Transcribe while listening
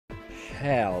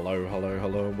Hello, hello,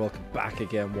 hello, and welcome back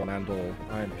again, one and all.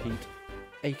 I am Pete,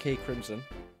 aka Krimxon,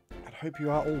 and hope you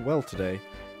are all well today.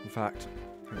 In fact,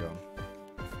 hang on.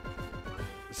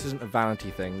 This isn't a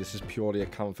vanity thing, this is purely a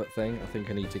comfort thing. I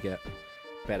think I need to get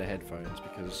better headphones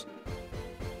because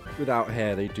without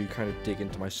hair they do kind of dig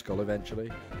into my skull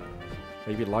eventually.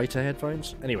 Maybe lighter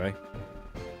headphones? Anyway,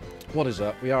 what is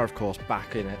up? We are, of course,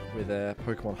 back in it with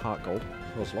Pokemon HeartGold,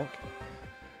 Nuzlocke.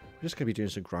 We're just going to be doing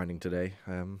some grinding today.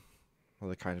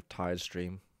 Another kind of tired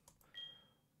stream.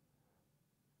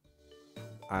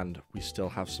 And we still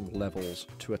have some levels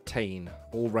to attain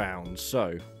all round.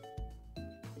 So,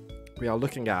 we are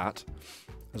looking at,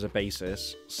 as a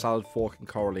basis, Salad Fork and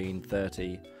Coraline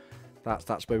 30.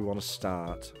 That's where we want to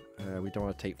start. We don't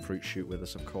want to take Fruit Shoot with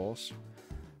us, of course.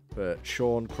 But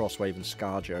Sean, Crosswave, and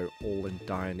Scarjo all in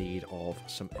dire need of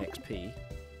some XP.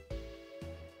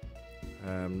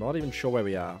 Not even sure where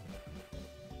we are.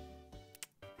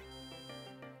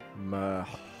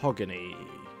 Mahogany.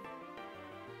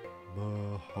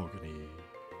 Mahogany.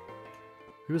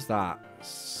 Who is that?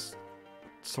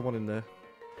 Someone in the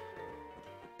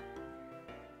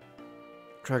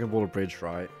Dragon Ball Bridge,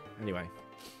 right? Anyway,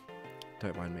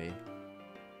 don't mind me.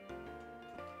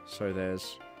 So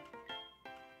there's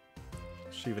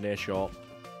souvenir shop.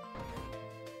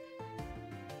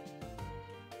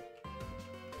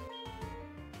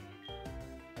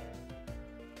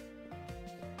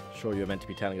 Sure, you're meant to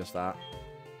be telling us that.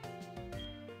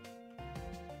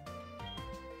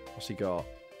 What's he got?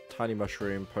 Tiny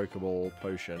mushroom, Pokeball,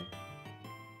 potion.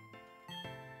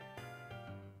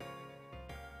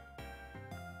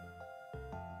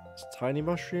 Is tiny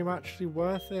mushroom actually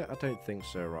worth it? I don't think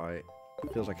so, right?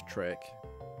 Feels like a trick.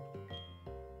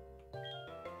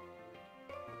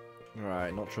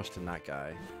 Alright, not trusting that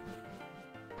guy.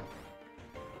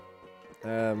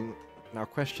 Now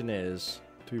question is,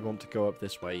 do we want to go up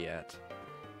this way yet?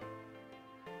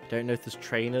 I don't know if there's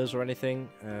trainers or anything.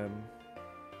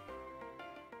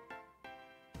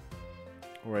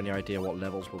 Or any idea what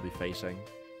levels we'll be facing.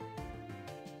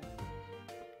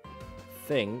 I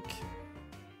think...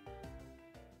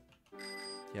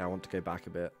 yeah, I want to go back a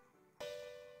bit.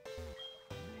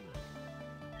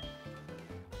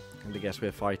 And I guess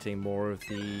we're fighting more of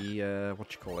the,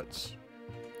 what you call it?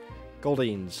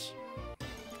 Goldines.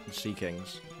 And Sea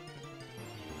Kings.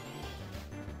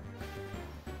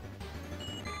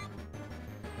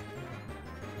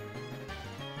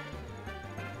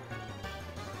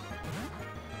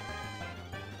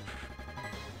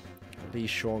 At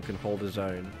least Sean can hold his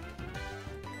own.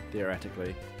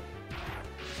 Theoretically.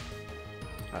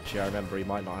 Actually, I remember he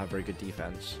might not have very good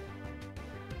defense.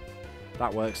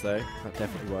 That works though. That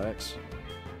definitely works.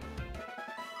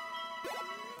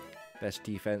 Best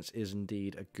defense is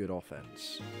indeed a good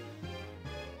offense.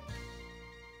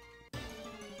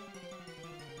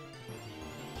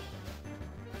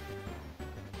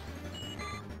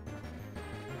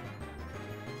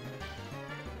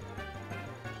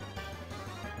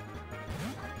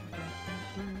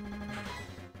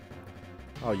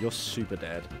 Oh, you're super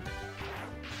dead.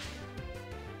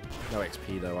 No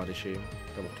XP though, I'd assume.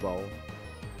 Level 12.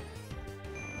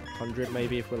 100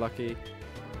 maybe if we're lucky.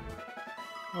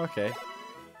 Okay.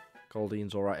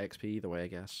 Goldine's alright XP either way, I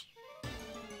guess.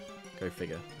 Go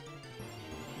figure.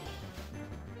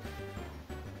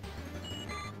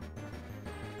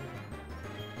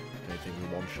 Don't think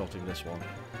we're one-shotting this one.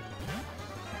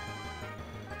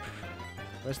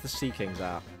 Where's the Sea Kings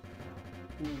at?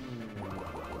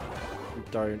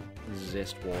 Don't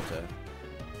resist water.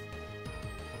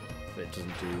 But it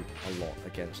doesn't do a lot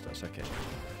against us. Okay.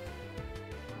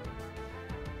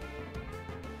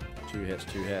 2 hits,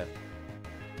 2 hit.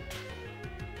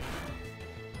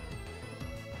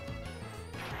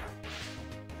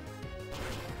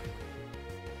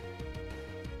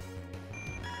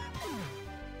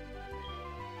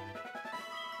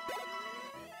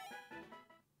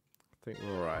 I think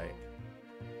we're alright.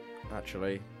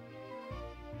 Actually.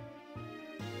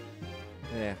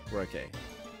 Yeah, we're okay.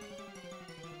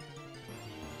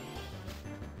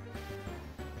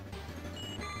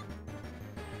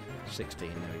 16,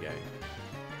 there we go.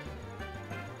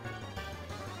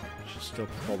 Should still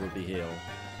probably heal.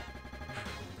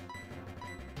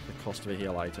 The cost of a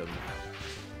heal item.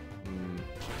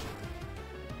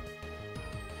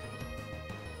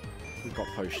 We've got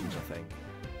potions, I think.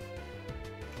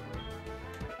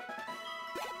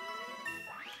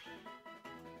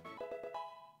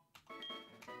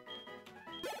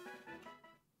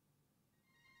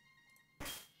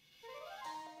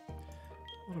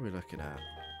 What are we looking at?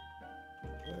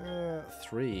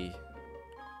 3.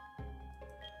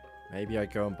 Maybe I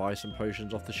go and buy some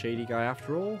potions off the shady guy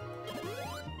after all?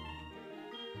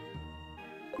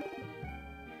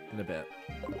 in a bit.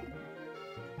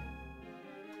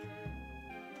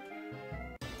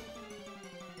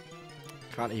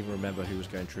 Can't even remember who was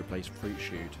going to replace Fruit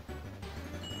Shoot.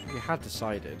 We had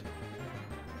decided.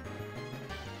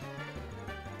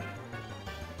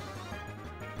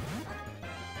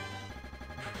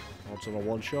 Odds on a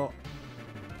one shot.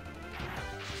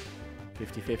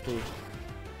 50-50.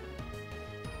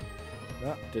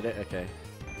 Ah, did it? Okay.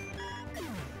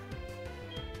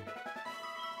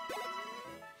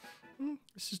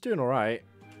 This is doing alright.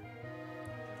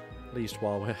 At least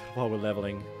while we're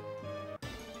leveling.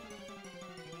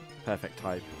 Perfect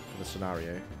type for the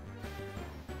scenario.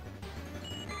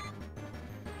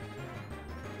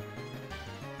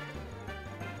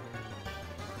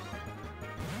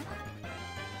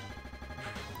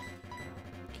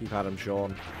 Keep at him,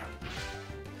 Sean.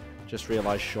 Just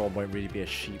realised Sean won't really be a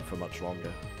sheep for much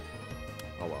longer.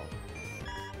 Oh well.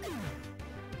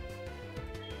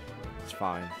 It's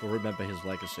fine. We'll remember his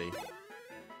legacy.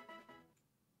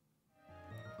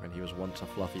 When he was once a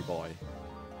fluffy boy.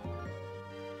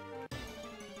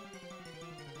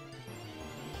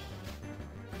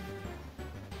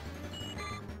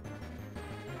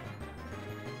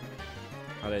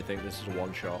 I don't think this is a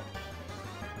one shot.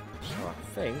 So I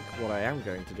think what I am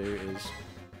going to do is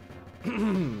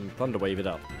Thunder Wave it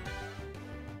up.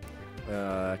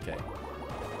 Okay.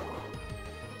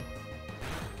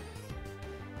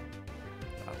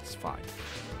 That's fine.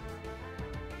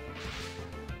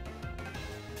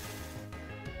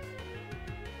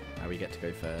 Now we get to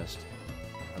go first.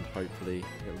 And hopefully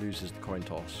it loses the coin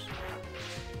toss.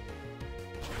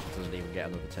 It doesn't even get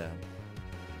another turn.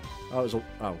 Oh, it was a...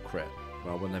 Oh, crit.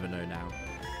 Well, we'll never know now.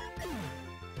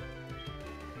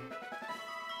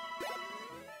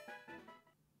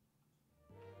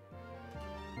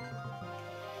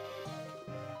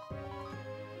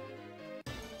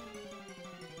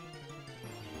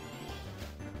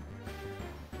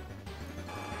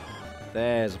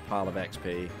 There's a pile of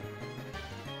XP.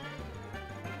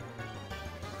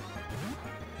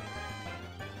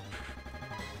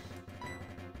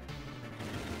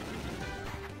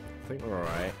 I think we're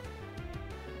alright.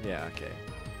 Yeah, okay.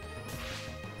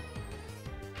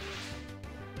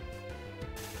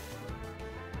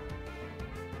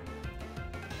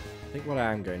 I think what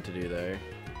I am going to do though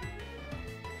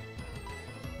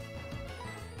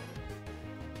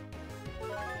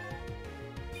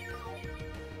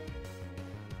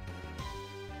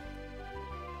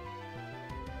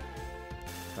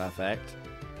perfect.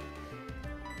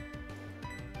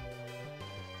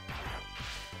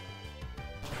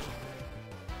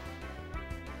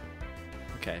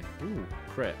 Okay. Ooh,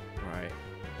 crit. Right.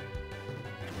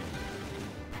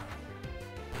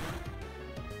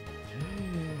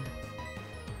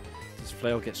 Does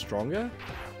Flail get stronger?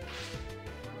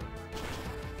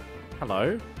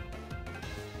 Hello?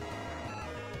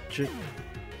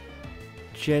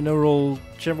 General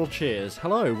Cheers.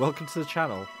 Hello, welcome to the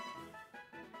channel.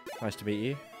 Nice to meet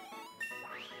you.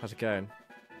 How's it going?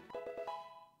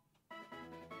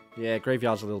 Yeah,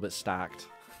 graveyard's a little bit stacked.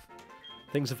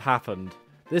 Things have happened.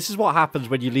 This is what happens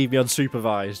when you leave me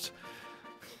unsupervised.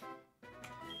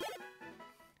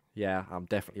 Yeah, I'm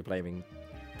definitely blaming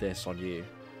this on you.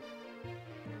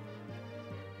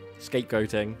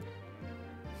 Scapegoating.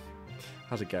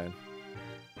 How's it going?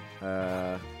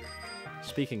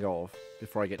 Speaking of,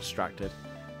 before I get distracted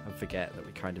and forget that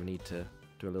we kind of need to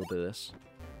do a little bit of this.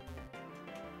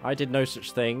 I did no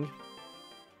such thing.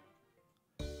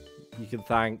 You can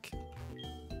thank,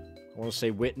 I want to say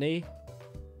Whitney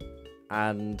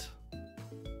and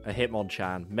a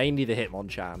Hitmonchan. Mainly the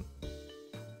Hitmonchan.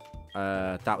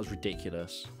 That was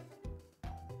ridiculous.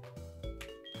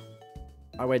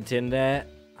 I went in there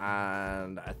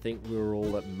and I think we were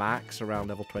all at max around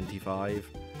level 25.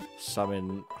 Some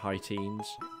in high teens.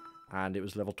 And it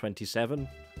was level 27.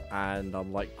 And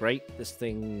I'm like, great, this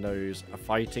thing knows a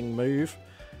fighting move,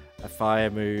 a fire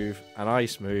move, an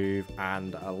ice move,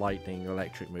 and a lightning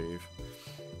electric move.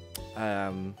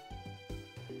 And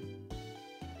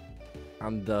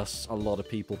thus, a lot of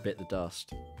people bit the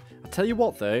dust. I'll tell you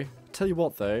what though,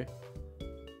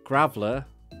 Graveler,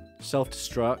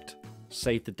 self-destruct,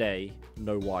 save the day,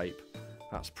 no wipe.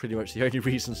 That's pretty much the only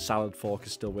reason Salad Fork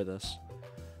is still with us.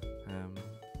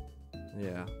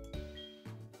 Yeah.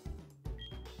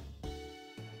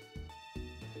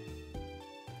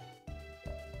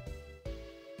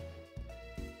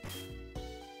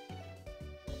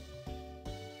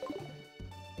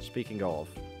 Speaking of,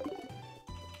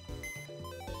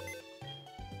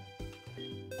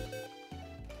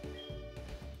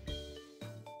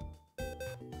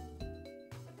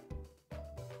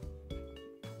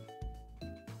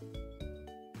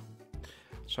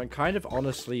 So I'm kind of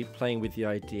honestly playing with the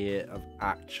idea of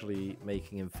actually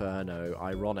making Inferno,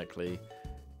 ironically,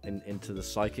 into the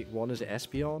psychic one. Is it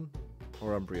Espeon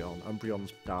or Umbreon?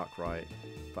 Umbreon's dark, right?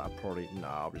 But I probably...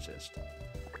 Nah, I'll resist.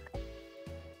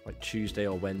 Like Tuesday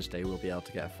or Wednesday we'll be able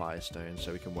to get a Firestone,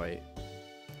 so we can wait.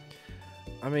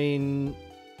 I mean...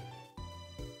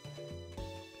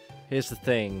 Here's the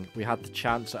thing. We had the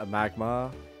chance at a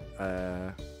Magmar,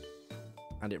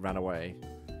 and it ran away.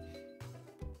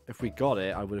 If we got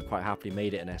it, I would have quite happily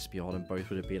made it an Espeon and both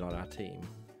would have been on our team.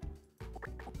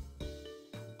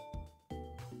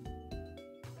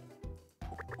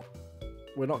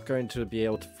 We're not going to be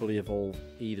able to fully evolve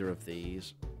either of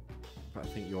these, but I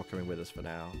think you're coming with us for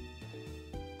now.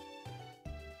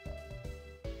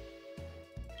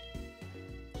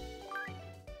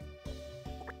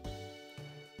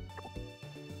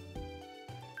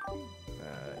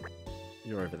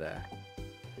 You're over there.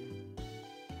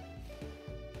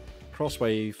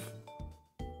 Crosswave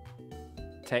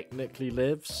technically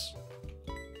lives.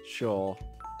 Sure.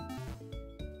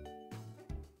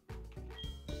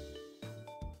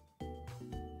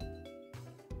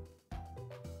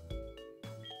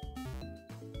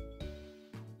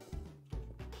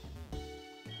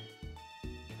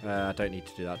 I don't need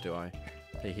to do that, do I?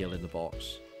 They heal in the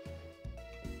box.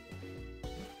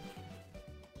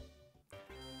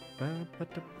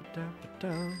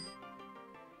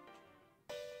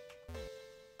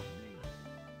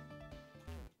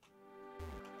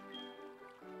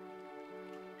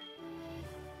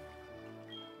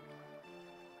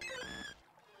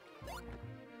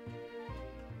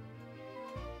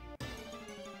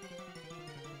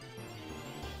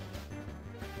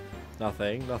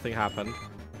 Nothing happened.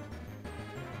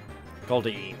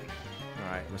 Goldeen.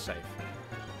 Alright, we're safe.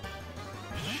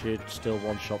 Should still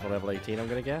one-shot the level 18, I'm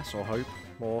gonna guess, or hope,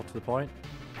 more to the point.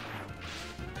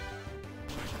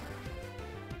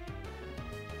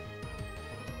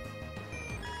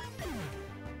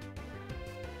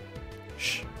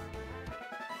 Shh.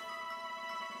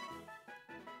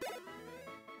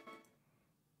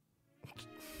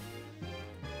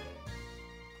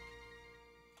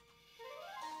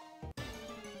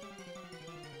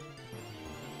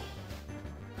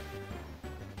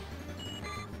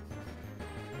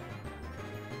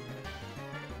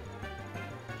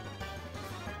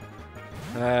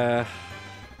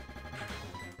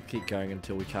 Keep going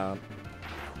until we can't.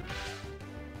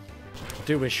 I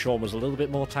do wish Sean was a little bit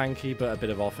more tanky, but a bit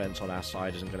of offense on our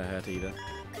side isn't going to hurt either.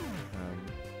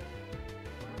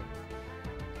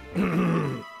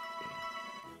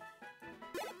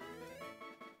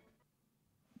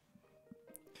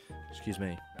 Excuse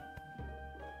me.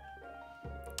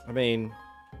 I mean,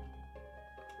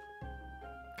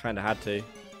 kinda had to.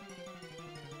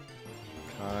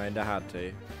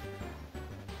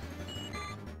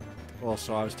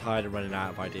 Also, I was tired of running out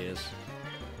of ideas.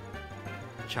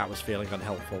 Chat was feeling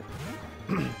unhelpful.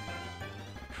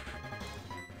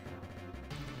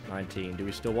 19. Do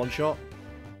we still one-shot?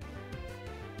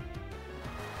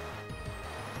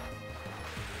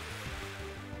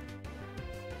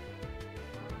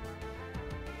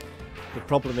 The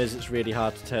problem is it's really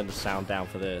hard to turn the sound down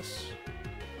for this.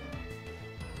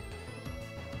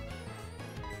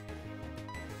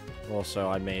 Also,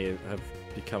 I may have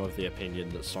become of the opinion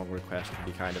that song request would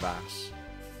be kind of ass.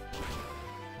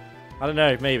 I don't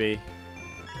know, maybe.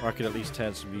 Or I could at least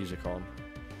turn some music on.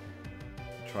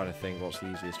 I'm trying to think what's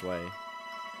the easiest way.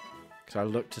 Because I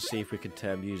looked to see if we could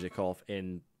turn music off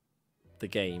in the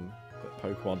game, but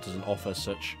Pokemon doesn't offer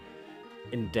such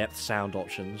in-depth sound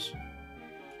options.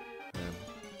 I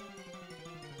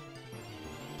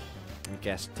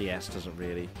guess DS doesn't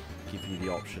really give you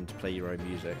the option to play your own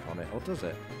music on it, or does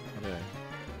it? I don't know.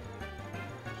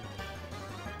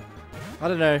 I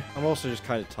don't know, I'm also just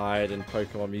kind of tired and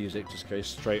Pokemon music just goes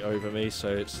straight over me, so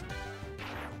it's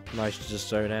nice to just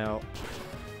zone out.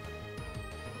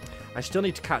 I still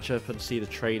need to catch up and see the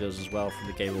trailers as well from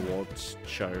the Game Awards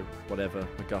show, whatever,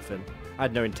 MacGuffin. I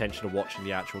had no intention of watching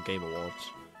the actual Game Awards.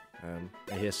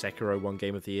 I hear Sekiro won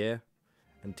Game of the Year,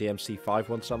 and DMC5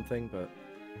 won something, but...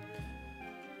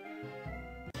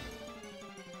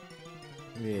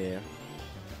 yeah.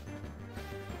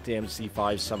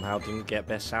 DMC5 somehow didn't get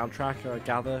best soundtrack, I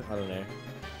gather. I don't know.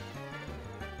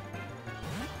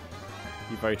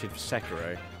 You voted for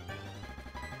Sekiro.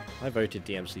 I voted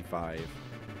DMC5.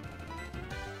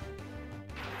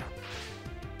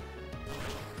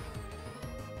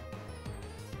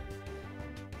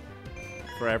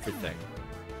 For everything.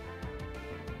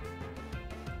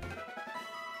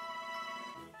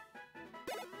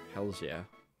 Hells yeah.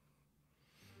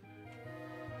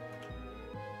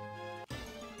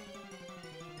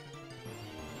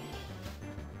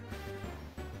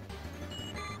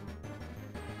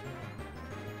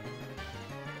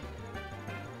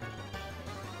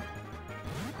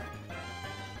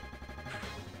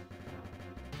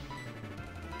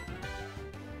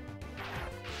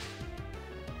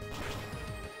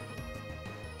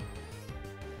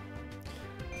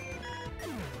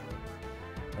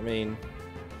 I mean,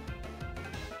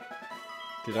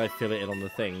 did I fill it in on the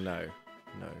thing? No.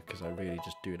 No, because I really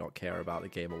just do not care about the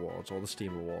Game Awards or the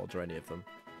Steam Awards or any of them.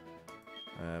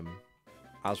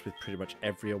 As with pretty much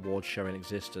every award show in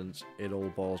existence, it all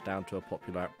boils down to a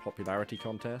popularity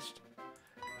contest,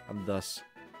 and thus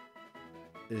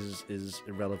is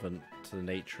irrelevant to the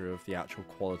nature of the actual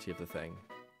quality of the thing.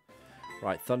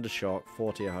 Right, Thundershock,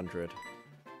 40-100.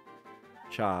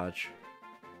 Charge.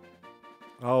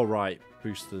 Oh, right,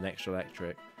 boosts the next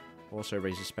electric. Also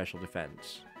raises special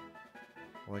defense.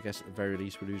 Well, I guess at the very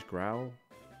least we'll lose Growl.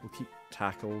 We'll keep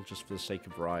Tackle just for the sake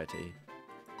of variety.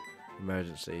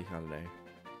 Emergency, I don't know.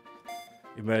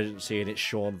 Emergency and it's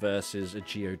Sean versus a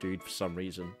Geodude for some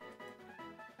reason.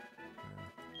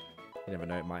 You never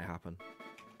know, it might happen.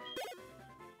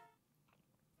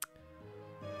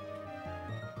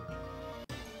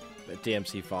 But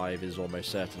DMC5 is almost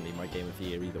certainly my game of the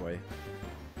year either way.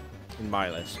 In my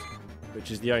list.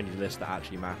 Which is the only list that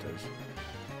actually matters.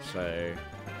 So,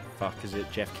 fuck, is it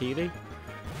Jeff Keighley?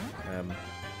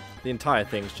 The entire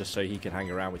thing's just so he can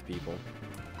hang around with people.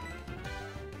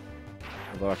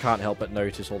 Although I can't help but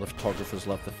notice all the photographers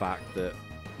love the fact that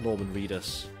Norman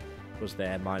Reedus was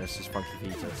there minus his funky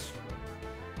fetus.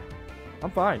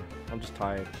 I'm fine. I'm just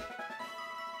tired.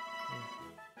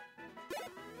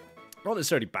 Not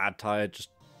necessarily bad tired, just...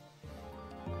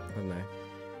 I don't know.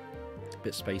 A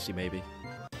bit spacey, maybe.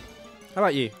 How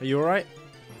about you? Are you alright?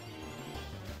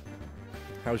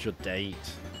 How's your date?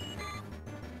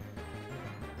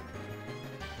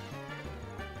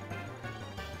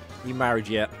 You married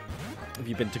yet? Have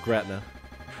you been to Gretna?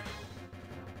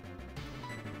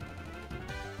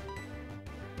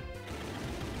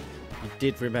 You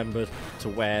did remember to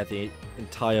wear the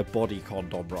entire body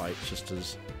condom, right? Just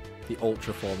as the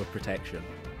ultra form of protection.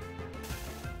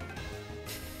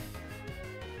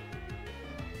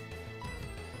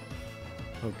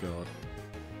 Oh god.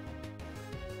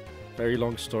 Very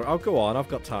long story. Oh, go on. I've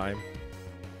got time.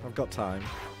 I've got time.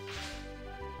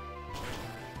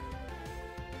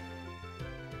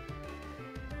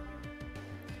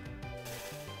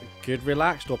 Good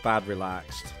relaxed or bad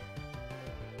relaxed?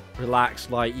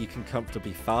 Relaxed like you can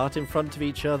comfortably fart in front of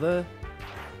each other?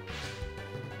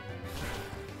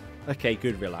 Okay,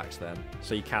 good relaxed then.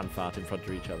 So you can fart in front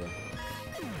of each other.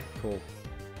 Cool.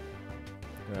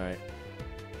 Alright.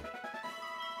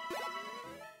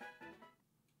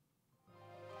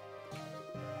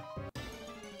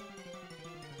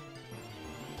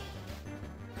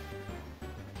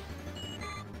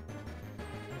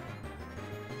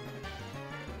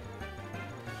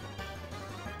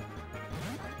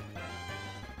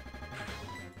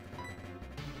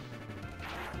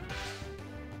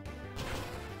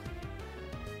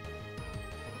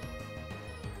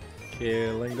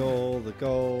 Killing all the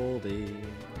Goldie.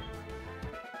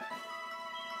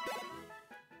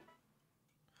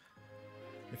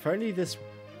 If only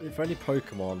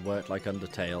Pokemon worked like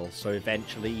Undertale, so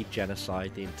eventually you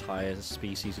genocide the entire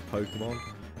species of Pokemon,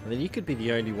 and then you could be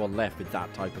the only one left with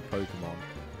that type of Pokemon.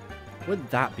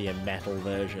 Wouldn't that be a metal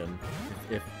version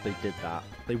if they did that?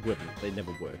 They wouldn't. They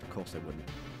never would. Of course they wouldn't.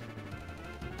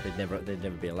 They'd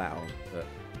never be allowed, but...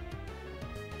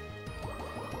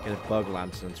 Get a bug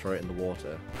lantern and throw it in the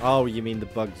water. Oh, you mean the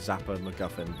bug zapper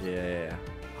MacGuffin? Yeah.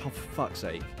 Oh, for fuck's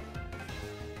sake.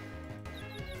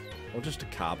 Or just a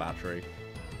car battery.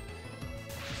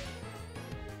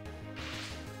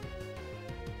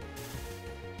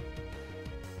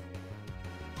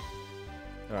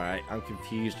 Alright, I'm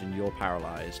confused and you're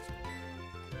paralyzed.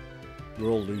 We're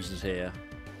all losers here.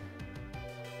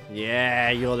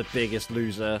 Yeah, you're the biggest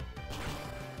loser.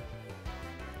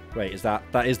 Wait, is that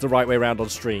is the right way around on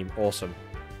stream? Awesome.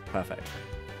 Perfect.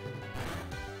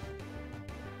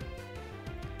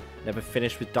 Never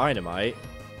finished with dynamite?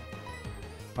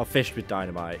 I've fished with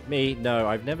dynamite. Me? No,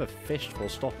 I've never fished full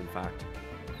stop, in fact.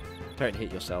 Don't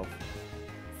hit yourself.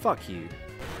 Fuck you.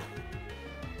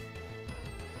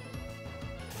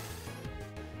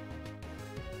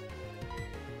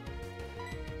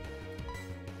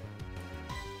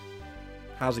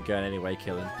 How's it going anyway,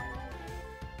 Killing?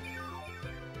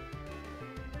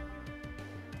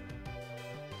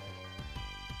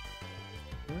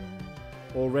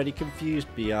 Already confused,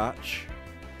 biatch.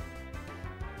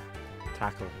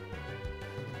 Tackle.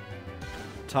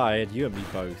 Tired, you and me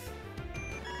both.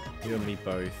 You and me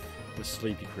both. The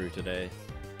sleepy crew today.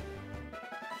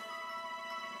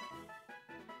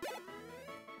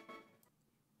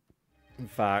 In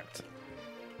fact...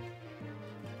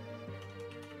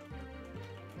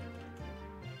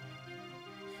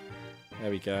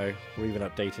 There we go. We're even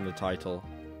updating the title.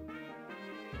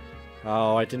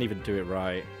 Oh, I didn't even do it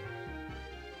right.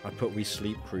 I put we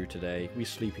sleep crew today. We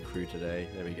sleepy crew today.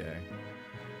 There we go.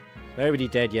 Nobody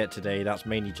dead yet today. That's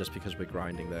mainly just because we're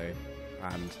grinding though.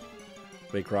 And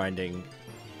we're grinding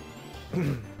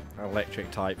electric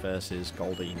type versus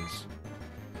Goldines.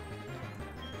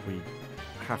 We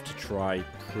have to try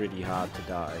pretty hard to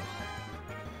die.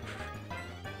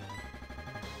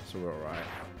 So we're alright.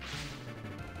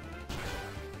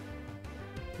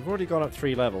 We've already gone up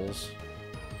 3 levels.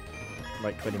 In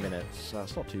like 20 minutes. So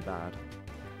that's not too bad.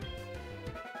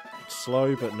 It's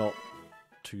slow, but not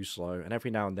too slow. And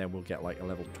every now and then we'll get like a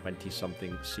level 20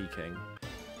 something Seeking.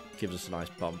 Gives us a nice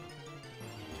bump.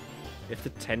 If the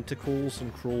tentacles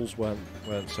and crawls weren't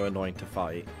so annoying to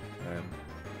fight,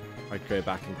 I'd go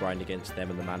back and grind against them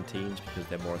and the Mantines because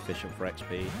they're more efficient for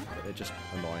XP, but they're just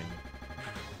annoying.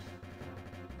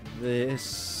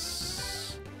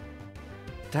 This...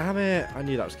 Damn it! I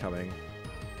knew that was coming.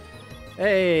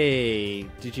 Hey!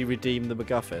 Did you redeem the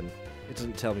MacGuffin? It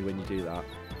doesn't tell me when you do that.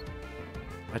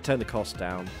 I turned the cost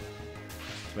down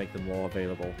to make them more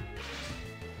available.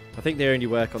 I think they only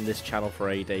work on this channel for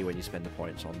a day when you spend the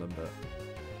points on them, but...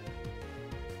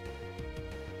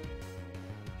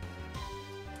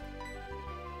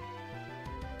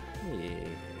 yeah,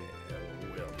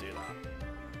 we'll do that.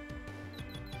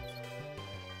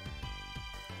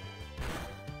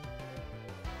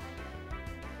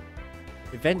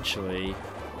 Eventually,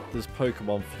 there's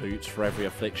Pokemon flutes for every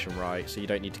affliction, right? So you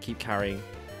don't need to keep carrying...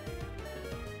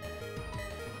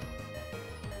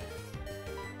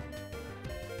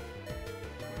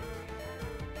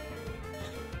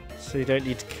 So you don't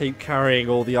need to keep carrying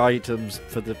all the items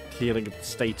for the healing of the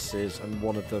statuses, and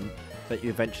one of them that you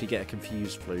eventually get a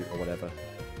confused flute or whatever.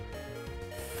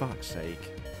 Fuck's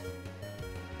sake.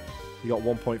 You got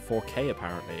 1.4k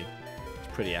apparently.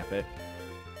 It's pretty epic.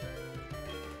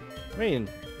 I mean,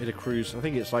 it accrues, I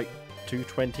think it's like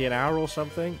 220 an hour or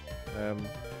something.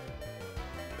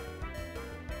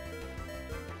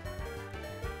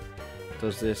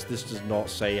 This does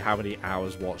not say how many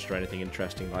hours watched or anything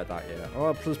interesting like that yet.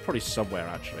 Oh, there's probably somewhere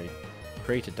actually.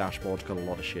 Creator dashboard's got a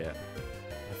lot of shit.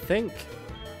 I think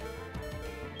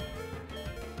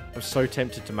I'm so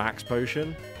tempted to max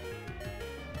potion.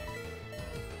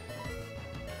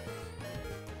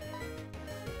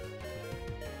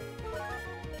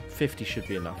 $50 should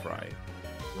be enough, right?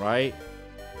 Right?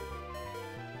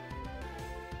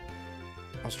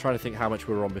 I was trying to think how much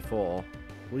we were on before.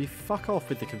 Will you fuck off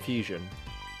with the confusion?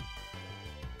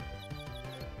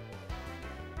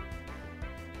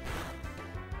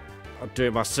 I'll do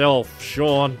it myself,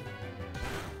 Sean.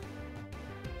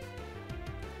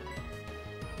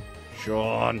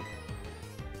 Sean.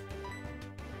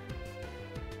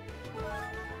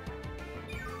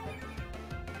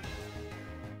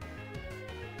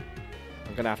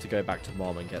 I'm gonna have to go back to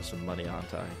Mom and get some money,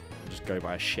 aren't I? And just go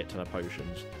buy a shit ton of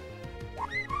potions.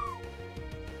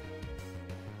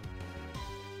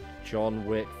 John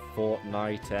Wick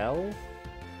Fortnite L?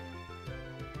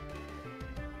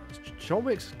 John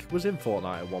Wick was in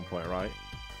Fortnite at one point, right?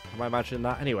 Am I imagining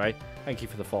that? Anyway, thank you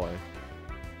for the follow.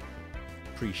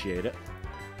 Appreciate it.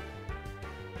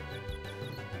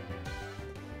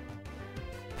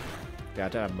 Yeah, I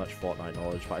don't have much Fortnite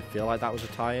knowledge, but I feel like that was a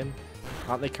tie-in.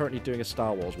 Aren't they currently doing a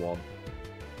Star Wars one?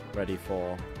 Ready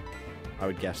for, I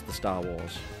would guess, the Star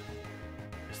Wars.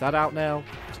 Is that out now?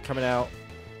 Is it coming out?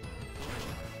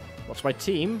 What's my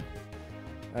team?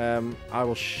 I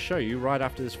will show you right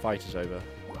after this fight is over.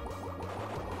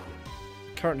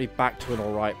 Currently back to an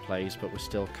alright place, but we're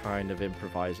still kind of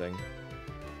improvising.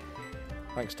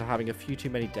 Thanks to having a few too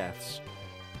many deaths.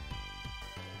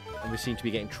 And we seem to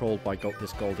be getting trolled by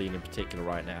this Goldine in particular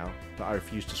right now. But I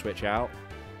refuse to switch out.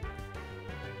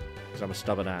 Because I'm a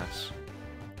stubborn ass.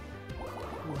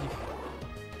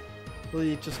 Will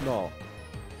you just not?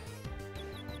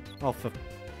 Oh, for...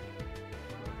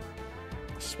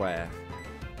 I swear.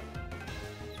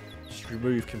 Just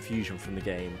remove confusion from the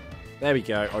game. There we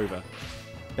go, over.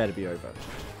 Better be over.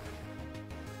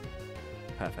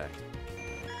 Perfect.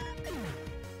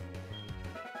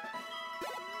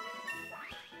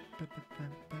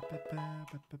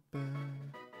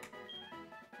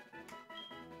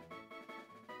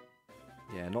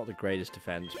 Yeah, not the greatest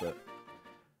defense, but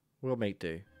we'll make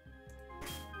do.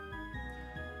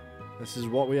 This is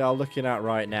what we are looking at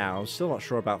right now. I'm still not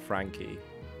sure about Frankie.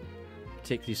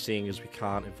 Particularly seeing as we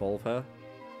can't evolve her.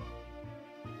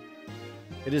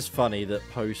 It is funny that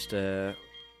post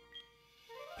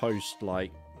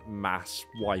like mass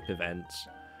wipe events,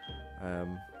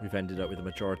 we've ended up with a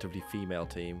majoritively female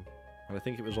team. And I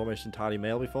think it was almost entirely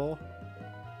male before.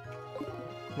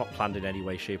 Not planned in any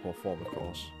way, shape or form, of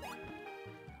course.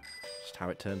 Just how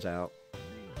it turns out.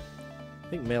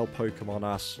 think male Pokemon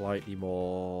are slightly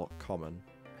more common,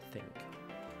 I think.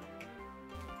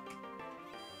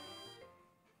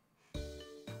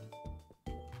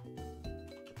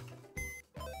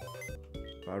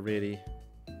 But I really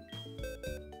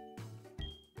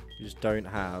just don't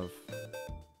have...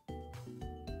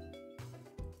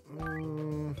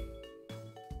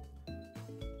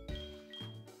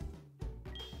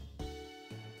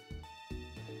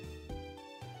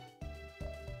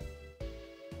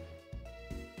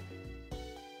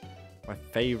 My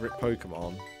favourite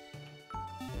Pokemon,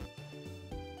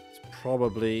 it's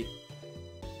probably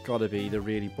gotta be the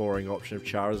really boring option of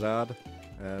Charizard.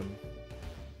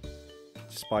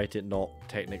 Despite it not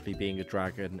technically being a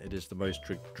dragon, it is the most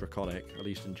draconic, at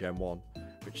least in Gen 1,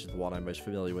 which is the one I'm most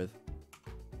familiar with.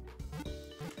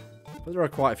 But there are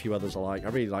quite a few others I like. I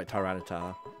really like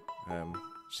Tyranitar,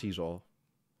 Caesar.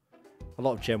 A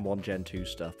lot of Gen 1, Gen 2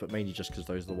 stuff, but mainly just because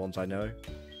those are the ones I know.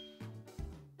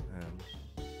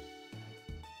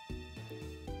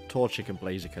 Torchic and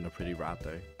Blaziken are pretty rad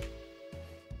though.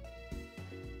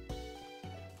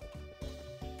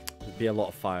 There'd be a lot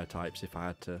of fire types if I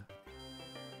had to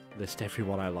list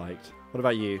everyone I liked. What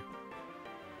about you?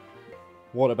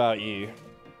 What about you?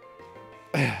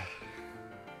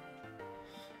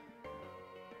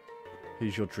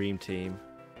 Who's your dream team?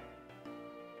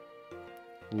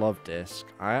 Love Disc.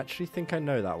 I actually think I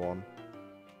know that one.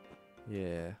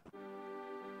 Yeah.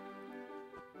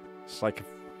 It's like a...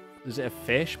 Is it a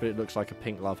fish? But it looks like a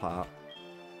pink love heart.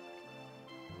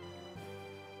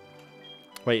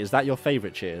 Wait, is that your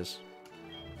favourite Cheers?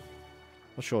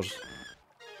 Not sure.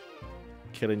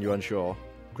 Killing you unsure.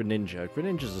 Greninja.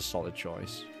 Greninja's a solid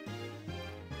choice.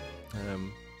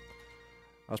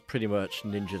 I was pretty much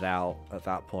ninja'd out at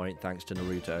that point, thanks to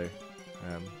Naruto.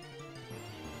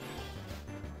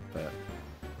 But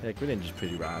yeah, Greninja's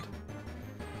pretty rad.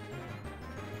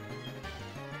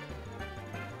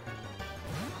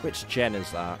 Which gen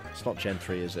is that? It's not Gen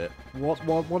 3, is it? What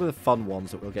are the fun ones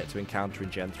that we'll get to encounter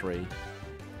in Gen 3?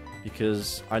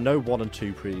 Because I know 1 and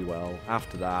 2 pretty well.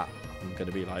 After that, I'm going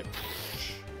to be like,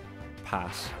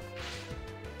 pass.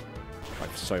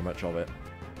 Like, so much of it.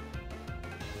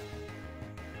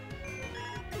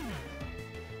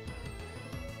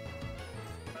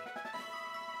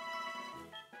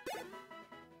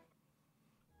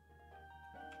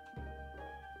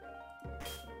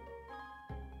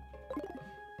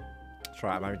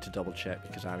 Right, I'm having to double check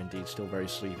because I'm indeed still very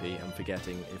sleepy and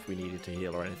forgetting if we needed to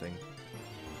heal or anything.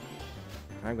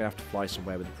 I'm going to have to fly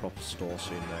somewhere with a proper store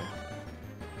soon though.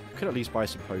 I could at least buy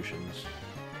some potions.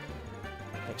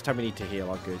 Next time we need to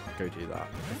heal, I'll go do that,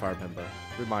 if I remember.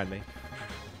 Remind me.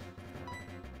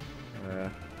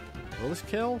 Will this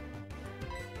kill?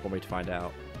 Want me to find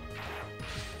out.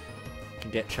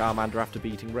 Can get Charmander after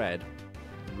beating Red?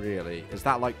 Really? Is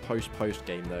that like post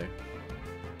game though?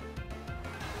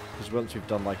 Because once we've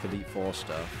done like Elite Four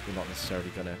stuff, we're not necessarily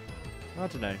gonna... I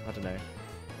don't know.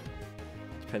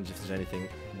 Depends if there's anything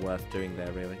worth doing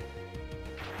there, really.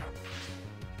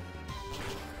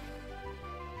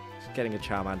 Just getting a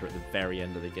Charmander at the very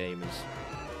end of the game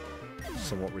is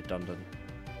somewhat redundant.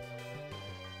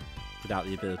 Without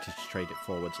the ability to trade it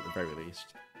forwards at the very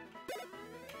least.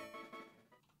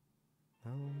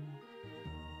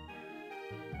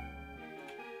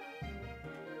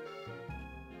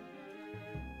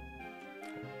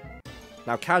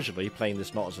 Now, casually, playing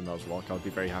this not as a Nuzlocke, I would be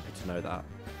very happy to know that.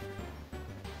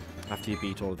 After you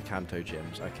beat all of the Kanto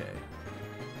gyms, okay.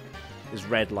 Is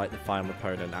Red like the final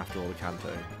opponent after all the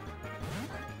Kanto?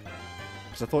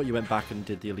 Because I thought you went back and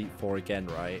did the Elite Four again,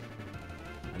 right?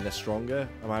 And they're stronger?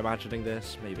 Am I imagining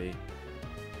this? Maybe.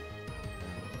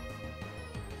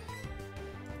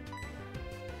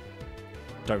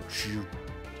 Don't you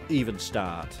even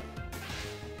start.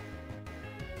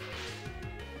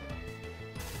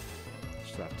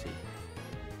 Tea.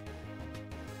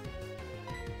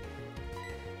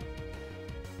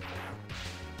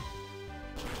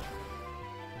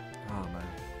 Oh man.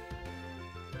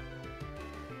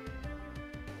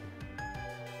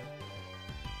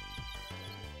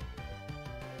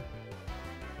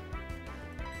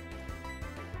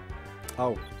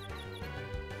 Oh.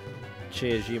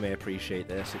 Cheers, you may appreciate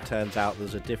this. It turns out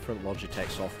there's a different Logitech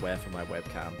software for my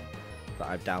webcam that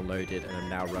I've downloaded and am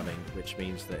now running, which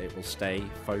means that it will stay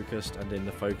focused and in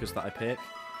the focus that I pick.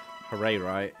 Hooray,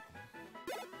 right?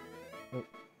 Oh.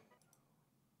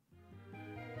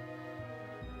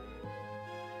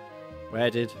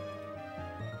 Where did...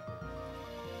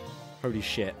 Holy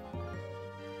shit.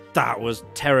 That was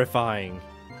terrifying.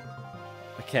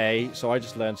 Okay, so I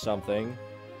just learned something.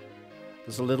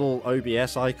 There's a little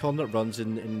OBS icon that runs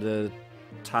in the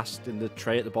tasked in the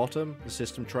tray at the bottom, the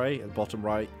system tray at the bottom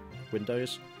right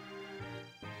windows.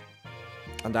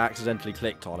 And I accidentally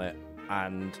clicked on it,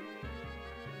 and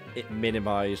it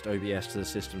minimized OBS to the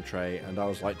system tray, and I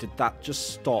was like, did that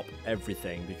just stop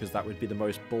everything? Because that would be the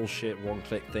most bullshit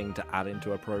one-click thing to add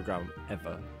into a program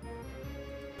ever.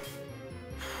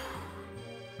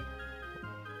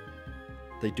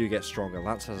 They do get stronger.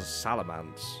 Lance has a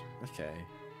Salamence. Okay.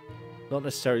 Not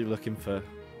necessarily looking for...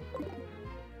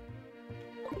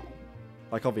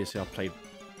 Like, obviously I've played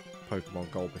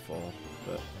Pokemon Gold before,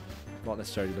 but not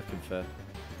necessarily looking for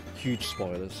huge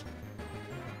spoilers.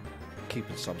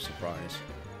 Keeping some surprise.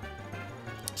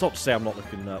 It's not to say I'm not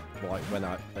looking up like when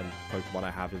Pokemon I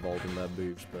have evolved in their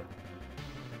moves, but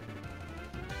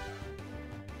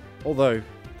although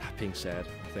that being said,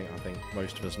 I think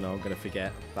most of us know I'm going to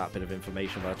forget that bit of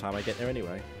information by the time I get there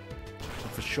anyway.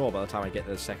 And for sure by the time I get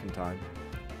there the second time.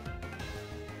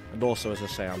 And also, as I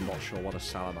say, I'm not sure what a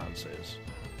Salamence is.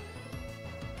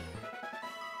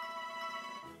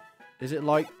 Is it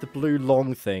like the blue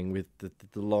long thing with the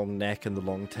long neck and the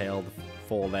long tail, the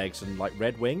 4 legs, and like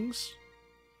red wings?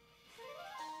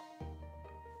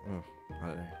 Oh, I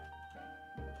don't know.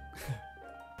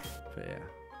 But yeah.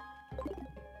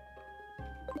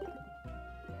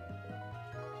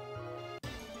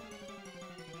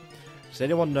 Does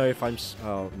anyone know if I'm...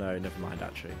 Oh, no, never mind,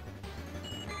 actually.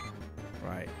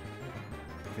 Right.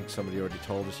 I think somebody already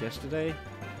told us yesterday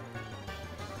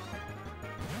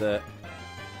that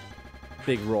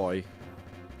Big Roy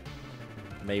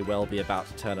may well be about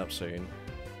to turn up soon,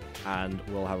 and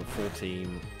we'll have a full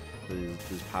team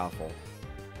who's powerful,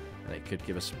 and it could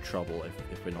give us some trouble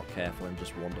if we're not careful and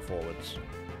just wander forwards.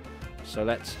 So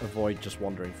let's avoid just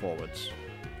wandering forwards.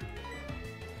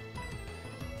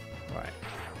 Right.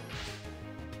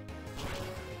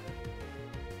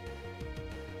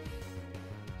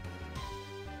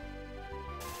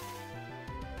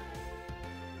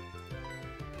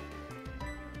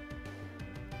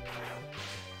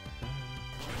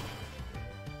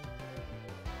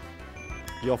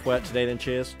 You off work today then,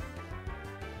 Cheers?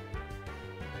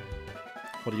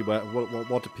 What do you work?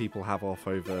 What do people have off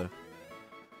over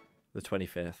the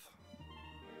 25th?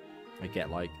 I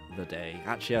get like the day.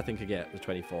 Actually, I think I get the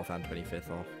 24th and 25th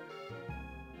off.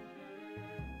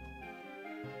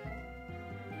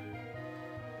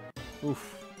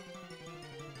 Oof.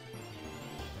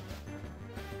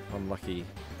 Unlucky.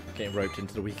 Getting roped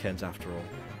into the weekends after all.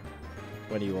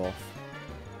 When are you off?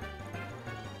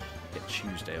 Get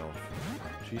Tuesday off.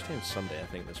 Tuesday and Sunday, I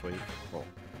think, this week. Well,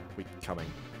 week coming.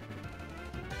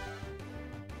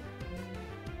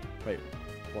 Wait,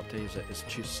 what day is it?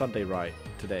 It's Sunday, right?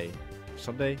 Today.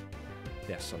 Sunday?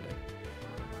 Yes, Sunday.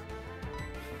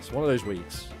 It's one of those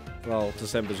weeks. Well,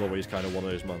 December's always kind of one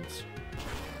of those months.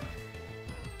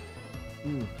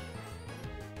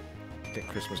 Get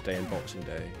Christmas Day and Boxing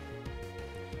Day.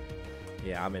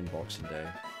 Yeah, I'm in Boxing Day,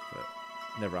 but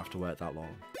never have to work that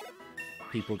long.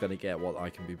 People are going to get what I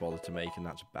can be bothered to make, and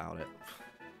that's about it.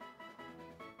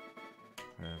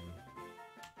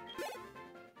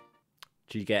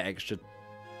 Do you get extra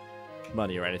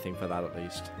money or anything for that, at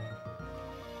least?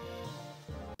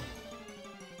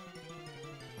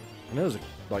 I know there's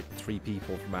like 3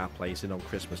 people from our place in on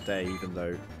Christmas Day, even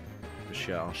though... Oh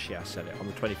shit, I said it. On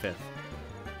the 25th.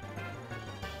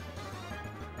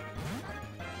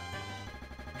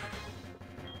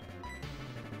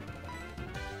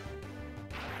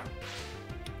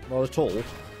 Not at all.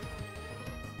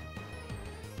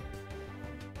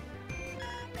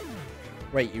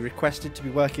 Wait, you requested to be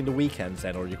working the weekends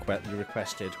then, or you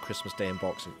requested Christmas Day and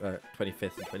Boxing,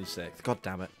 25th and 26th? God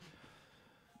damn it.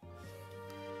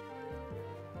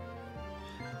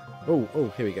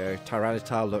 Oh, here we go.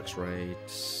 Tyranitar, Luxray,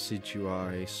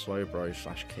 Sidui, Slowbro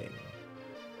 / King.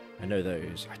 I know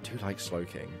those. I do like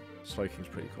Slowking. Slowking's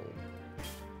pretty cool.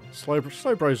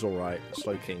 Slowbro's alright.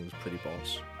 Slowking's pretty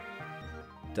boss.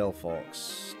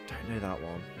 Delphox. Don't know that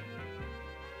one.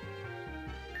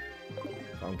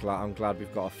 I'm glad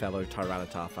we've got a fellow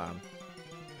Tyranitar fan.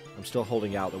 I'm still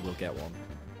holding out that we'll get one.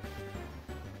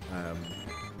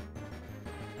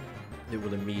 It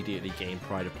will immediately gain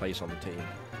pride of place on the team.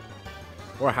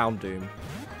 Or a Houndoom.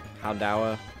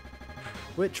 Houndour.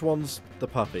 Which one's the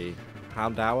puppy?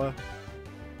 Houndour?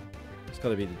 It's got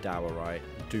to be the Dower, right?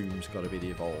 Doom's got to be the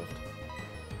evolved.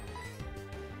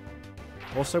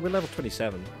 Also, we're level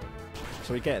 27,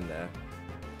 so we're getting there.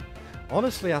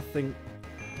 Honestly, I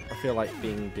feel like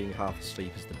being half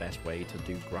asleep is the best way to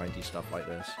do grindy stuff like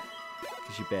this,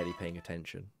 because you're barely paying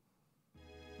attention.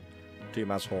 Doom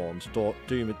has horns.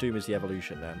 Doom is the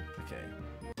evolution then. Okay,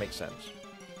 makes sense.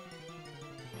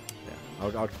 Yeah,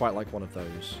 I'd quite like one of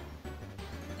those.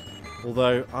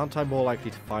 Although, aren't I more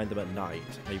likely to find them at night?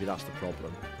 Maybe that's the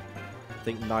problem. I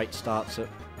think night starts at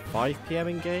 5 PM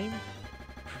in game.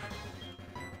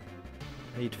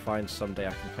 I need to find someday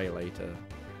I can play later.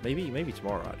 Maybe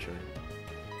tomorrow actually.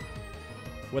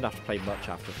 Wouldn't have to play much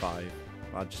after 5.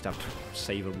 I'd just have to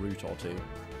save a route or two.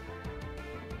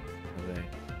 Okay.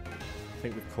 I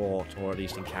think we've caught, or at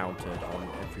least encountered, on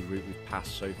every route we've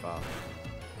passed so far.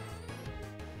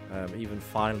 Even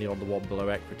finally on the one below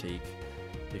Ecritique,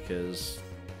 because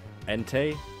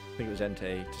Entei, I think it was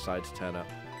Entei, decided to turn up.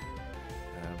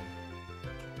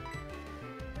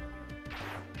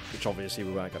 Which obviously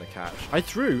we weren't going to catch. I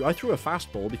threw a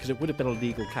fastball because it would have been a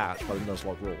legal catch by the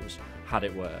Nuzlocke rules, had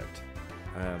it worked.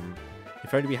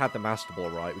 If only we had the Master Ball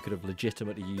right, we could have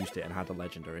legitimately used it and had a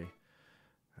legendary.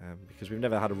 Because we've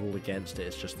never had a rule against it,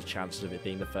 it's just the chances of it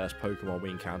being the first Pokemon we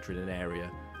encounter in an area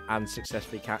and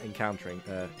successfully capturing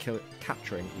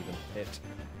even it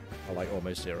are like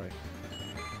almost 0.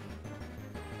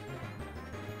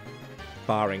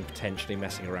 Barring potentially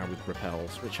messing around with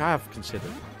repels, which I have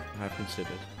considered.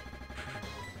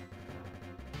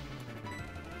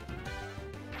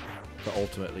 But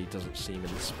ultimately doesn't seem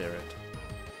in the spirit.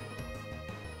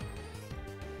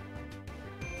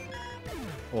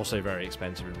 Also very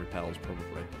expensive in repels,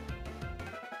 probably.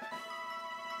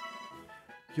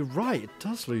 You're right, it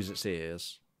does lose its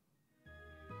ears.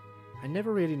 I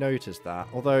never really noticed that.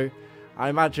 Although, I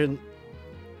imagine,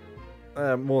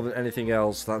 more than anything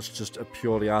else, that's just a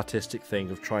purely artistic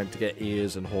thing of trying to get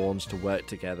ears and horns to work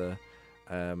together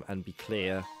and be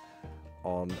clear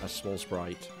on a small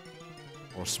sprite.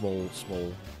 Or a small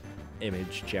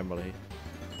image, generally.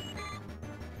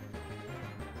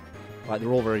 Like,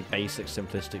 they're all very basic,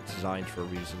 simplistic designs for a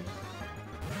reason.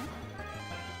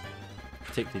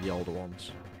 Particularly the older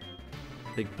ones.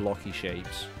 Big blocky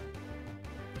shapes.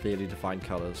 Clearly defined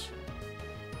colours.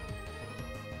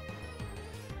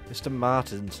 Mr.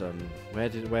 Martinson, where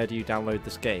do you download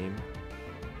this game?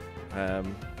 I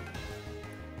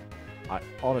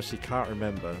honestly can't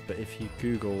remember, but if you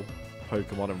Google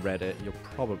Pokemon and Reddit, you'll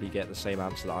probably get the same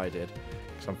answer that I did,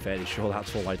 because I'm fairly sure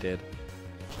that's all I did.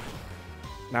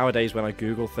 Nowadays, when I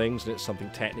Google things and it's something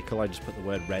technical, I just put the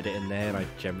word Reddit in there, and I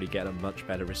generally get a much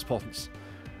better response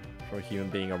from a human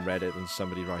being on Reddit than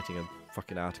somebody writing a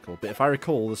fucking article. But if I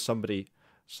recall, there's somebody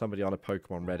on a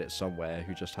Pokemon Reddit somewhere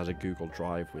who just has a Google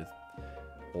Drive with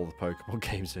all the Pokemon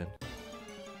games in.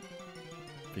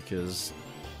 Because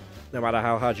no matter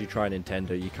how hard you try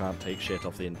Nintendo, you can't take shit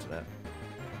off the internet.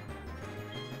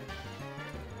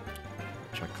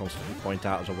 Which I constantly point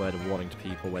out as a word of warning to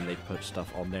people when they put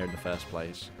stuff on there in the first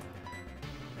place.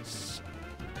 It's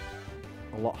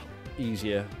a lot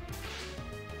easier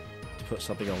to put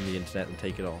something on the internet and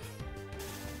take it off.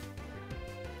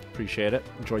 Appreciate it.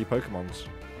 Enjoy your Pokemons.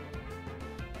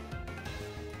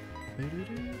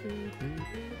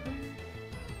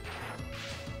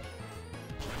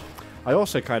 I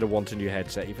also kind of want a new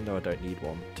headset, even though I don't need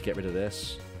one, to get rid of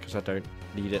this, because I don't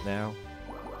need it now.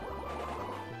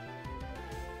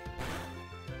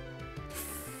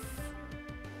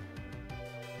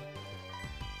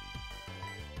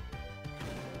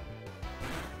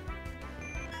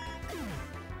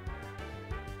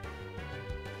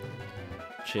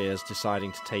 Cheers,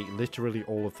 deciding to take literally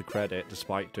all of the credit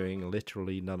despite doing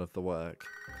literally none of the work.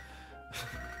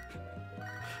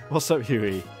 What's up,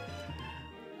 Huey?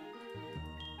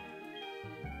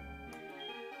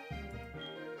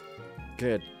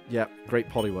 Good. Yep, great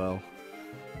Poliwhirl.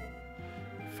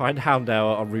 Find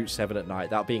Houndour on Route 7 at night.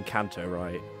 That'll be in Kanto,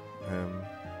 right?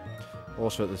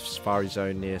 Also at the Safari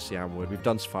Zone near Siamwood. We've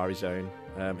done Safari Zone.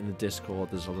 In the Discord,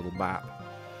 there's a little map.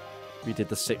 We did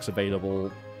the 6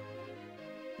 available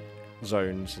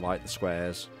zones, like the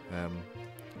squares.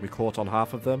 We caught on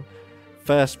half of them.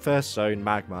 First zone,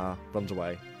 Magmar runs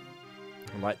away.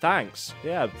 I'm like, thanks.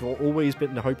 Yeah, I've always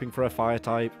been hoping for a fire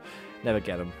type. Never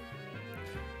get them.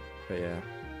 But yeah.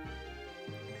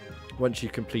 Once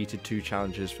you've completed 2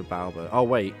 challenges for Balber. Oh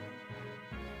wait.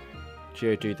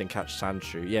 Geodude, then catch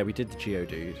Sandshrew. Yeah, we did the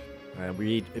Geodude.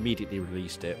 We immediately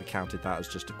released it. We counted that as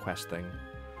just a quest thing.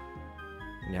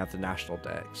 And you have the National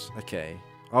Dex. Okay.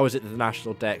 Oh, is it the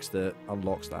National Dex that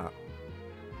unlocks that?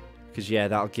 Because, yeah,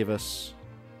 that'll give us...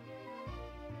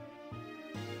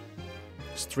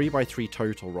 It's 3x3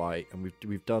 total, right? And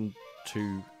we've done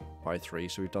 2x3,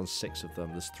 so we've done 6 of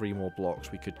them. There's 3 more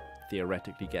blocks we could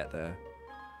theoretically get there.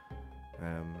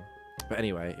 But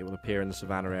anyway, it will appear in the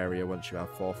Savannah area once you have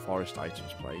 4 forest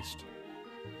items placed.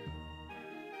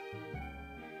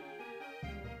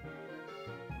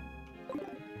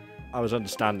 I was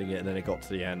understanding it, and then it got to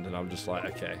the end, and I'm just like,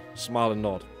 okay, smile and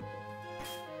nod.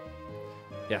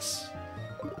 Yes.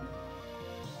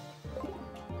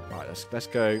 let's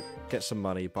go get some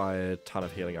money, buy a ton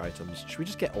of healing items. Should we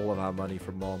just get all of our money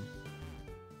from Mom?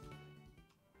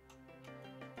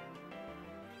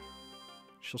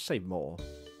 She'll save more.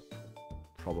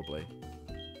 Probably.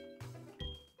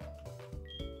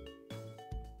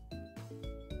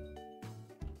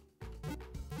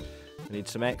 We need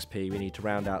some XP, we need to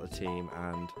round out the team,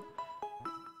 and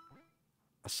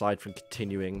aside from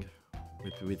continuing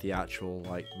with the actual,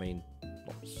 like, main,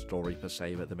 not story per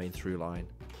se, but the main through line,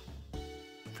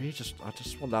 I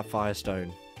just want that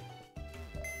Firestone.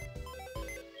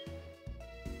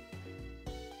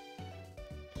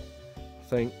 I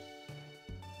think,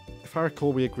 if I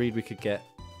recall, we agreed we could get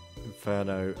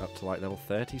Inferno up to like level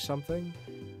 30 something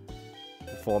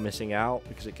before missing out,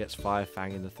 because it gets Fire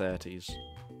Fang in the 30s.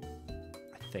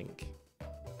 I think.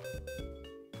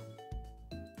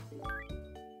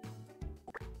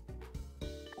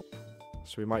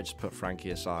 So we might just put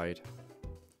Frankie aside.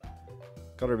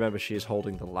 Gotta remember she is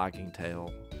holding the lagging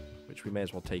tail, which we may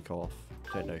as well take off.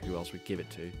 Don't know who else we'd give it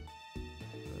to.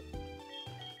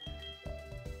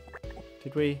 But...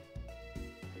 Did we?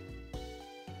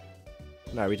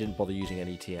 No, we didn't bother using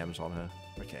any TMs on her.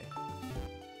 Okay.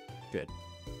 Good.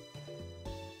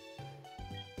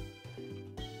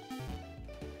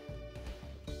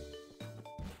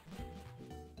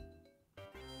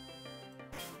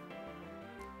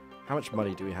 How much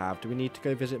money do we have? Do we need to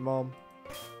go visit Mom?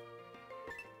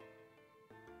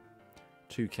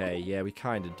 2k, yeah, we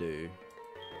kind of do.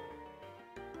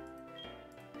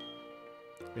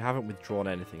 We haven't withdrawn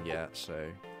anything yet, so...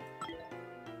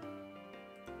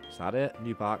 Is that it?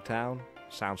 New Barktown?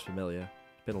 Sounds familiar.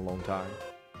 It's been a long time.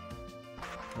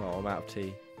 Oh, I'm out of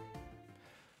tea.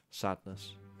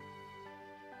 Sadness.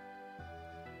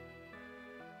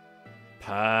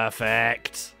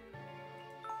 Perfect!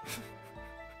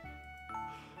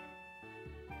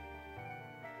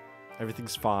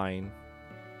 Everything's fine.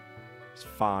 It's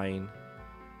fine.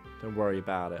 Don't worry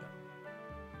about it.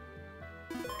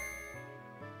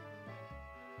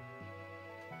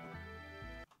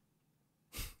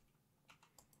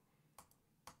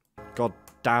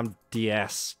 Goddamn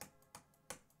DS.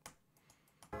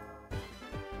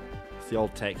 It's the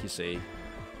old tech, you see.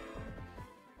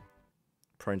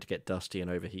 Prone to get dusty and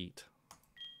overheat.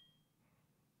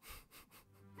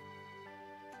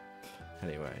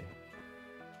 Anyway.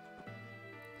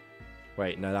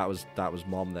 Wait, no, that was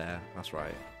Mom there. That's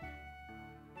right.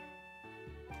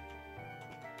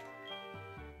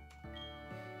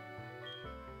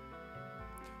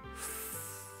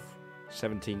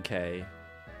 $17k.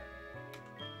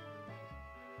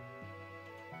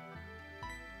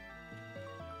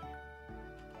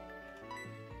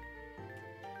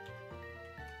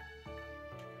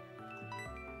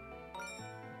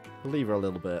 We'll leave her a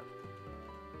little bit.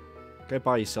 Go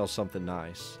buy yourself something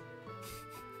nice.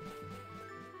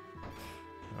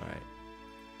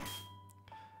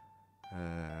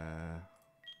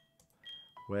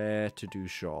 Where to do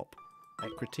shop?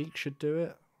 Critique should do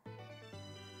it.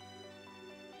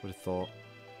 Would have thought.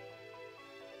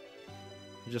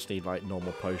 You just need like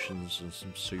normal potions and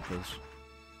some supers.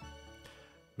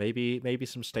 Maybe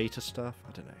some status stuff.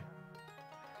 I don't know.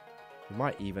 We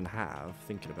might even have,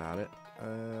 thinking about it,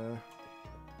 a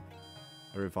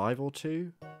revival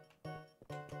too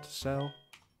to sell.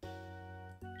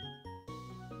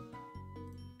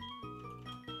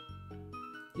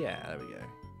 Yeah, there we go.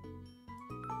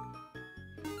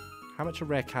 How much are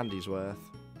rare candies worth?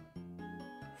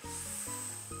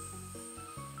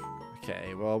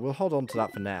 Okay, well, we'll hold on to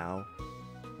that for now.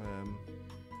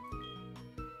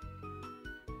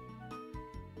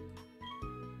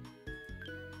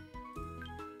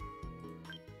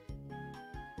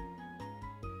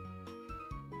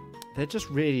 They're just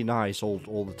really nice all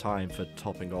the time for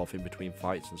topping off in between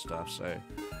fights and stuff, so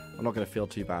I'm not going to feel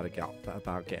too bad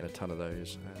about getting a ton of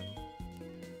those.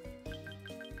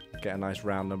 Get a nice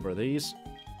round number of these.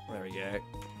 There we go.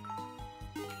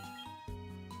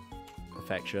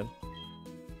 Affection.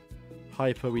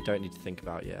 Hyper we don't need to think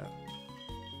about yet.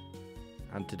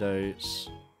 Antidotes.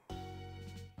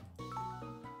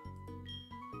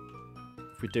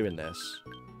 If we're doing this,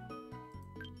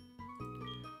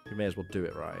 we may as well do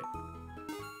it right.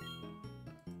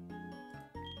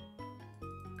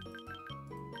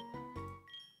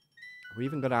 Are we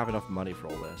even going to have enough money for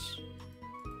all this?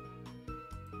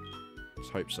 Let's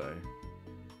hope so.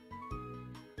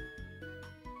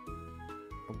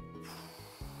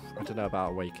 I don't know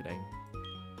about Awakening.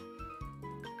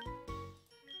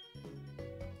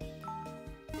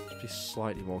 Let's be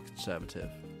slightly more conservative.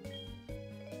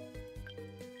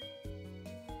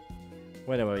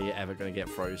 When are you ever going to get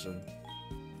frozen?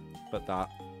 But that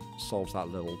solves that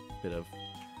little bit of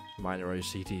Minor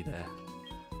OCD there.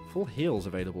 Full heals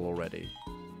available already.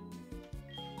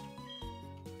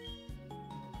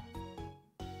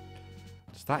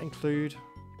 Does that include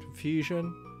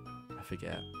confusion? I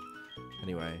forget.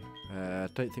 Anyway,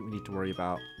 don't think we need to worry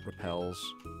about repels.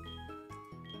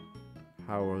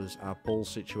 How was our ball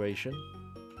situation?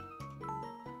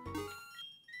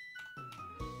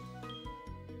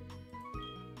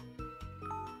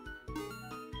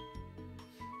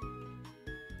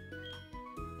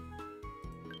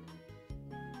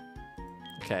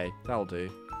 Okay, that'll do.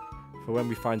 For when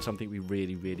we find something we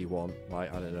really, really want,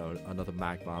 like, I don't know, another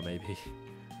Magmar maybe.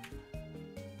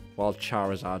 While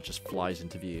Charizard just flies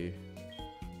into view.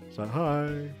 So,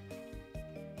 hi!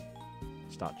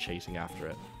 Start chasing after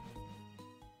it.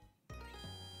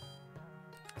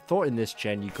 I thought in this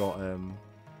gen you got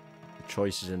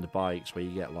choices in the bikes where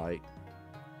you get like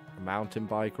a mountain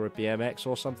bike or a BMX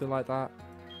or something like that.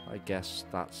 I guess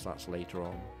that's later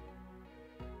on.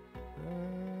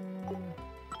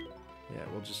 Yeah,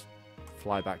 we'll just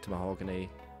fly back to Mahogany.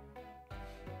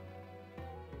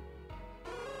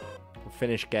 We'll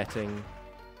finish getting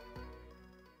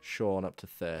Sean up to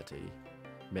 30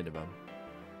 minimum.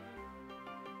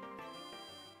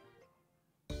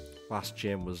 Last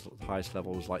gym was the highest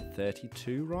level was like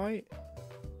 32, right?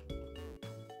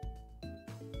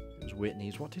 It was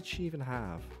Whitney's. What did she even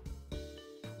have?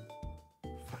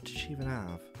 What did she even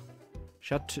have?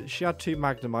 She had two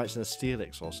Magnemites and a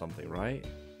Steelix or something, right?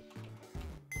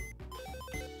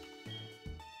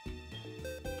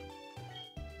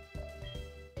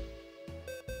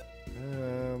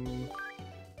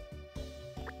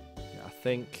 Yeah, I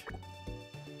think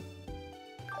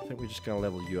we're just gonna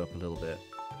level you up a little bit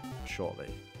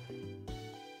shortly.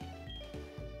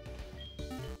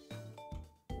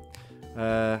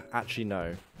 Actually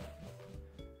no.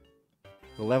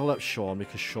 We'll level up Sean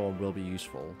because Sean will be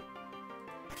useful.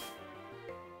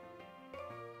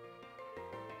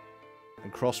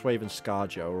 And Crosswave and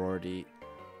Scarjo are already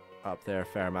up there a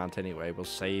fair amount anyway. We'll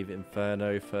save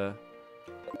Inferno for...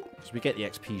 because we get the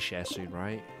XP share soon,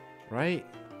 right? Right?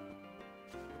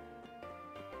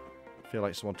 I feel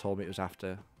like someone told me it was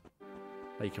after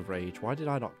Lake of Rage. Why did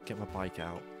I not get my bike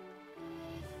out?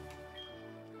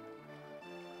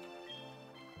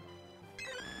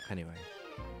 Anyway.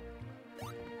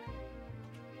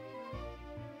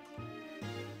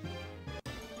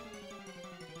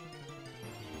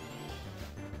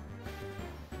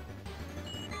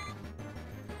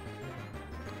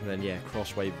 And then, yeah,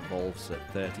 Crosswave evolves at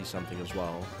 30 something as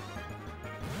well,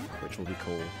 which will be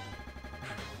cool.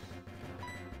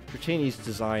 Dratini's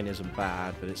design isn't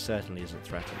bad, but it certainly isn't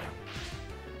threatening.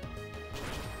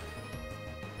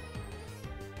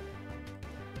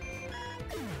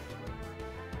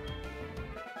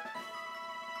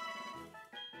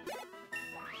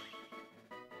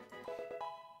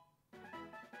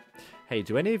 Hey,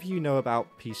 do any of you know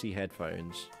about PC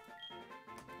headphones?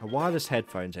 Are wireless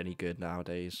headphones any good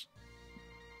nowadays?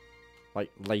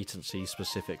 Like, latency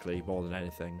specifically, more than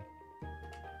anything.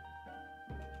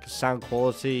 Because sound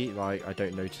quality, like, I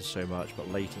don't notice so much, but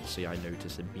latency I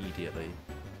notice immediately.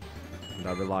 And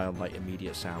I rely on, like,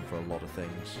 immediate sound for a lot of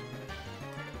things.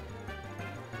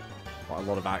 Like, a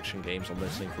lot of action games I'm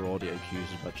listening for audio cues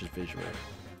as much as visual.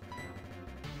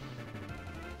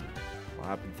 Well,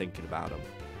 I've been thinking about them.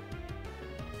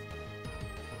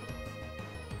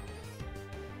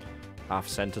 Half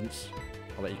sentence.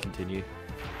 I'll let you continue.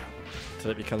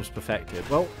 Until it becomes perfected.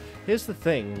 Well, here's the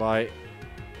thing, like...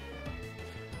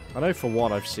 I know for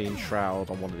one I've seen Shroud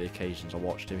on one of the occasions I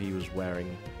watched him. He was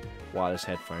wearing wireless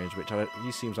headphones, which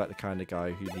he seems like the kind of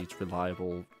guy who needs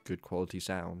reliable, good quality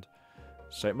sound.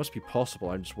 So it must be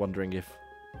possible. I'm just wondering if...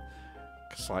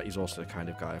 because like, he's also the kind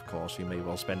of guy, of course, who may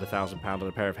well spend £1,000 on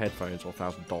a pair of headphones or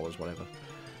 $1,000, whatever.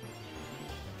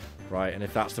 Right, and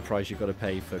if that's the price you've got to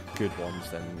pay for good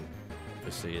ones, then...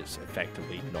 obviously it's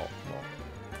effectively not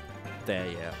there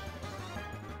yet.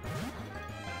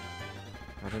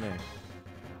 I don't know.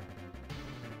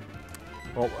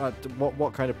 Well,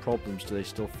 what kind of problems do they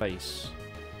still face?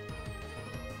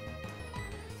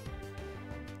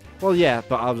 Well, yeah,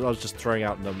 but I was just throwing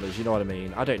out numbers, you know what I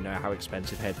mean? I don't know how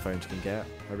expensive headphones can get.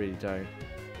 I really don't.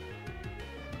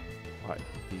 Like,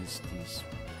 these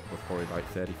were probably like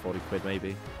 30, 40 quid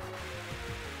maybe.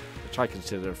 Which I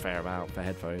consider a fair amount for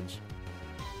headphones.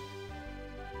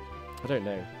 I don't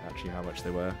know, actually, how much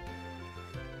they were.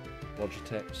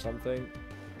 Logitech something.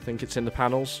 I think it's in the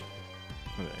panels.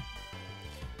 I don't know.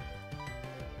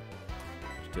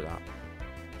 Let's do that.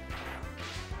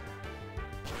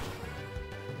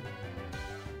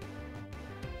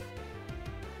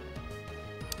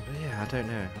 But yeah, I don't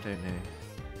know.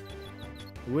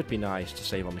 It would be nice to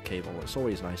save on the cable. It's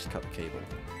always nice to cut the cable.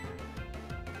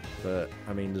 But,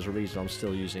 I mean, there's a reason I'm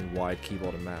still using wired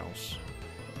keyboard and mouse.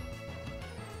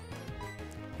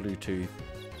 Bluetooth.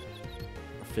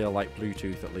 I feel like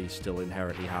Bluetooth at least still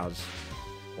inherently has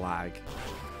lag.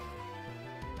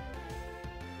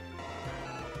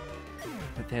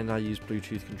 But then I use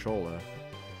Bluetooth controller.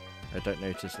 I don't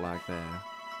notice lag there.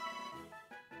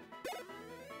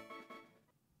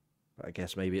 But I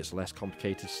guess maybe it's a less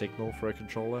complicated signal for a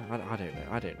controller. I don't know.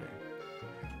 I don't know.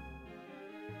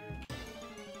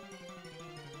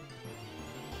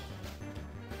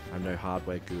 I'm no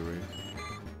hardware guru.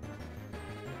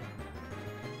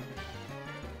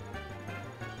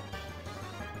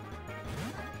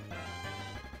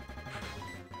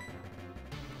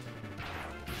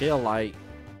 I feel like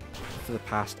for the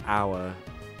past hour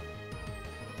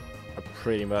I've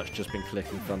pretty much just been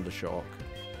clicking Thundershock.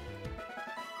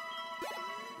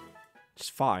 It's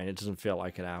fine, it doesn't feel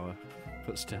like an hour,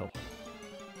 but still.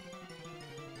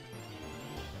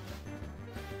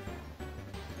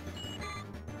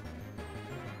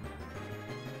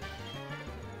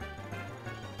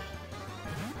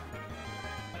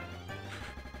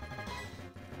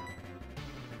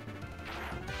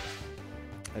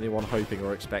 Anyone hoping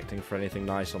or expecting for anything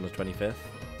nice on the 25th?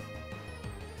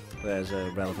 There's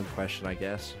a relevant question, I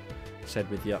guess. Said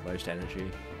with the utmost energy.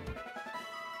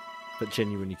 But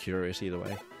genuinely curious either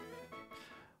way.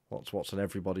 What's on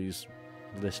everybody's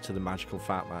list to the magical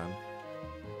fat man?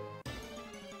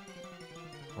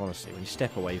 Honestly, when you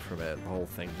step away from it, the whole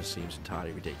thing just seems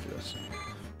entirely ridiculous.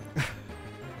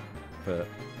 But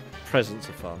presents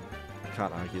are fun.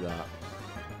 Can't argue that.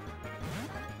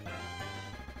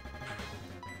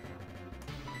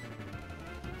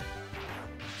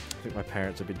 I think my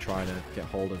parents have been trying to get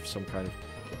hold of some kind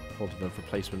of a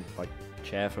replacement like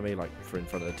chair for me, like for in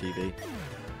front of the TV,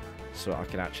 so I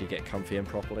can actually get comfy in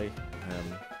properly.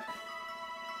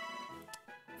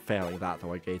 Failing that,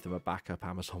 though, I gave them a backup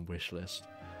Amazon wish list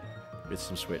with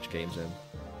some Switch games in.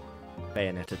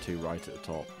 Bayonetta 2 right at the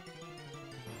top.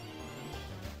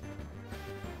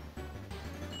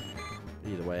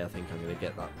 Either way, I think I'm going to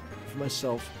get that for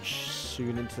myself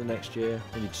soon into the next year.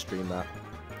 I need to stream that.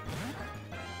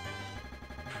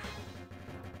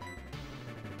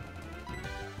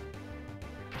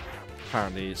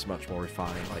 Apparently it's much more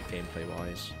refined, like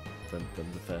gameplay-wise, than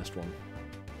the first one.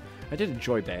 I did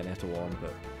enjoy Bayonetta 1,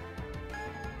 but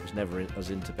I was never as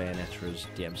into Bayonetta as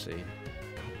DMC. God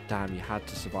damn, you had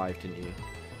to survive, didn't you?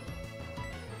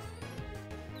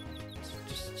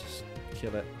 Just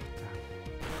kill it.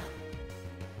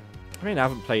 I mean, I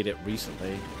haven't played it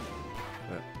recently,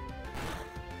 but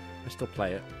I still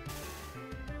play it.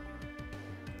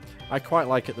 I quite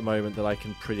like at the moment that I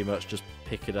can pretty much just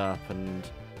pick it up and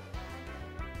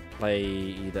play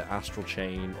either Astral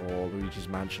Chain or Luigi's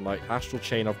Mansion. Like Astral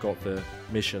Chain, I've got the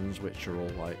missions, which are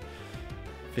all like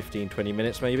 15-20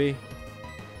 minutes maybe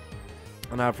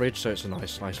on average, so it's a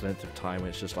nice length of time.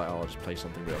 It's just like, oh, I'll just play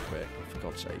something real quick, for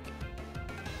God's sake.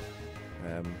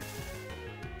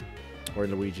 Or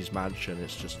in Luigi's Mansion,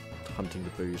 it's just hunting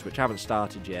the booze, which I haven't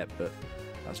started yet, but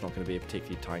that's not going to be a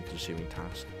particularly time-consuming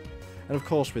task. And of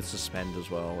course with Suspend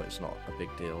as well, it's not a big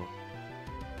deal.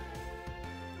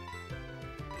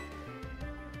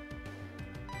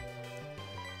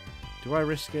 Do I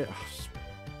risk it?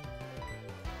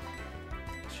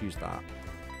 Let's use that.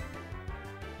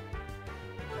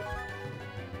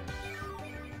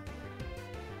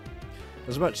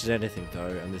 As much as anything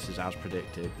though, and this is as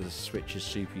predicted, the Switch is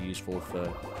super useful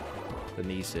for the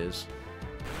nieces.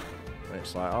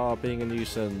 It's like, oh, being a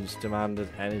nuisance, demanded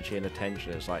energy and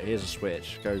attention. It's like, here's a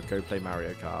Switch, go play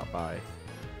Mario Kart, bye.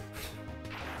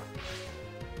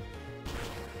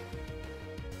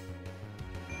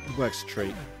 It works a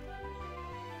treat.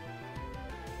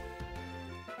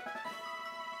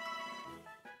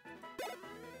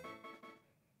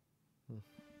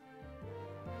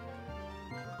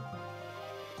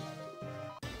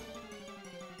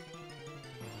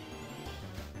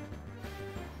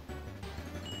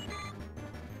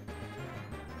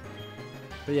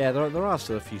 But yeah, there are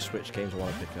still a few Switch games I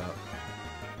want to pick up.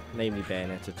 Namely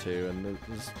Bayonetta 2, and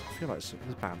I feel like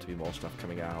there's bound to be more stuff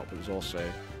coming out, but there's also,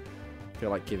 I feel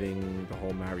like giving the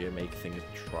whole Mario Maker thing a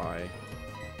try.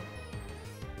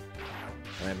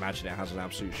 And I imagine it has an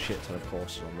absolute shit ton of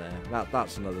courses on there.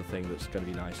 That's another thing that's going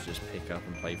to be nice to just pick up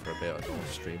and play for a bit, or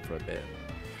stream for a bit.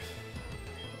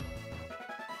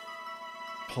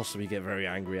 Possibly get very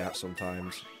angry at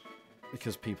sometimes,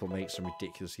 because people make some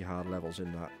ridiculously hard levels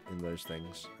in those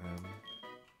things.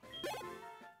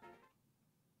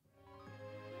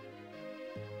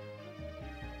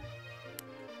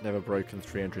 Never broken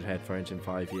 300 headphones in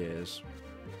 5 years.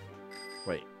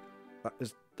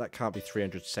 That can't be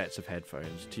 300 sets of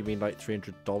headphones. Do you mean like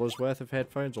 $300 worth of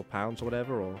headphones or pounds or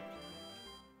whatever, or?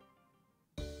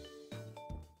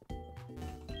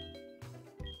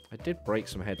 I did break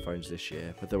some headphones this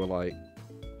year, but they were like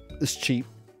this cheap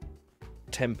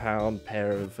 £10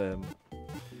 pair of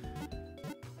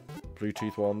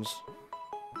Bluetooth ones.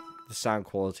 The sound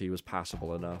quality was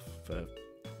passable enough for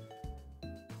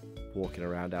walking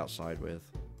around outside with.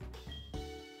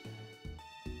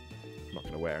 I'm not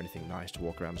going to wear anything nice to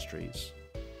walk around the streets.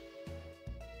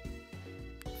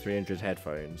 300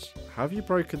 headphones. How have you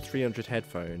broken 300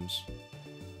 headphones?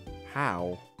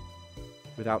 How?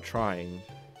 Without trying?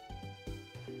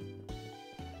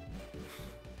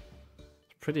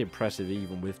 It's pretty impressive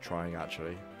even with trying,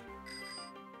 actually.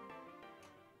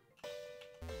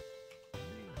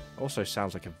 Also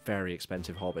sounds like a very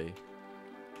expensive hobby.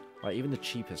 Like, even the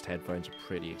cheapest headphones are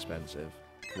pretty expensive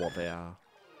for what they are.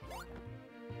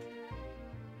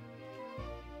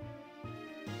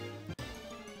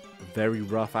 A very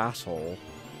rough asshole.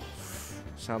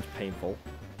 Sounds painful.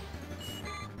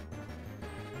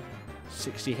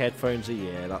 60 headphones a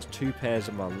year, that's 2 pairs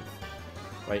a month.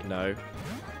 Wait, no.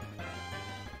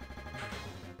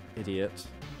 Idiot.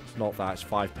 It's not that, it's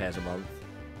 5 pairs a month.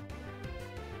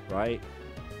 Right?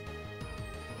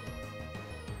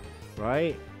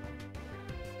 Right?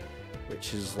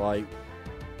 Which is like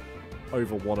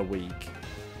over 1 a week.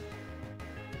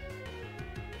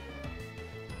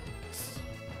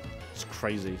 It's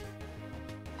crazy.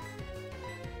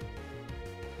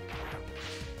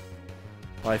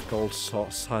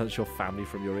 HeartGold silence your family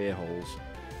from your ear holes.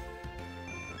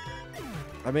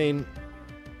 I mean,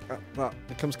 that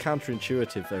becomes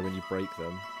counterintuitive though when you break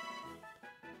them.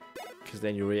 Because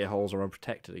then your ear holes are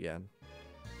unprotected again.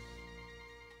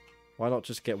 Why not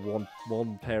just get one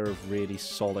pair of really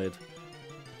solid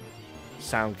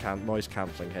noise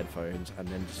cancelling headphones and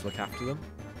then just look after them?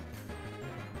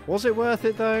 Was it worth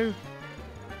it though?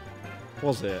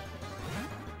 Was it?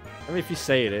 I mean, if you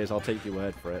say it is, I'll take your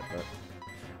word for it, but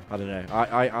I don't know.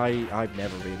 I've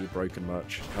never really broken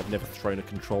much. I've never thrown a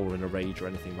controller in a rage or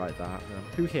anything like that.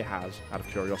 Who here has, out of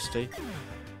curiosity?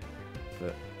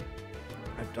 But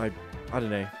I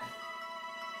don't know.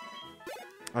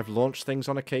 I've launched things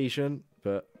on occasion,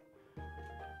 but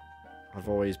I've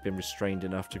always been restrained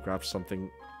enough to grab something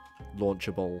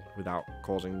launchable without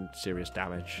causing serious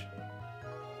damage.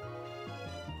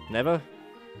 Never?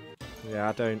 Yeah,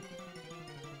 I don't.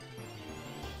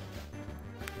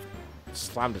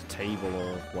 Slammed a table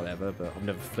or whatever, but I've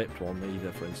never flipped one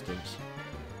either, for instance.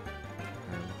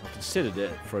 I considered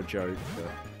it for a joke,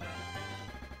 but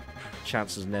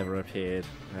chance has never appeared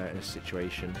in a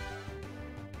situation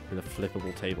with a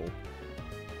flippable table.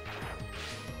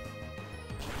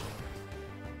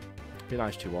 Be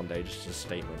nice to one day, just as a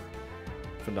statement,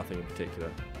 for nothing in particular.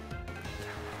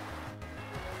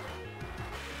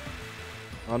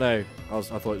 Oh no, I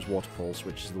thought it was Water Pulse,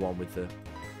 which is the one with the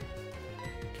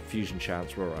confusion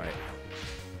chance. We're alright.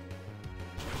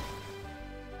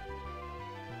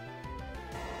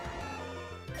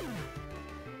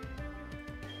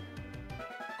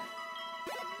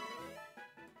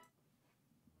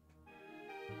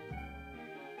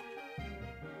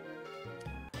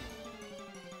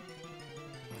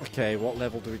 Okay, what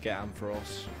level do we get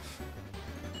Ampharos?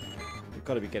 We've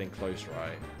got to be getting close,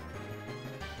 right?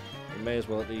 We may as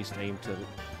well at least aim to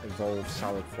evolve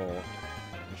Salad Fork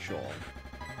and Sean.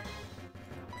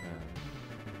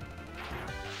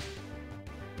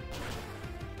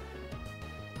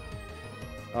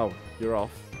 Oh, you're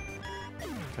off.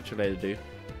 Catch you later, dude.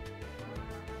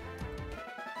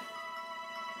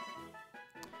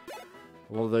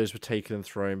 A lot of those were taken and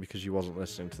thrown because you wasn't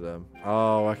listening to them.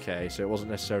 Oh, okay. So it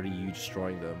wasn't necessarily you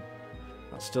destroying them.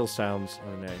 That still sounds, I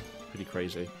don't know, pretty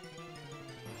crazy.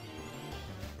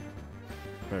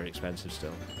 Very expensive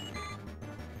still.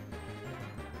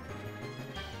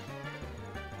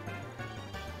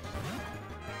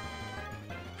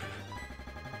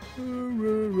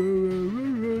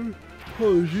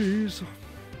 Apologies.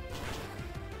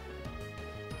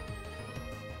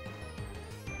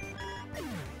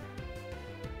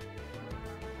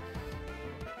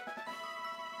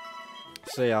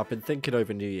 So yeah, I've been thinking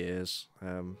over New Year's,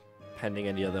 pending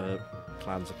any other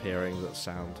plans appearing that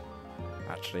sound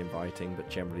actually inviting, but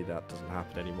generally that doesn't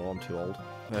happen anymore, I'm too old.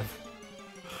 But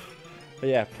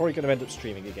yeah, probably going to end up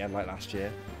streaming again like last year,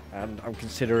 and I'm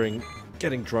considering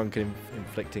getting drunk and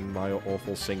inflicting my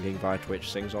awful singing via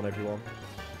Twitch sings on everyone.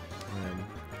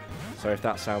 So if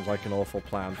that sounds like an awful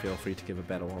plan, feel free to give a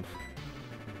better one.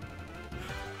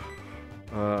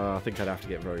 I think I'd have to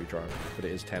get very drunk, but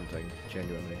it is tempting,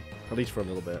 genuinely. At least for a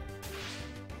little bit.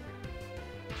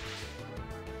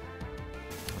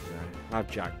 I have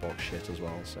Jackbox shit as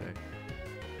well, so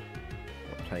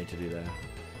got plenty to do there.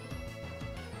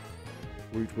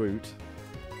 Woot woot.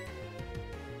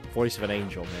 Voice of an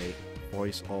angel, mate.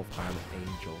 Voice of an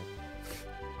angel.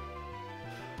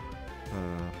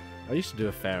 I used to do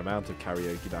a fair amount of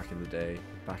karaoke back in the day,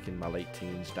 back in my late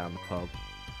teens down the pub.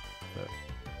 But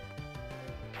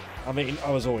I mean,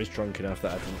 I was always drunk enough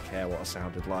that I didn't care what I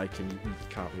sounded like, and you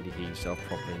can't really hear yourself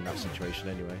properly in that situation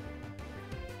anyway.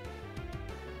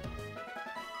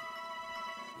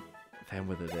 Them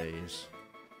were the days.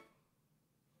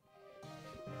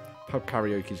 Pub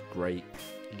karaoke is great.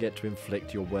 You get to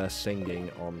inflict your worst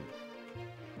singing on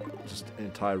just an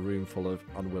entire room full of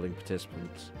unwilling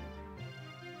participants.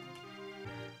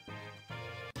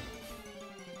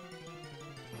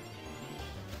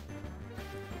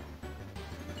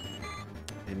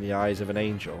 In the eyes of an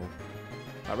angel.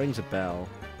 That rings a bell.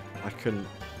 I couldn't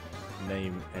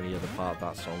name any other part of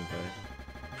that song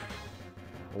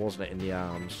though. Or wasn't it in the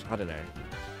arms? I don't know.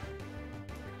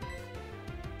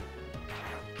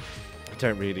 I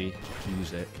don't really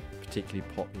music, particularly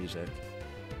pop music.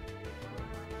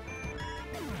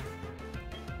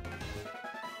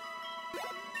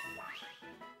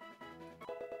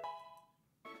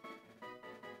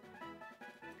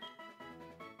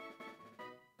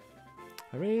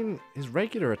 I mean, his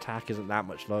regular attack isn't that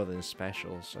much lower than his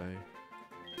special, so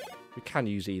we can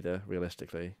use either,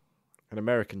 realistically. An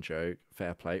American joke,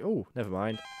 fair play. Oh, never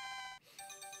mind.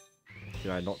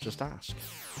 Did I not just ask?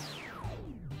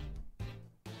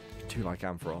 Too like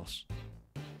Ampharos.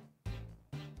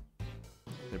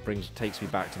 It takes me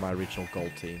back to my original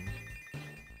gold team.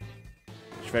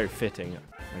 Which is very fitting,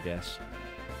 I guess.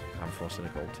 Ampharos in a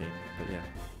gold team, but yeah.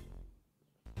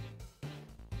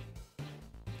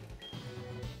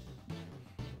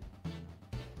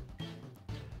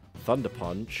 Thunder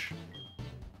Punch.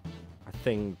 I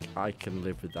think I can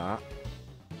live with that.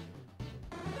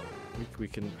 We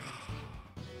can...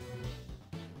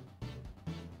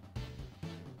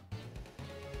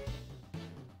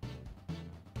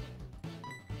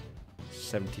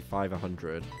 75,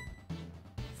 100.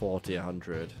 40,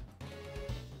 100.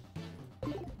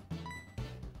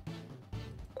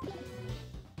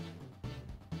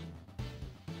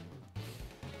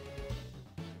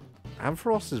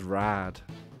 Ampharos is rad.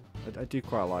 I do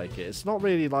quite like it. It's not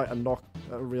really like a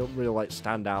real like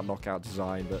standout knockout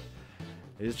design, but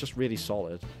it is just really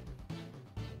solid.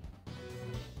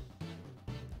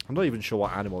 I'm not even sure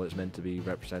what animal it's meant to be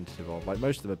representative of. Like,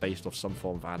 most of them are based off some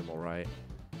form of animal, right?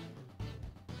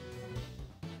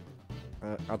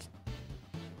 I'd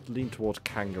lean towards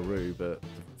kangaroo, but the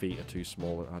feet are too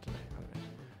small. I don't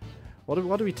know.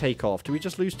 What do we take off? Do we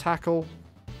just lose tackle?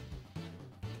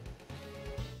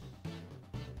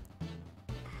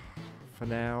 For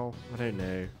now, I don't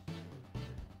know.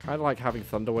 Kind of like having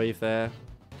Thunder Wave there.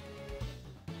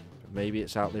 But maybe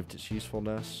it's outlived its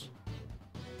usefulness.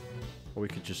 Or we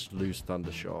could just lose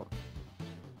Thunder Shock.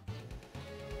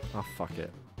 Ah, fuck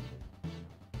it.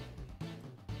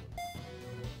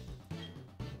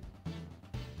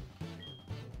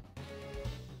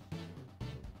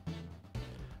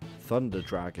 Thunder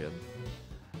Dragon.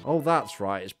 Oh, that's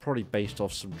right. It's probably based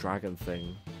off some dragon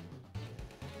thing.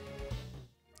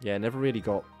 Yeah, never really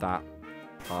got that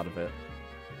part of it.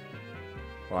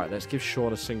 Right, let's give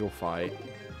Sean a single fight.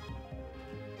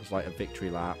 It's like a victory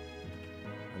lap.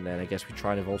 And then I guess we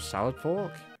try and evolve Salad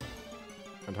Fork.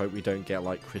 And hope we don't get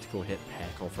like critical hit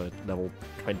peck off a level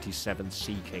 27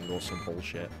 Sea King or some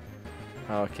bullshit.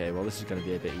 Okay, well this is going to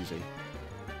be a bit easy.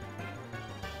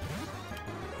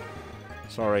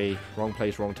 Sorry, wrong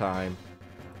place, wrong time.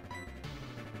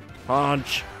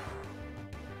 Punch!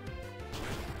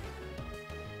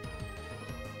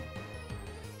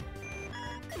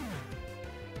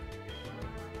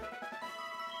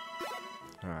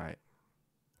 Alright.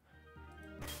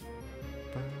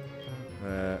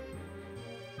 I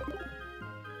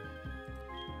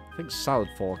think Salad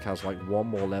Fork has like one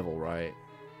more level, right?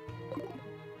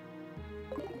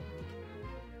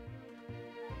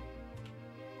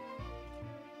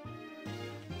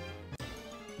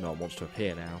 No, it wants to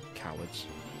appear now. Cowards.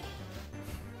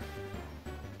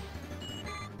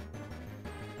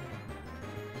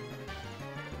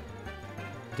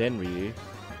 Ryu.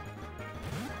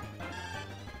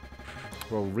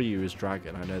 Well, Ryu is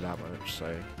dragon, I know that much,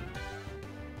 so...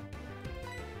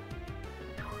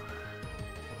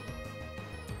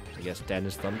 I guess Den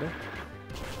is thunder?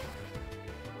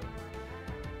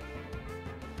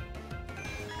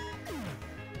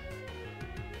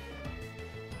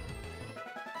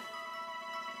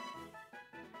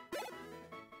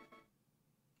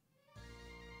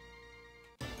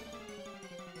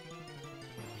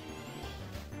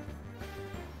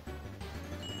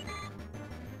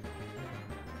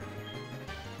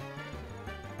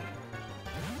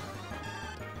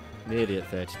 Nearly at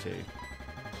 32.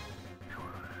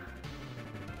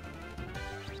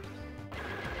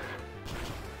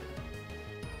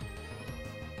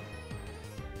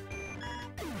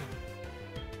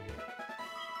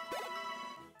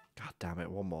 God damn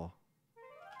it, one more.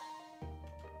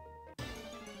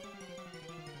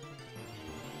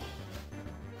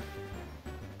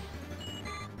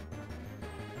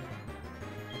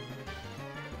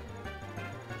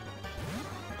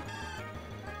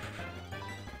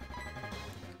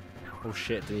 Oh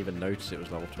shit, didn't even notice it was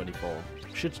level 24.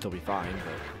 Should still be fine,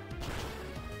 but...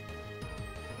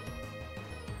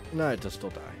 No, it does still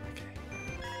die. Okay.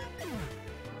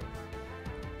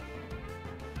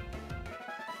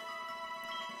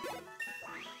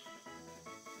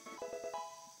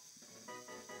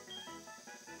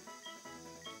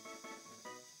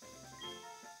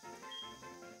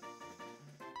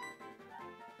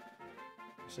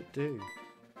 What's it do?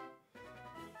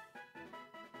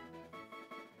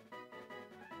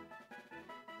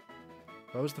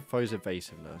 What was the foe's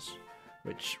evasiveness?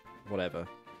 Which, whatever.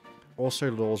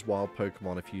 Also lures wild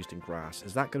Pokemon if used in grass.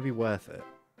 Is that going to be worth it?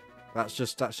 That's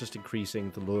just increasing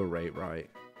the lure rate, right?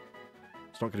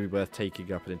 It's not going to be worth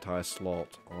taking up an entire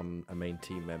slot on a main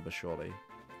team member, surely.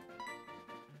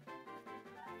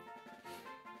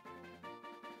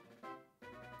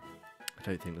 I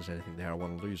don't think there's anything there I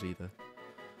want to lose either.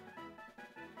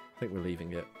 I think we're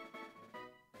leaving it.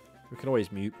 We can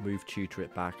always move tutor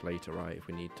it back later, right, if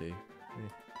we need to.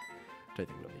 I don't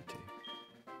think we'll need to.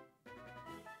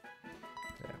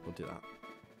 Yeah, we'll do that.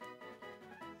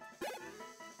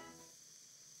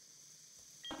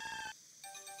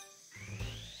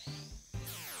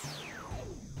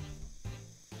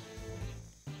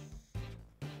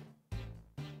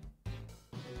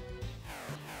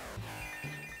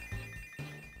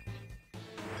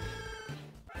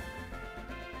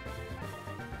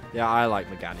 Yeah, I like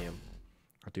Meganium.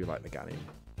 I do like Meganium.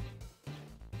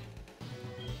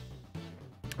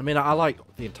 I mean, I like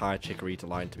the entire Chikorita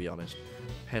line, to be honest.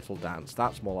 Petal Dance,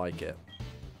 that's more like it.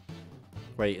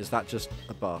 Wait, is that just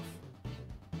a buff?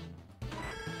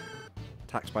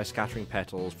 Attacks by scattering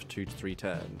petals for 2 to 3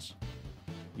 turns.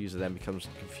 User then becomes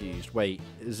confused. Wait,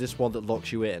 is this one that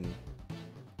locks you in?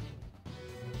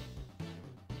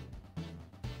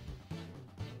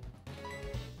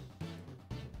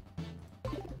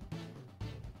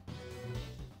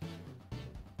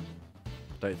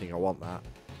 Don't think I want that.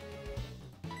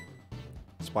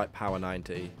 Despite power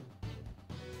 90.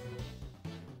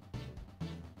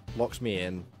 Locks me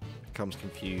in, becomes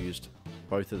confused.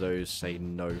 Both of those say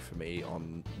no for me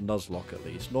on Nuzlocke at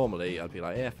least. Normally I'd be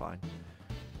like, yeah, fine.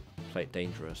 Play it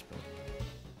dangerous, but...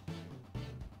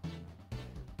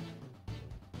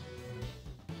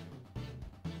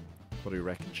 What do you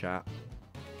reckon, chat?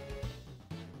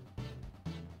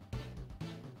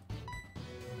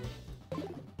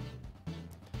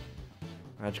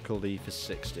 Magical Leaf is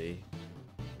 60.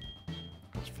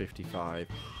 That's 55.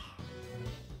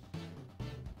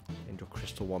 Angel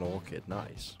Crystal 1 Orchid,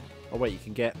 nice. Oh wait, you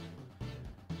can get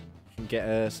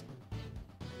a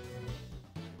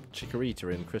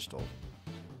Chikorita in Crystal.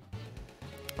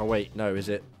 Oh wait, no, is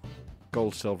it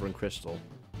Gold, Silver, and Crystal?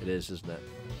 It is, isn't it?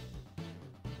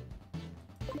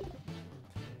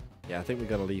 Yeah, I think we're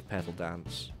gonna leave Petal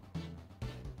Dance.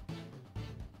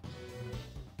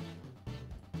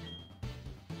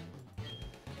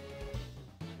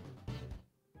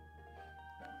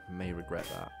 May regret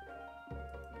that.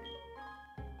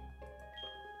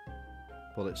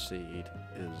 Bullet Seed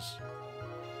is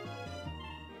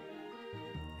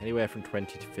anywhere from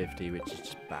 20 to 50, which is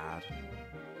just bad.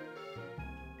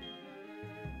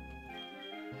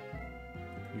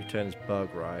 U-turn is bug,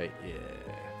 right? Yeah.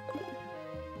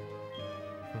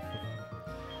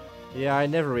 Yeah, I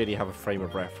never really have a frame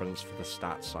of reference for the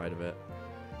stats side of it.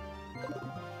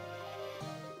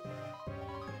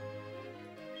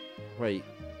 Wait.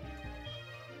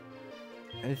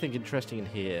 Anything interesting in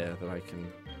here that I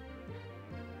can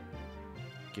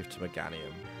give to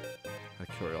Meganium? Out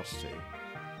of curiosity.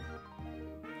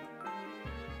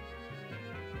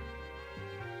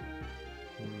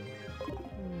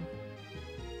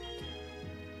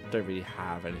 Don't really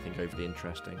have anything overly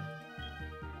interesting.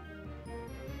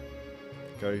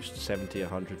 Ghost, 70,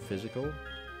 100 physical.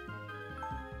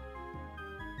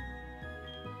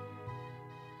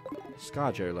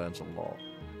 Scarjo learns a lot.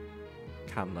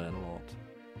 Can learn a lot.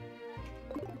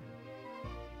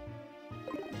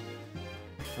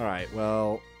 Alright,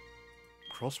 well...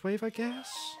 Crosswave, I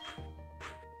guess?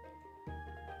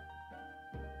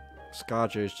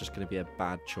 Scarjo is just going to be a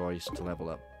bad choice to level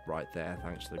up right there,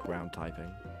 thanks to the ground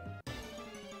typing.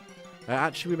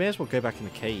 Actually, we may as well go back in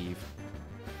the cave.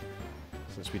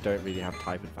 since we don't really have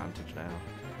type advantage now.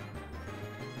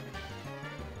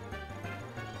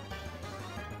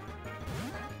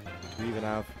 Do we even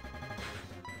have...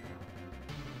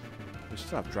 We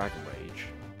still have Dragon Rage.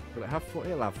 Will it have...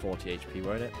 It'll have 40 HP,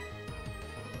 won't it?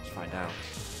 Let's find out.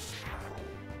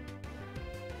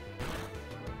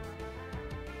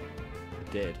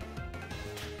 It did.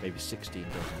 Maybe 16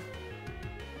 doesn't.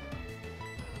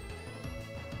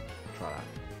 Try that.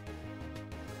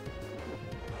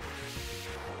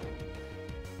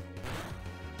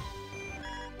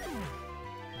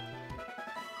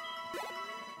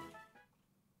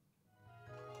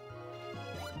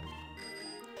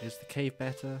 Is the cave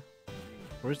better?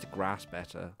 Or is the grass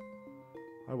better?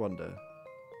 I wonder.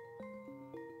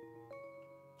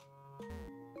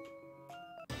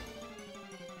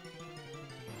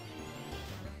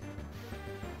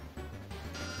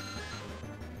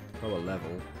 Lower level,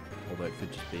 although it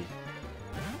could just be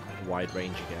a wide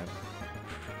range again.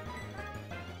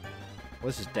 Well,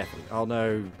 this is definitely... Oh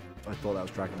no, I thought that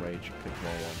was Dragon Rage. I picked the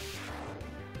wrong one.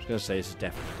 I was going to say this is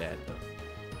definitely dead, but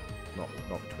not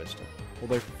the Twister.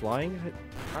 Although flying it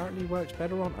apparently works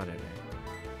better on... I don't know.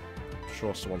 I'm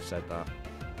sure someone said that.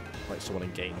 Like someone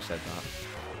in game said that.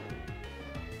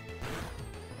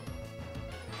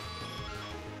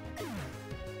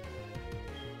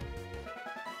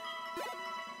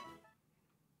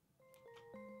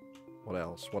 What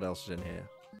else? What else is in here?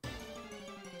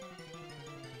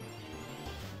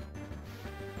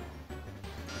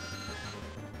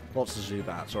 Lots of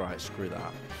Zubats. Alright, screw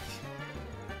that.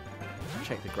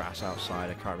 Check the grass outside.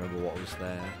 I can't remember what was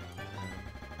there.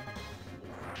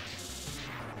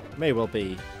 May well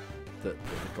be that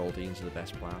the Goldines are the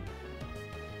best plan.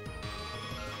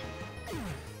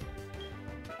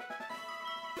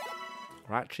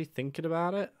 We're actually thinking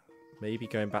about it. Maybe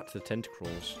going back to the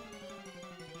Tentacruels.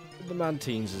 The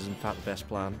Mantines is in fact the best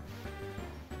plan.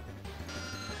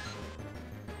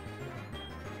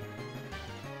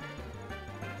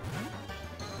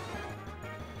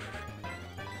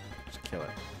 Just kill it.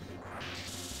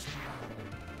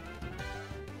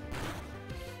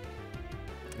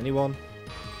 Anyone?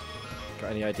 Got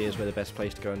any ideas where the best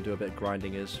place to go and do a bit of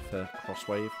grinding is for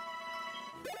Crosswave?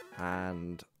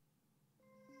 And...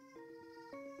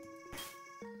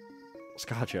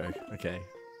 Scarjo, okay.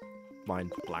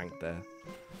 Mind blank there.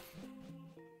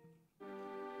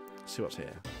 Let's see what's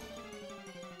here.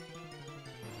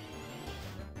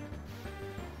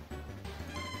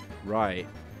 Right.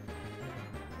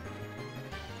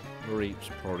 Mareep's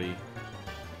probably...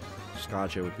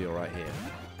 Scarjo would be alright here.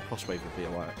 Crosswave would be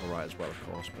alright as well,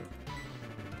 of course, but...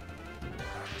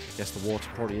 I guess the water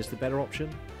probably is the better option.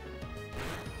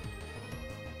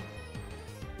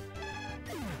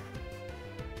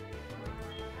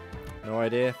 No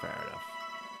idea? Fair enough.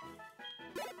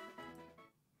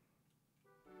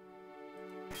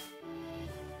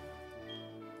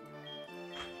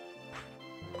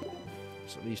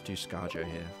 Let's at least do Scarjo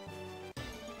here.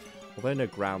 Although no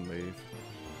ground move.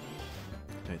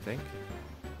 I don't think.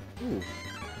 Ooh.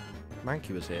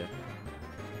 Mankey was here.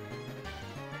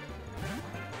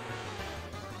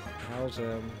 How's,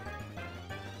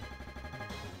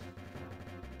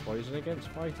 Poison against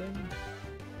fighting?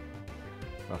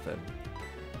 Nothing.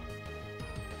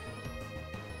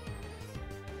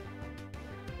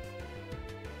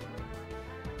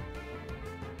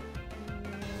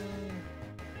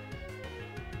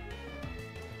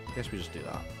 Guess we just do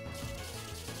that.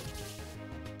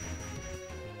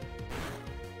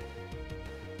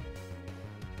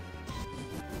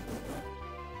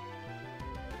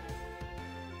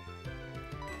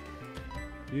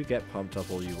 You get pumped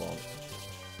up all you want.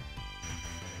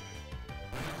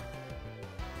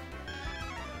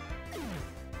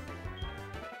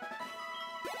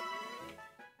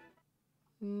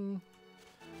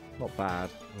 Not bad.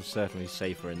 It was certainly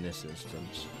safer in this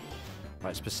instance.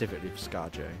 Like, specifically for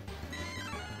Scarjo.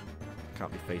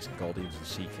 Can't be facing Goldines and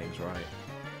Sea Kings, right?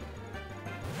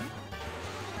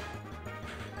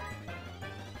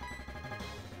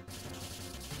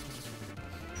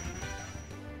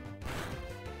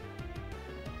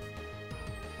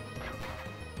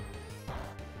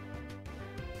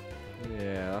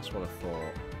 Yeah, that's what I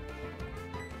thought.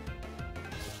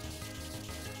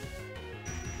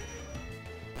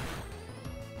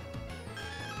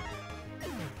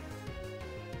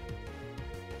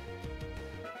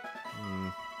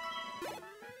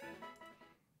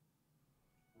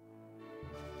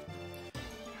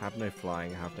 Have no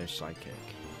flying, have no psychic.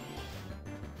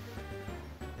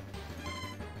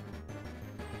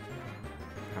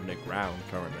 Have no ground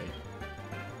currently.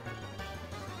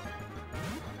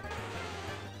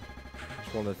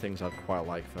 It's one of the things I'd quite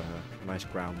like for her. A nice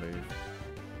ground move.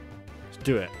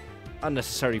 do it.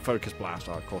 Unnecessary focus blast.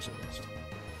 Oh, of course it missed.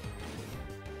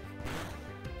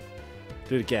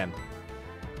 Do it again.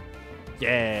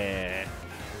 Yeah.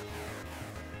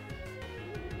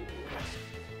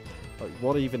 Like,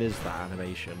 what even is that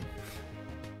animation?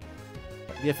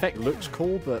 The effect looks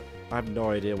cool, but I have no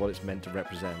idea what it's meant to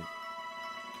represent.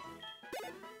 I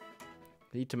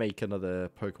need to make another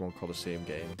Pokemon Coliseum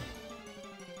game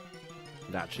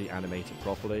and actually animate it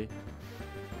properly.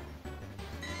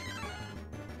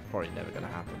 Probably never going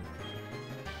to happen.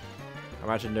 I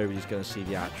imagine nobody's going to see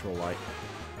the actual, like,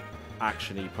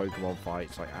 action-y Pokemon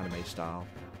fights, like, anime style.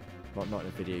 Not in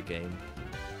a video game.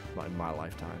 Not in my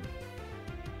lifetime.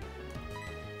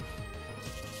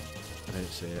 I don't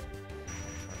see it.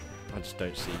 I just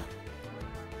don't see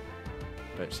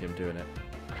him doing it.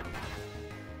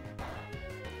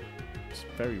 It's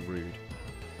very rude.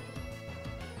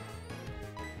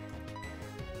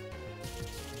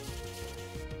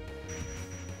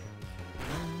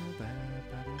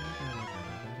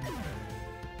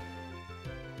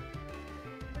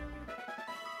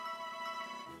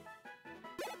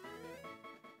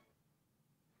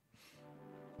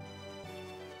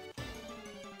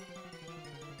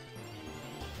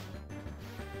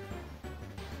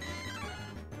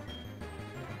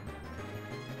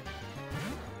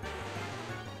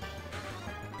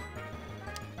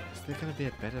 Is there going to be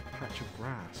a better patch of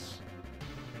grass?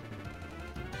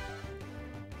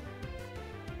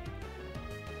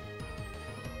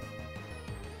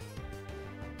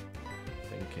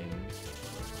 Thinking.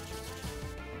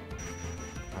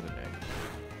 I don't know.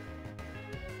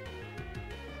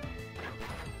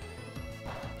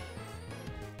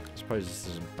 I suppose this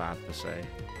isn't bad per se.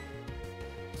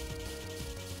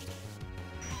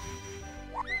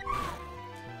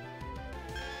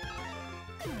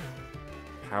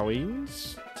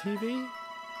 Poween's TV?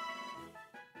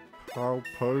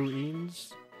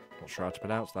 Poween's? Not sure how to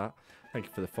pronounce that. Thank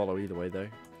you for the follow either way though.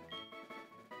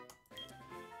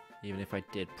 Even if I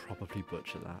did probably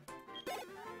butcher that.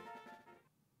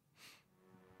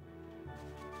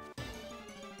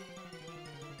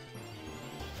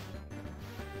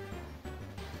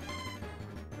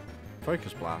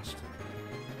 Focus Blast?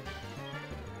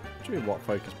 What do you mean what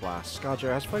Focus Blast?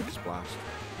 Scarjo has Focus Blast.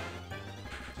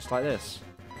 Just like this.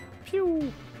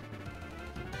 Pew!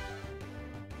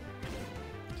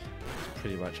 That's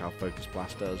pretty much how Focus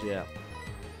Blast does, yeah.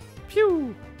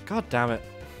 Pew! God damn it.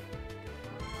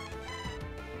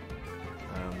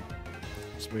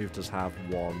 This move does have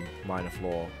one minor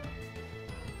flaw.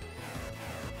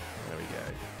 There we go.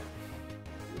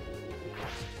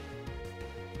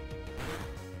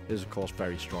 It is of course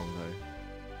very strong though.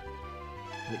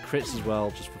 And it crits as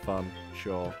well, just for fun,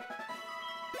 sure.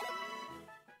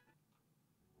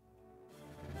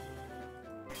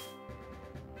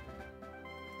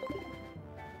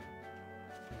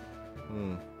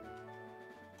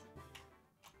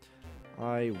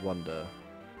 I wonder.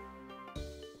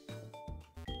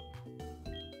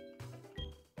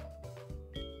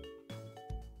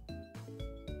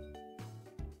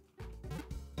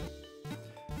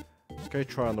 Let's go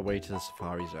try on the way to the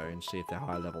Safari Zone, see if they're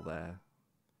high level there.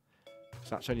 Because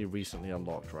that's only recently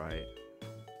unlocked, right?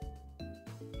 I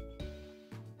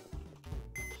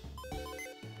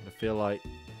feel like...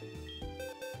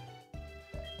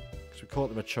 Because we caught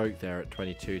them a choke there at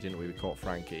 22, didn't we? We caught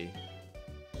Frankie.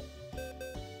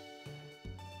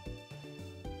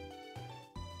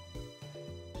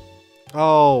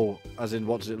 Oh, as in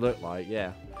what does it look like?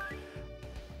 Yeah.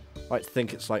 I like to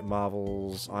think it's like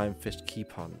Marvel's Iron Fist Key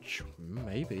Punch.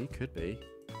 Maybe, could be.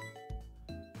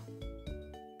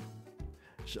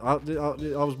 I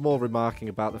was more remarking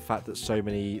about the fact that so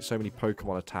many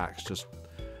Pokemon attacks just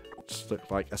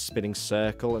look like a spinning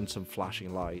circle and some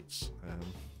flashing lights.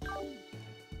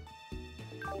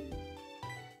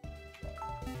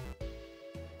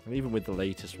 And even with the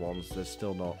latest ones, they're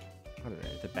still not. I don't know.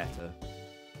 They're better.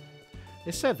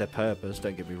 They serve their purpose,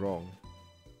 don't get me wrong.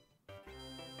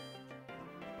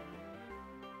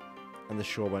 And they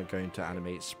sure weren't going to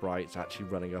animate sprites actually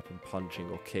running up and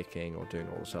punching or kicking or doing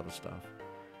all this other stuff.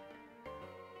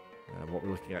 What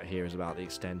we're looking at here is about the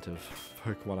extent of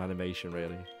Pokemon animation,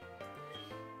 really.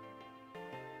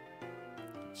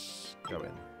 Let's go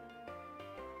in.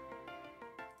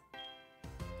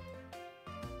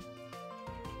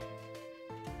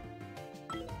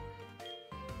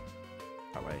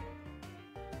 That way.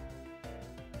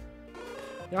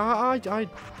 Yeah, I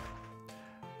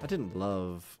didn't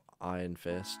love Iron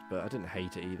Fist, but I didn't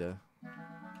hate it either. I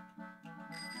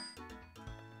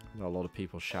know a lot of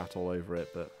people shat all over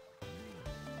it, but it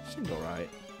seemed alright.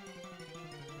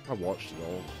 I watched it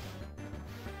all.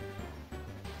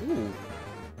 Ooh.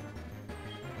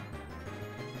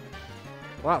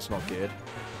 Well, that's not good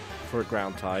for a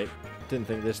ground type. Didn't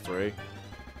think this through.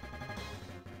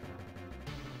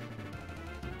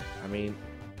 I mean,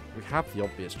 we have the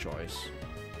obvious choice.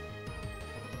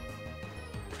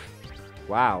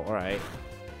 Wow, alright.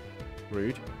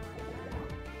 Rude.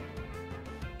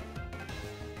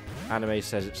 Anime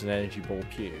says it's an energy ball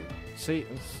pew. See?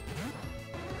 It's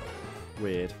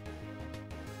weird.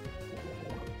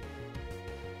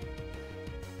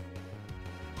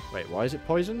 Wait, why is it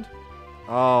poisoned?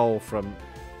 Oh, from...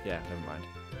 Yeah, never mind.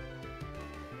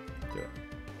 Do it.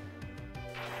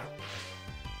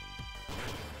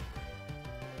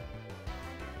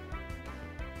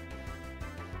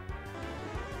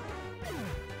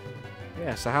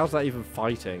 Yeah, so how's that even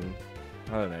fighting?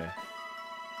 I don't know.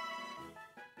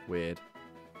 Weird.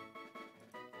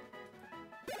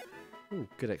 Ooh,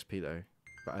 good XP though.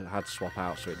 But I had to swap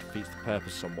out, so it defeats the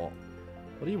purpose somewhat.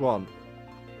 What do you want?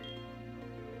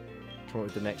 Come up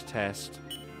with the next test.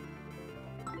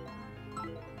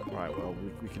 Right, well,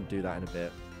 we can do that in a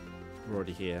bit. We're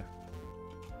already here.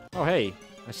 Oh, hey!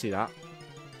 I see that.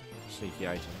 Sneaky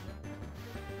item.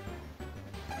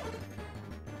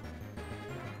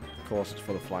 Of course, it's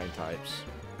full of flying types.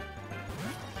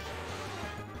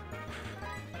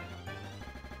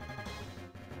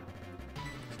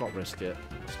 Let's not risk it.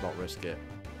 Let's not risk it.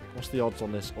 What's the odds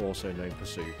on this also known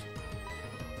pursuit?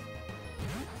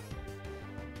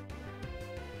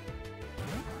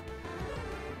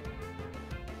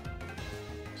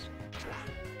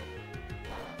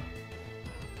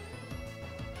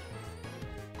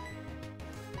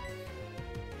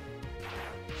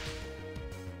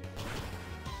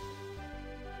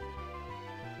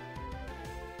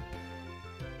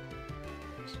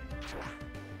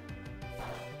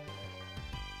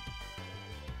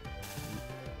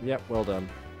 Yep, well done.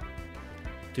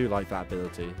 Do like that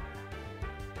ability.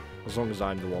 As long as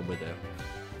I'm the one with it,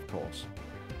 of course.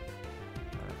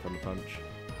 Thunder Punch.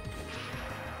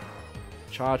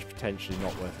 Charge potentially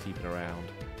not worth keeping around.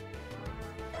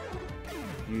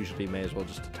 Usually may as well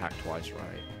just attack twice,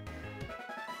 right?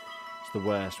 It's the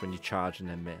worst when you charge and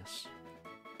then miss.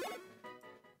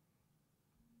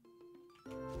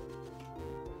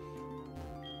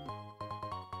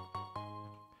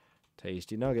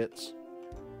 Tasty nuggets.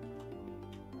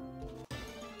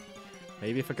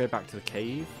 Maybe if I go back to the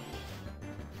cave.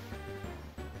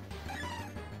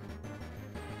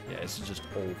 Yeah, this is just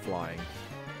all flying.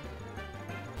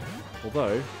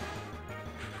 Although,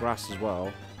 grass as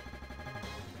well.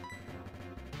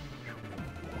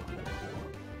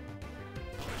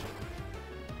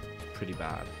 It's pretty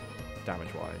bad,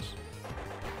 damage-wise.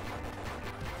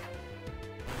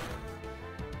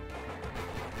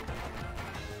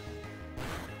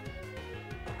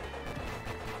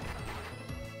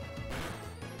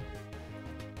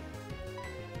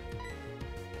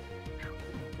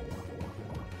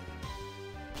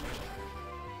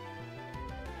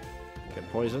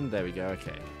 Poisoned? There we go,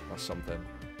 okay. That's something.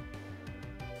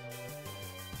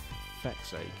 Feck's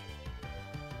sake.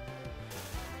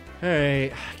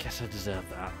 Alright, I guess I deserve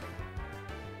that.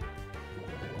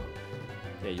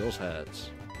 Yeah, yours hurts.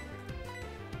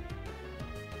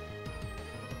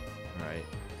 Alright.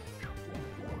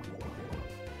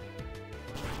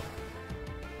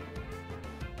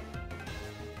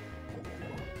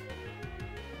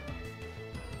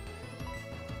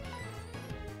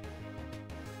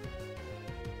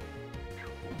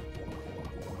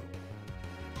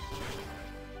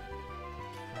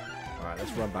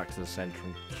 Let's run back to the centre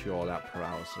and cure that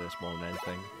paralysis more than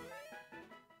anything.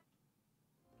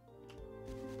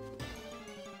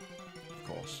 Of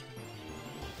course.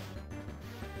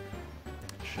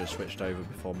 Should have switched over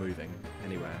before moving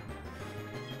anywhere.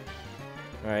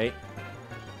 Alright.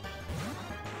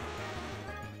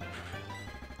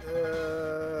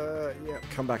 Yeah,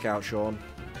 come back out, Sean.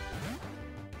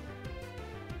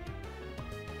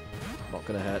 Not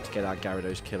gonna hurt to get our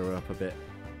Gyarados killer up a bit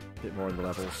more in the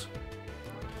levels.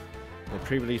 The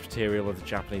pre-release material of the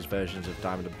Japanese versions of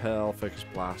Diamond and Pearl, Focus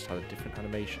Blast had a different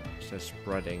animation. Instead of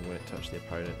spreading when it touched the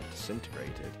opponent, it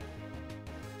disintegrated.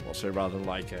 Also, rather than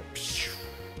like a...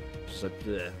 So,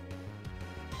 bleh.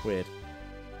 Weird.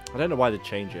 I don't know why they'd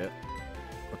change it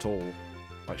at all.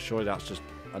 Like, surely that's just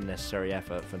unnecessary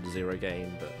effort for zero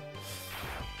gain, but...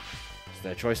 It's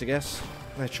their choice, I guess.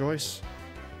 Their choice.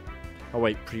 Oh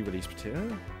wait, pre-release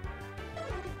material?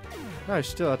 No,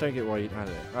 still, I don't get why you... I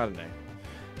don't know.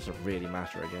 Doesn't really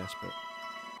matter, I guess, but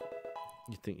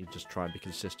you'd think you'd just try and be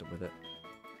consistent with it.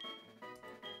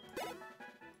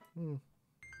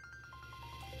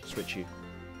 Switch you.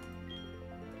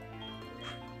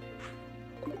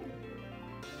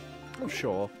 Oh,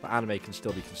 sure, but anime can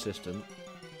still be consistent.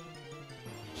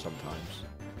 sometimes.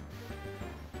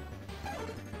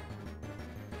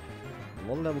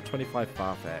 One level 25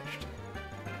 far-fetched.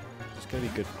 It's going to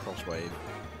be good for cross-wave.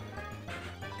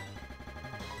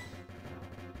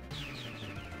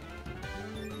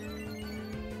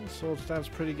 Sword stance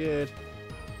pretty good.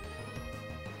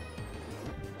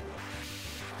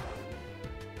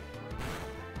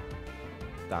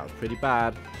 That was pretty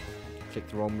bad.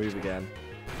 Clicked the wrong move again.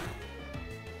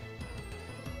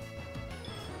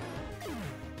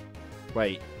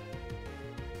 Wait.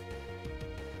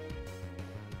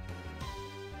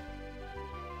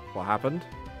 What happened?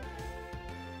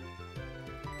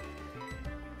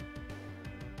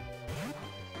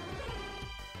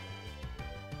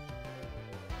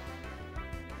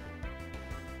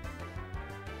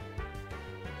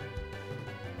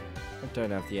 I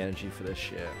don't have the energy for this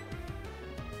shit.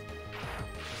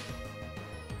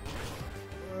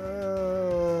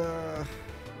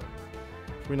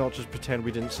 Can we not just pretend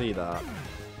we didn't see that?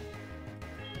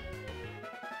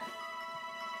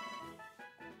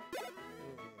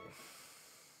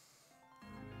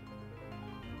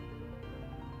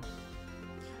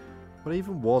 What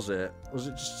even was it? Was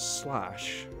it just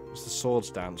slash? It was the sword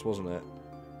stance, wasn't it?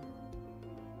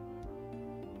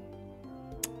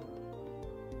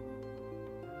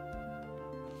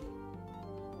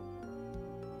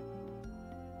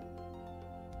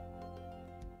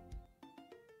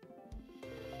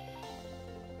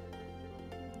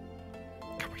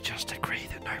 Can we just agree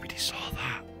that nobody saw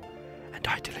that? And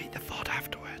I delete the VOD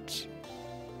afterwards?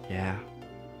 Yeah.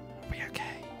 Are we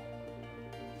okay?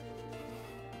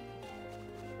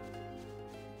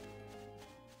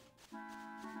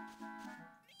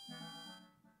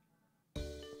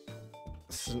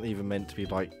 This isn't even meant to be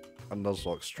like a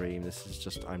Nuzlocke stream. This is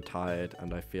just I'm tired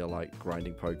and I feel like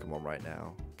grinding Pokemon right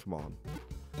now. Come on.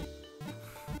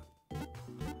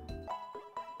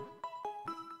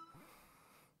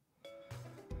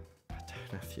 I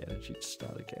don't have the energy to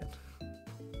start again.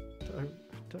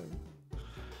 Don't.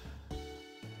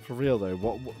 For real though,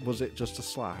 what was it? Just a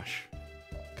slash?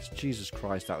 Because Jesus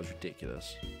Christ, that was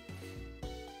ridiculous.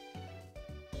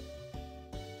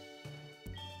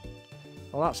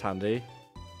 Oh, that's handy.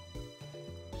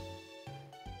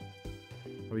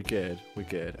 Are we good? We're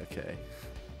good, okay.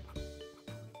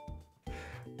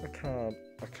 I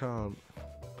can't.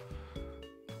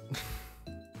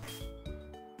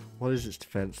 What is its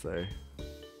defense though?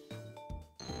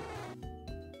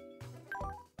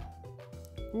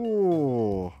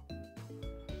 Ooh.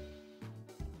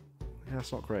 Yeah,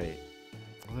 that's not great.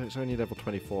 Although it's only level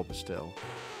 24, but still.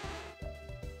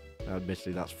 Now,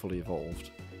 admittedly, that's fully evolved.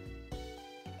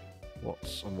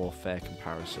 What's a more fair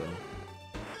comparison?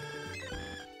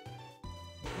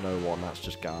 No one, that's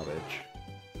just garbage.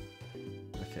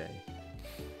 Okay.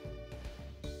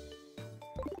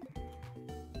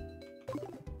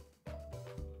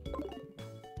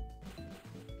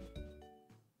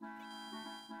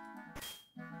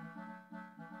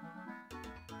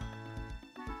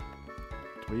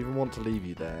 Do we even want to leave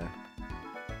you there?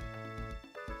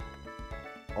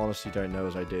 Honestly, don't know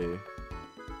as I do.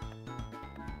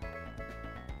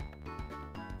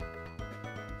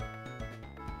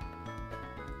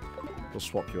 We'll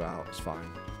swap you out, it's fine.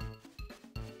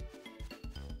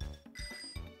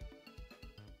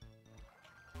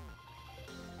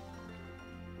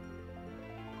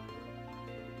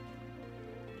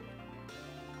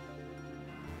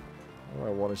 All I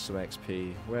want is some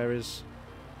XP. Where is...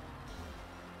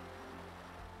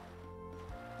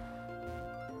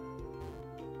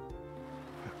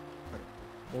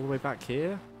 all the way back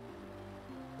here?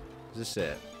 Is this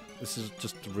it? This is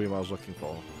just the room I was looking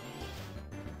for.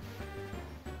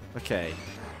 Okay,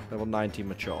 level 90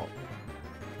 Machop.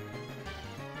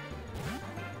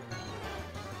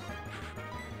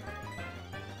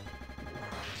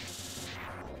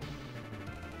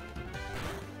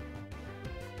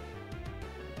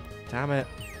 Damn it.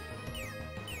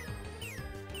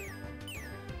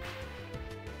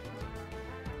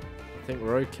 I think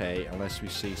we're okay unless we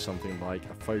see something like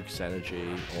a focus energy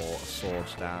or a sword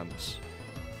stance.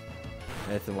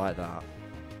 Anything like that.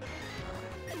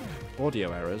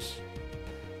 Audio errors.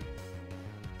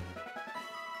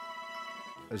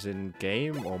 As in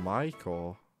game or mic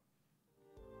or...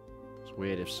 It's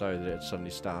weird if so that it'd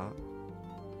suddenly start.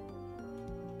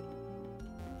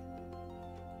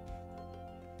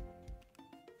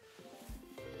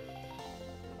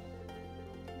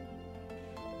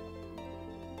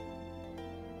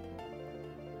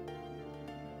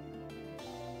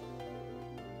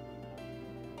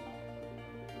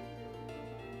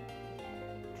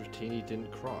 Dratini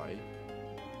didn't cry?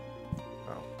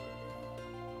 Oh.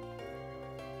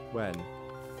 When?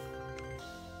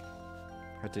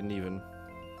 I didn't even...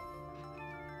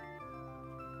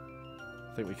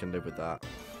 I think we can live with that.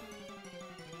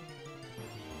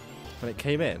 When it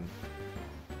came in...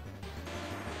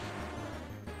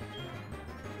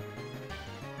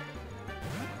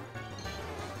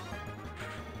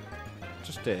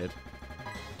 Just did.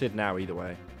 Did now either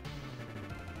way.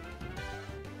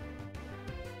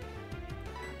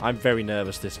 I'm very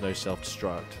nervous this no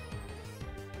self-destruct.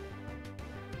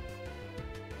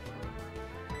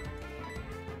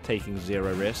 Taking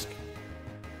zero risk.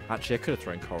 Actually, I could have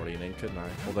thrown Coraline in, couldn't I?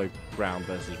 Although ground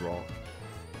versus rock.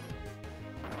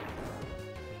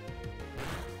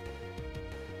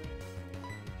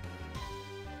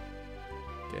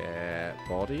 Get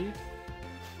bodied.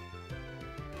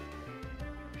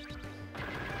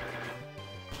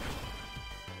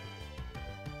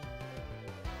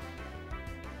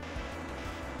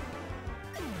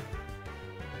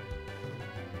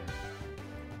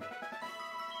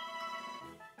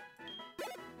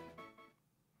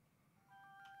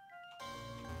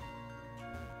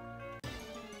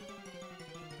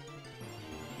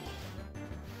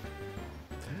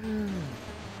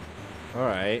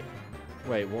 Alright.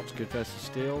 Wait, what's good versus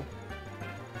steel?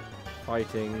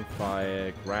 Fighting,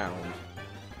 fire, ground.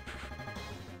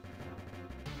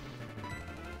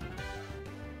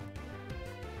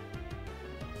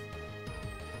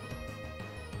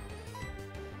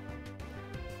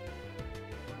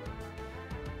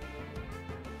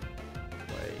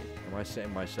 Wait, am I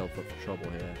setting myself up for trouble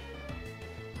here?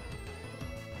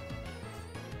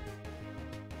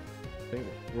 I think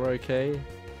we're okay.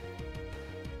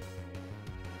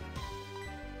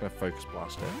 I'm gonna focus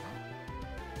blast it.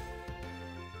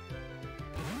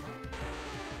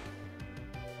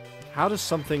 How does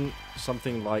something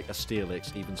like a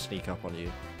Steelix even sneak up on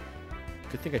you?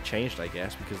 Good thing I changed, I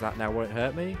guess, because that now won't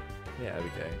hurt me. Yeah, there we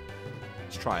go.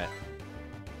 Let's try it.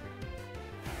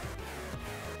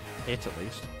 Hit at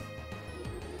least.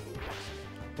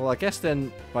 Well, I guess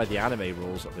then, by the anime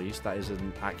rules at least, that is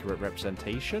an accurate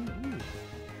representation. Ooh.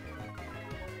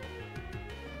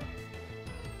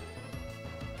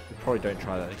 Probably don't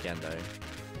try that again though.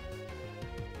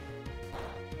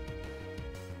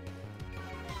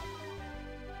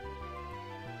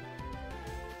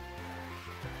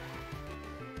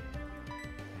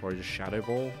 Probably just Shadow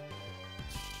Ball.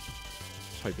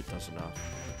 Just hope it does enough.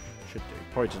 Should do.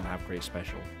 Probably doesn't have great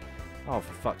special. Oh,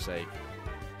 for fuck's sake.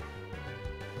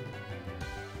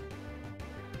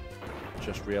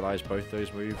 Just realised both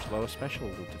those moves lower special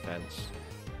defense.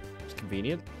 It's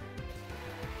convenient.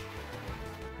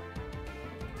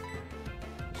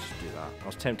 I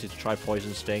was tempted to try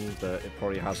Poison Sting, but it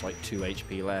probably has like 2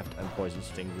 HP left, and Poison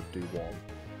Sting would do 1.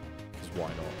 Because why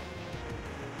not?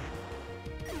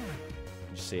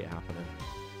 You see it happening.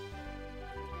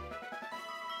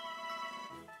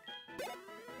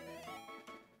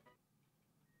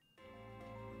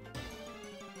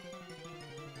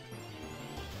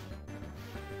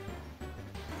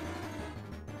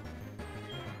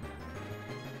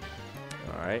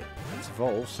 Alright, it's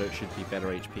evolved, so it should be better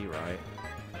HP, right?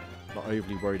 Not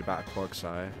overly worried about a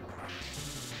Quagsire.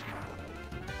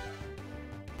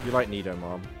 You like Nido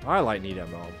Mom. I like Nido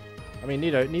Mom. I mean,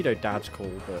 Nido Dad's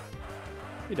cool, but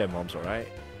Nido Mom's alright.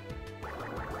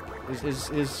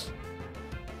 Is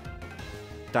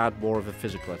Dad more of a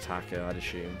physical attacker, I'd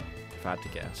assume, if I had to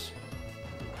guess.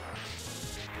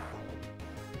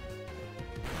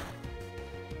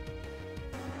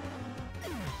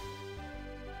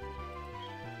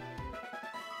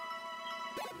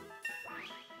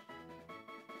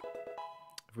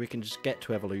 If we can just get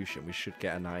to evolution, we should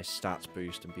get a nice stats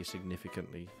boost and be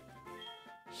significantly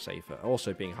safer.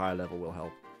 Also, being higher level will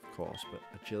help, of course, but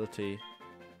agility...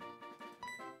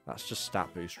 That's just stat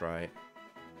boost, right?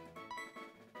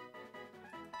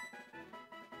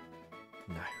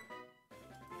 No.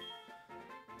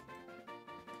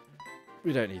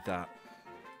 We don't need that.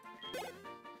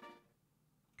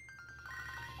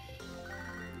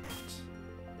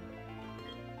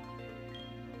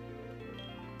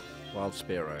 Wild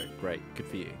Spearow. Great. Good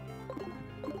for you.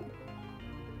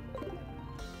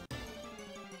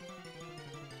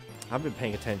 I haven't been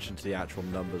paying attention to the actual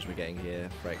numbers we're getting here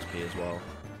for XP as well.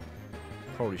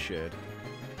 Probably should.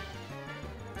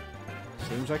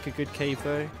 Seems like a good cave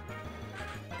though.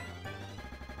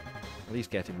 At least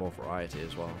getting more variety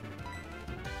as well.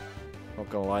 Not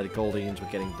gonna lie, the Goldians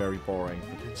were getting very boring,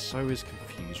 but then so is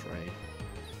Confuse Ray.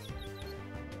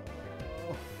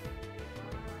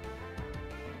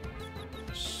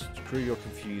 Screw your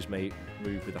Confuse move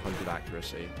with 100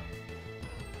 accuracy.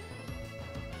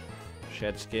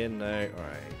 Shed Skin? No?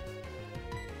 Alright.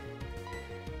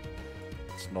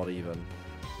 It's not even.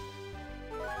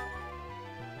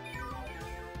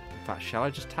 In fact, shall I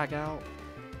just tag out?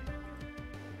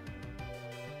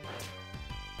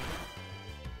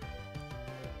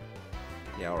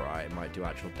 Yeah, alright. It might do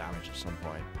actual damage at some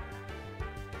point.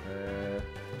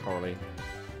 Coraline.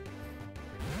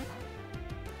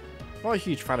 Not a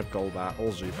huge fan of Golbat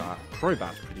or Zubat.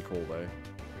 Crobat's pretty cool though.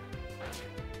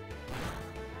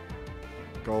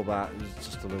 Golbat is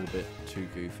just a little bit too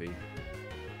goofy.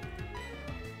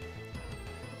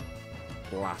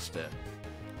 Blast it.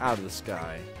 Out of the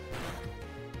sky.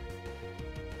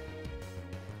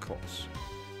 Of course.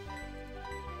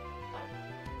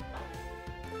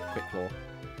 Quick Claw.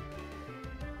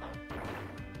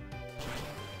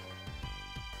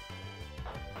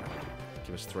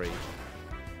 Give us 3.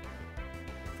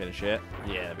 Finish it.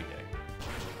 Yeah, there we go.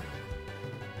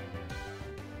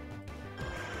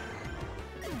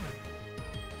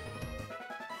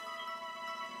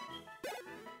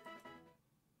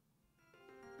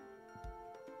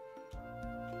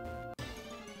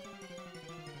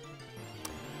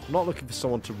 I'm not looking for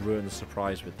someone to ruin the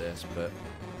surprise with this, but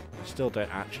I still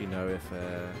don't actually know if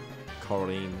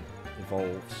Coraline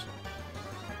evolves.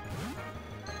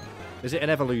 Is it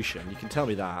an evolution? You can tell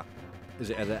me that. Is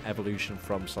it an evolution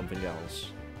from something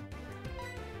else?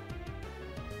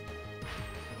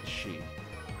 She.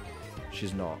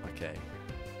 She's not, okay.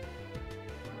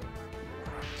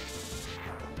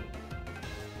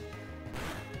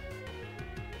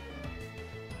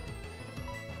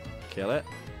 Kill it.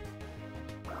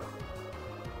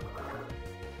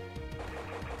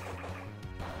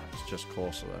 It's just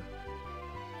Corsola.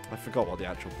 I forgot what the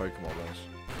actual Pokemon was.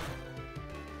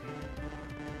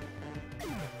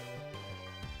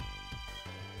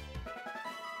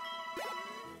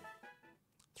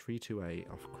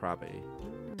 .328 off Krabby.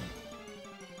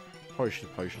 Probably should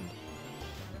have potioned.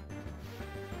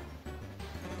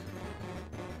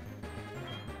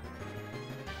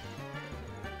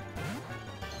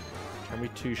 Can we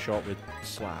two-shot with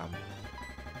Slam?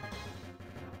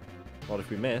 What if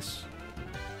we miss?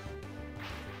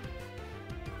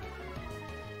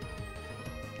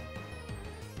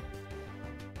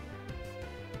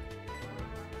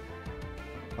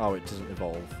 Oh, it doesn't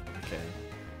evolve. Okay.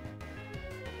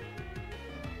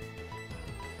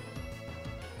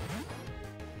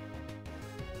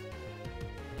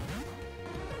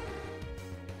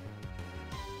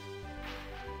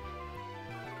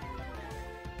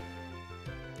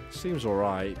 Seems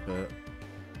alright, but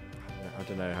I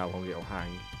don't know how long it'll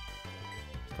hang.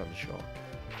 Thunder Shock.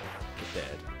 We're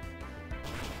dead.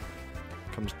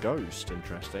 Comes Ghost,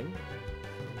 interesting.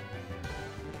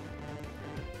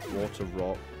 Water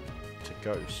Rock to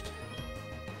Ghost.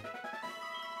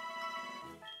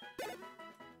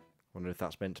 Wonder if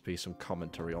that's meant to be some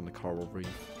commentary on the coral reef.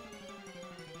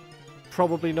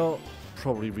 Probably not.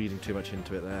 Probably reading too much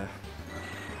into it there.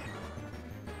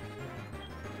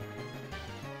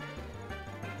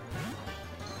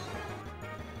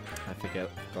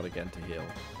 Forgot again to heal.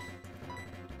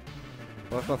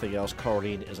 Well, if nothing else,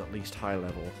 Coraline is at least high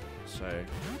level, so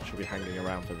she'll be hanging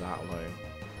around for that alone.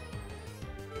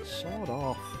 Sawed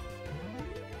off.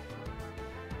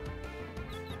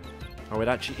 Oh, it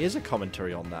actually is a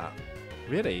commentary on that.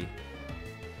 Really?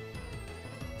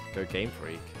 Go Game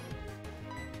Freak.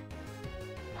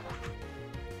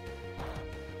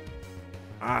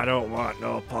 I don't want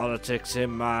no politics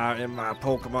in my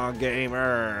Pokemon game.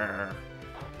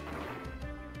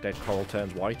 Dead coral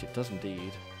turns white. It does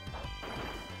indeed.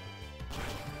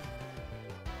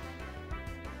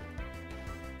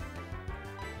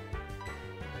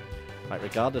 Like,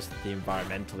 regardless of the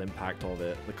environmental impact of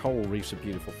it, the coral reef's a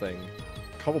beautiful thing.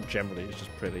 Coral generally is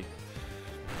just pretty.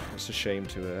 It's a shame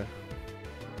to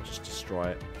just destroy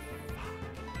it.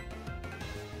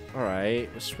 Alright,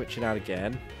 we're switching out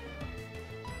again.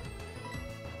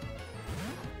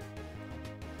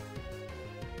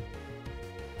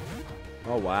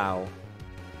 Oh, wow.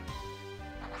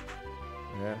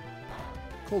 Yeah.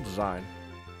 Cool design.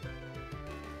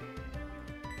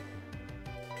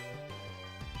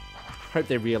 Hope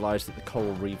they realise that the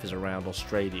coral reef is around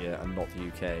Australia and not the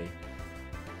UK.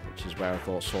 Which is where I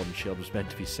thought Sword and Shield was meant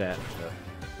to be set. But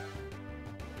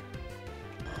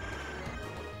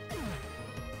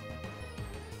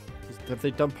have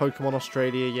they done Pokemon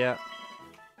Australia yet?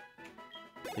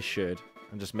 They should.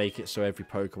 And just make it so every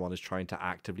Pokemon is trying to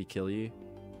actively kill you.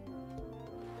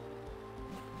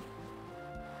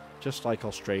 Just like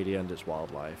Australia and its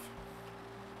wildlife.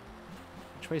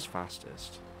 Which way's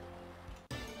fastest?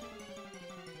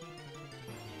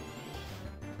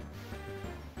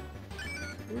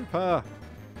 Wooper!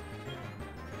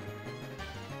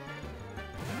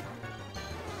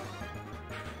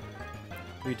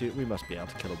 We must be able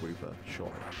to kill a Wooper,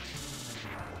 sure.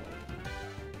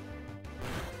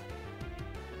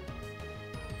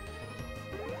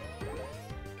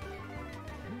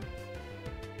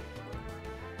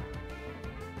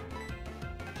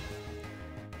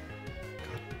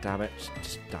 Damn it,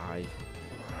 just die.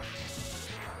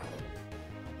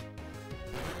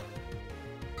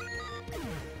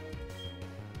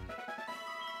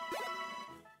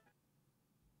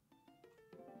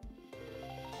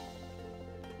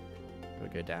 We'll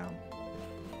go down.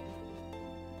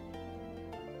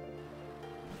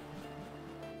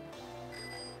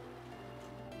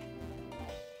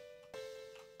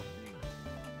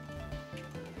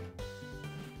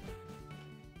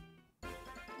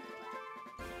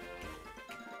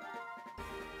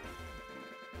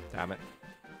 Damn it.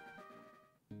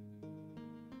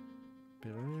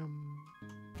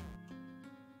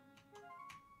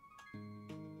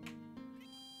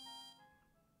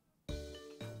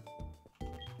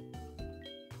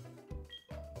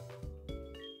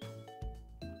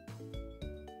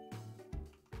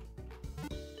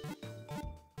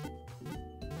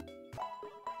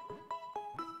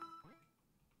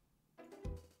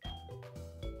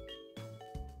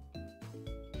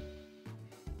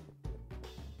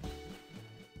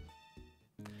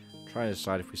 Trying to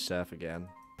decide if we surf again.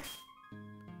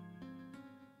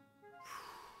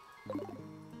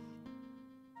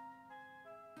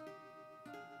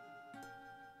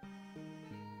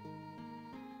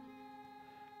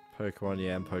 Pokemon,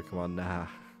 yeah, and Pokemon, nah.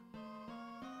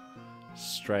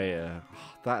 Straya,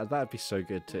 that'd be so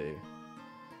good too.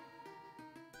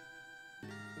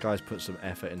 Guys, put some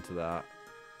effort into that.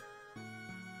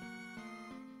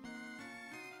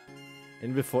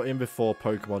 In before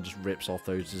Pokemon just rips off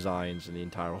those designs and the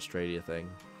entire Australia thing.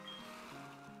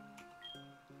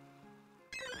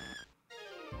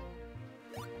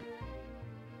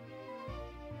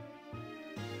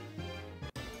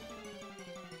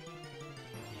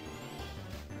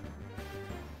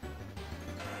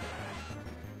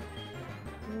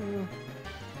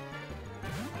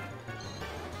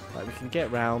 Like, we can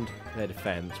get round their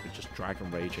defense with just Dragon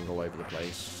Raging all over the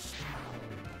place.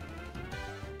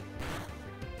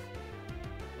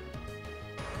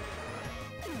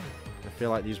 I feel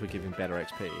like these were giving better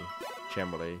XP,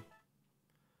 generally.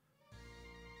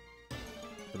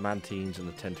 The Mantines and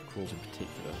the Tentacruels in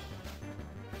particular.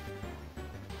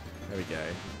 There we go.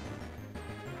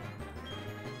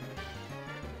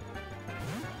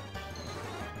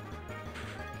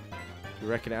 You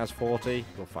reckon it has 40?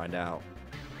 We'll find out.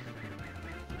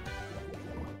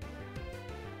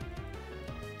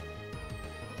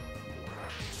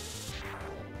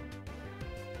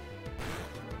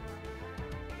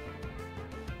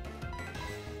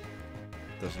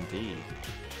 Does indeed.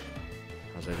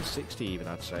 Has over 60 even,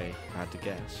 I'd say, if I had to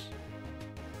guess.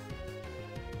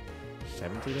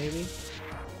 70 maybe?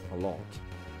 A lot.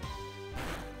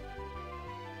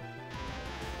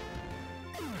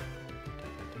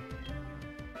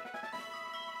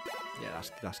 Yeah,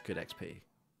 that's good XP.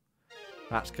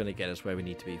 That's going to get us where we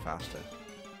need to be faster.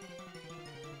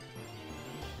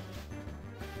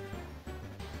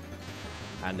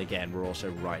 And again, we're also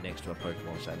right next to a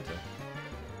Pokemon Center.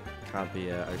 Can't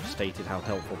be overstated how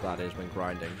helpful that is when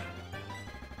grinding.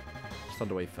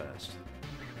 Thunderwave first.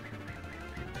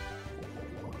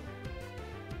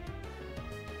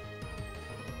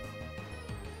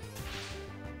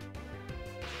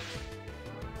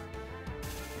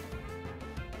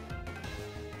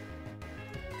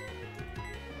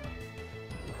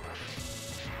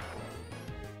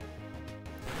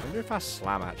 I wonder if our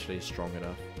Slam actually is strong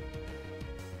enough.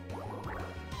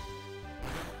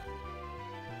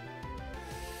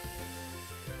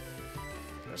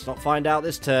 Let's not find out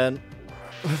this turn.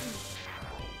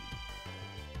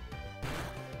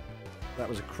 That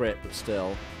was a crit, but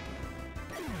still.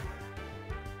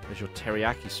 There's your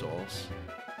teriyaki sauce.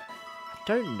 I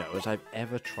don't know as I've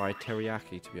ever tried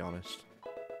teriyaki, to be honest.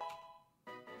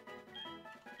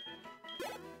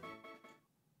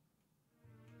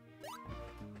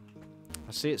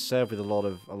 I see it served with a lot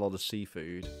of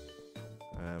seafood.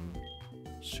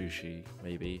 Sushi,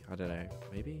 maybe. I don't know.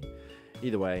 Maybe?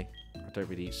 Either way. I don't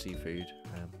really eat seafood.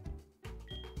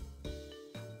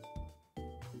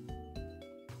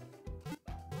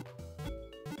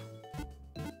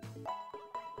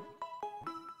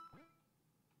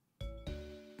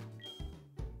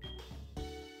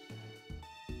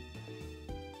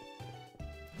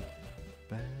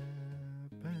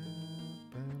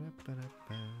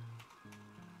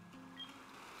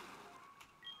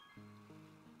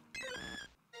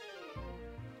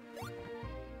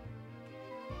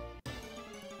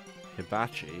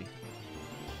 Hibachi?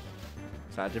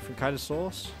 Is that a different kind of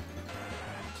sauce?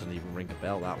 Doesn't even ring a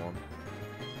bell, that one.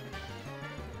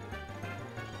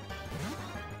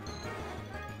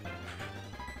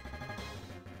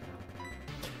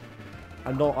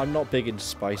 I'm not big into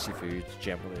spicy foods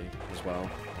generally as well.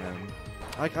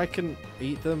 I can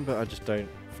eat them, but I just don't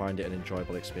find it an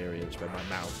enjoyable experience when my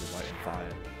mouth is like on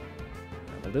fire.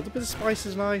 A little bit of spice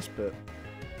is nice, but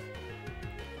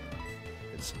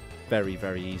it's very,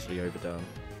 very easily overdone.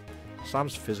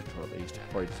 Sam's physical at least,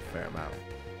 probably does a fair amount.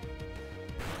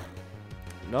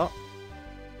 Not.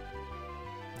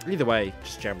 Either way,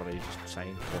 just generally just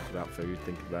saying, talking about food,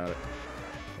 thinking about it.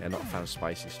 Yeah, not a fan of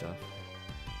spicy stuff.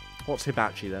 What's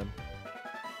hibachi then?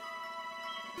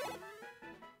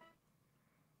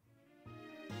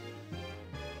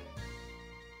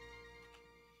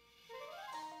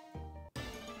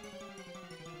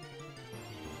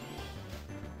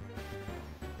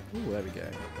 Ooh, there we go.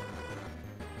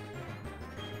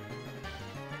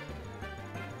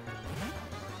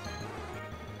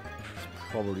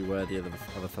 It's probably worthy of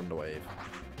a thunder wave.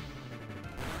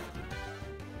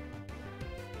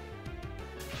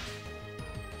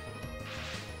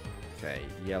 Okay,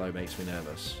 yellow makes me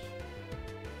nervous.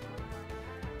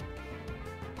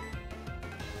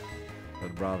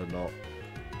 I'd rather not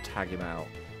tag him out.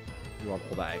 You want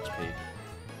all that XP.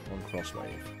 One cross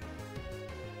wave.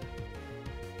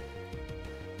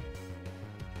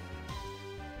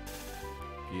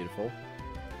 Beautiful.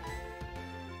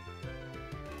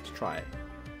 Let's try it.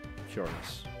 I'm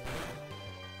curious.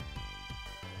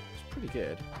 It's pretty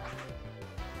good.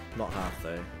 Not half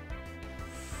though.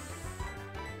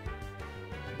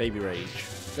 Baby Rage.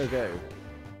 Go, go.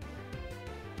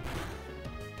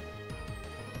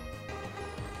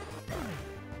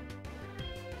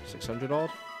 $600 odd?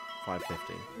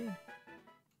 $550.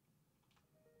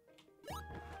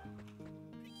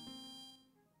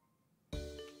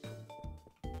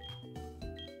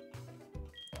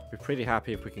 Be pretty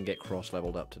happy if we can get cross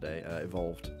leveled up today,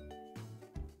 evolved.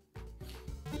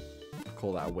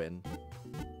 Call that a win.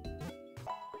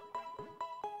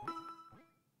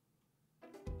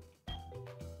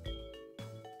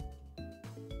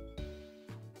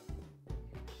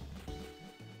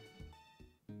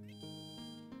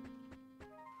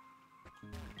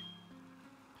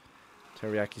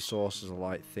 Teriyaki sauce is a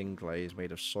light thin glaze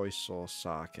made of soy sauce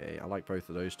sake. I like both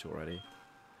of those two already.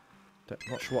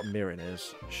 Not sure what mirin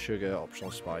is. Sugar,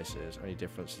 optional spices. Only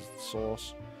difference is the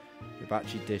sauce.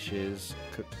 Hibachi dishes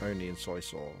cooked only in soy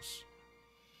sauce.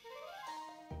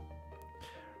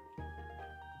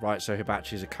 Right, so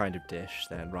hibachi is a kind of dish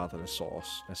then, rather than a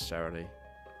sauce necessarily.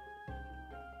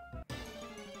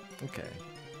 Okay.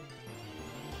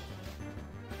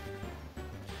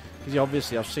 Because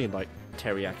obviously I've seen like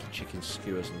teriyaki chicken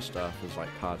skewers and stuff as like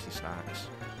party snacks.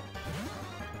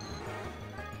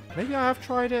 Maybe I have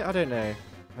tried it, I don't know.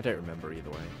 I don't remember either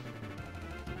way.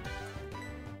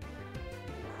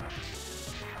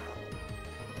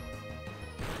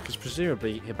 Because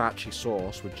presumably hibachi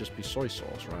sauce would just be soy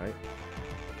sauce, right?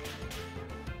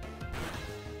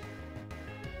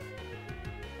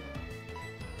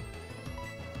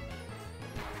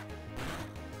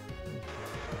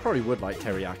 I probably would like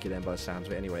teriyaki then by the sounds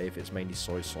of it anyway, if it's mainly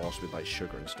soy sauce with like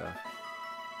sugar and stuff.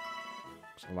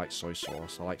 So I like soy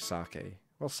sauce, I like sake.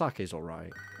 Well, sake's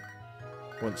alright.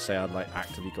 I wouldn't say I'd like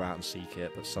actively go out and seek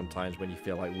it, but sometimes when you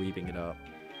feel like weaving it up,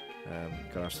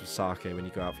 gotta have some sake when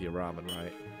you go out for your ramen,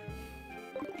 right?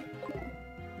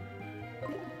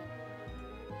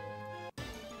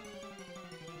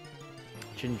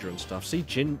 Ginger and stuff. See,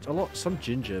 some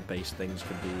ginger-based things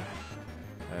can be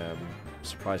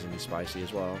surprisingly spicy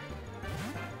as well.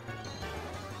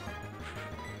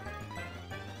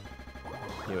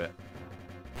 Knew it.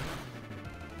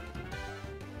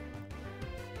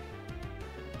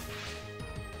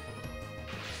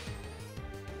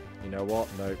 You know what?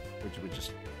 No, we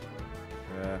just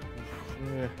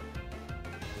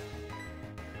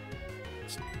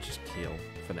let's just heal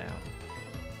for now.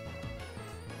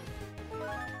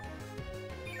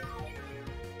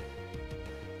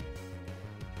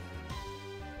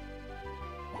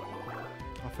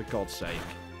 Oh, for God's sake!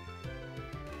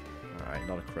 All right,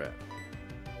 not a crit.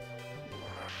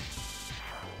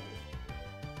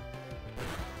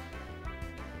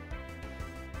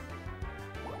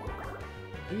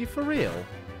 Are you for real?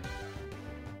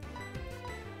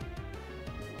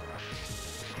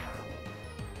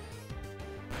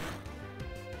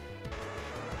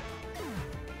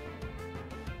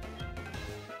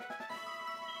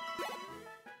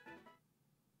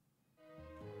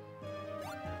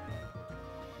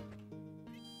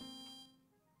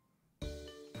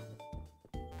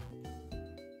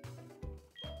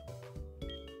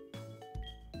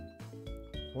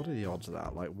 What are the odds of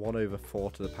that? Like 1 over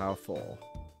 4 to the power 4?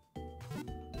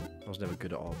 I was never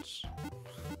good at odds.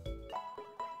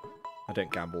 I don't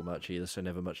gamble much either, so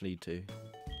never much need to.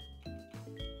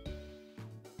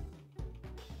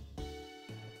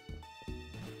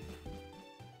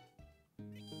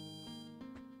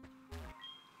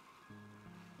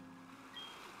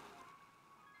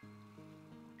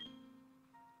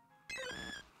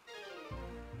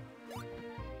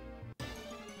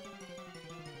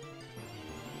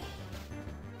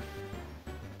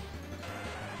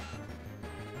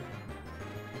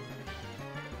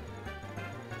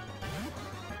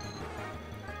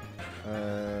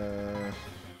 Yeah.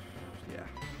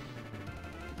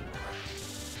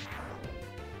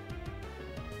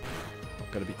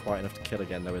 Not going to be quite enough to kill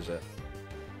again, though, is it?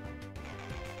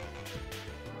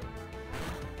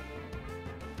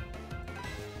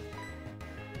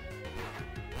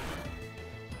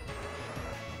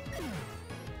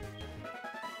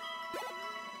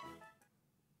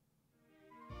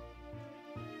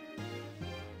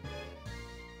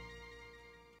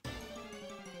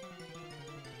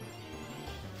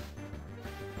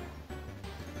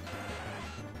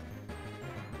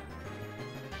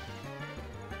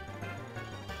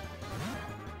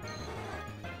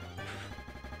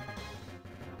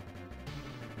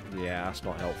 Yeah, that's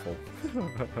not helpful.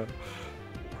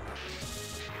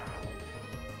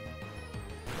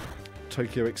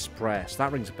 Tokyo Express.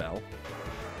 That rings a bell.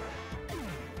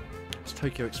 It's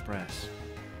Tokyo Express.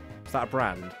 Is that a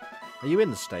brand? Are you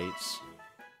in the States?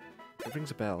 It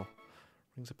rings a bell.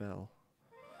 Rings a bell.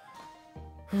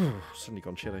 Suddenly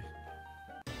gone chilly.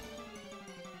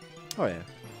 Oh yeah.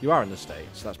 You are in the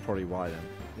States. That's probably why then.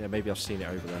 Yeah, maybe I've seen it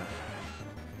over there.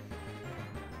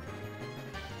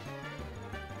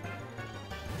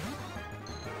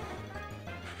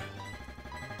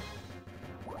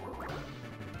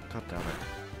 God damn it.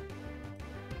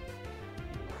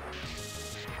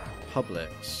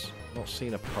 Publix. Not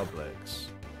seen a Publix.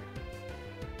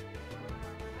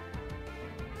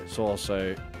 It's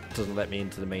also doesn't let me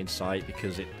into the main site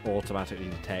because it automatically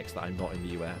detects that I'm not in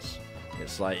the US.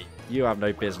 It's like, you have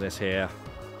no business here.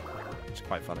 It's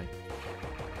quite funny.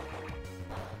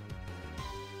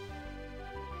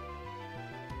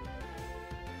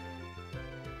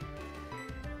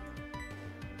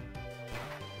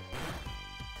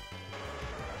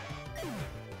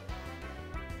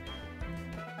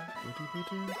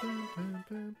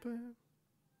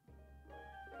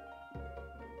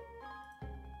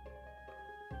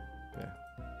 Yeah,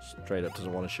 straight up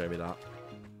doesn't want to show me that.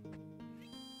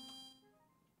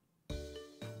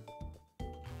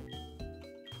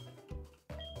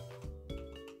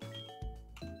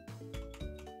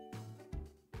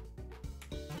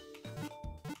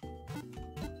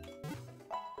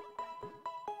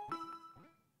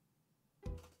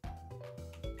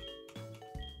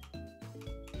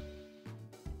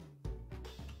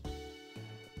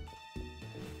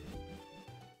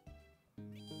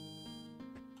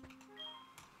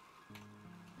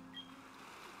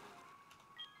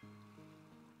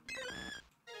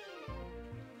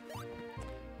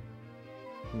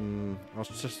 I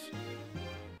was just...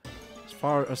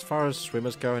 As far as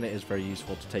swimmers go, and it is very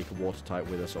useful to take a watertight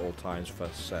with us at all times for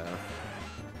surf.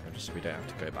 Just so we don't have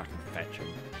to go back and fetch them.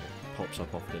 It pops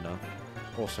up often enough.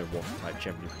 Also, watertight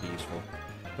generally pretty useful.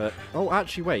 But, oh,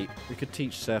 actually, wait. We could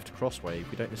teach surf to crosswave.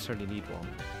 We don't necessarily need one.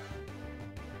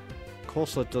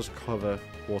 Corsair does cover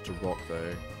water rock,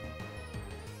 though.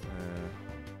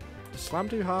 Does slam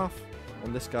do half?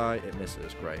 On this guy, it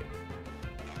misses. Great.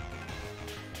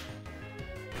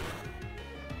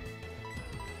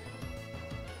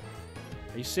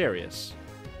 Are you serious?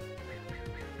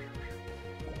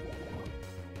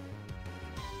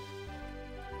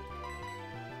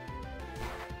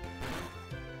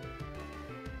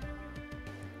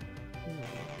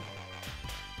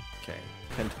 Okay.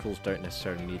 Tentacles don't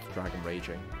necessarily need Dragon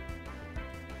Raging.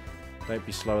 Don't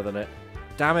be slower than it.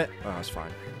 Damn it! Oh, that's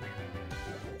fine.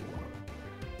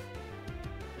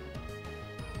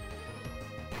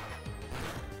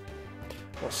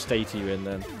 What state are you in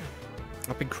then?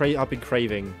 I've been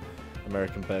craving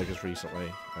American burgers recently.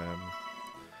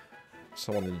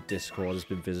 Someone in the Discord has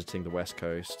been visiting the West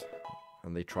Coast,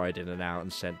 and they tried In-N-Out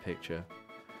and sent picture.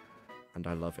 And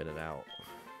I love In-N-Out.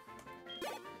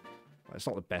 It's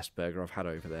not the best burger I've had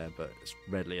over there, but it's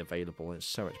readily available. And it's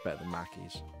so much better than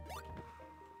Mackey's.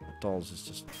 McDonald's is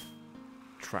just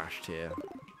trashed here.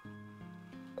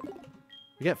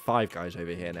 We get Five Guys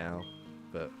over here now,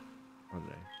 but I don't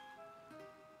know.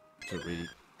 Doesn't really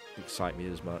excite me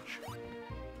as much.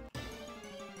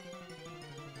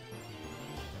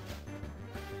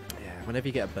 Yeah, whenever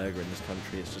you get a burger in this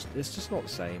country, it's just not the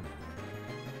same.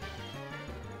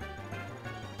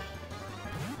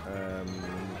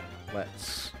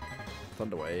 Let's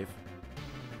Thunderwave.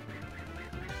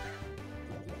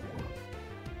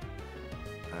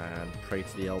 And pray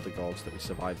to the Elder Gods that we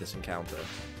survive this encounter.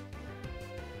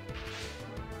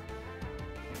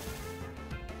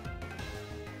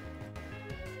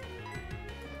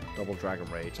 Double Dragon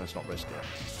Rage, let's not risk it.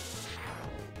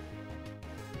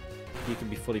 If you can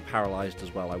be fully paralyzed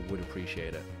as well, I would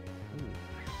appreciate it.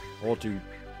 Ooh. Or do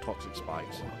Toxic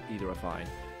Spikes, either are fine.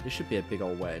 This should be a big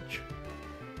old wedge.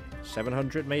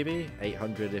 700 maybe?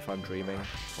 800 if I'm dreaming.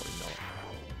 Probably not.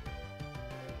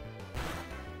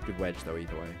 good wedge though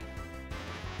either way.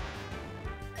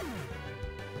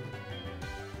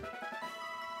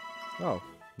 Oh,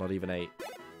 not even 8.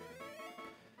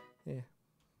 Yeah.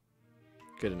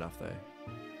 Good enough though.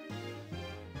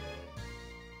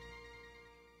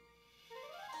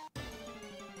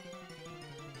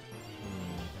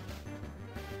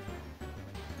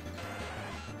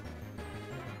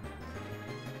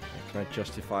 Can I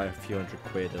justify a few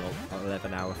 £100 and an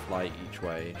 11-hour flight each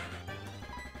way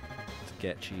to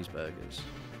get cheeseburgers?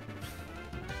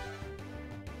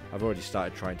 I've already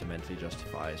started trying to mentally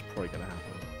justify it's probably going to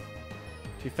happen.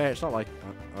 To be fair, it's not like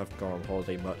I've gone on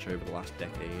holiday much over the last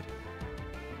decade.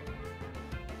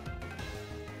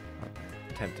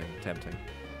 Tempting, tempting.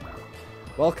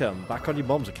 Welcome, back on your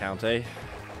mom's account, eh?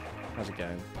 How's it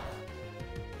going?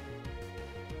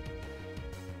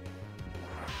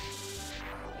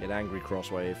 Get angry,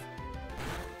 Crosswave.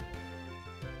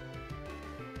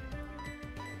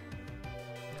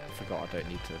 I forgot I don't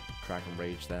need to Dragon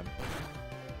Rage them.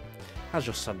 How's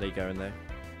your Sunday going though?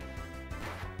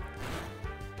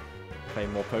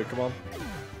 Playing more Pokemon?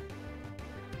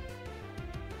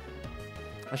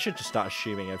 I should just start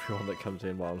assuming everyone that comes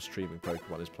in while I'm streaming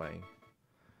Pokemon is playing.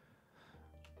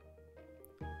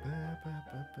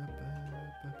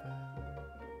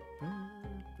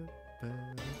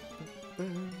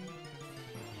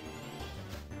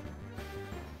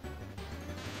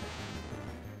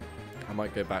 I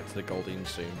might go back to the Goldeen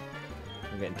soon.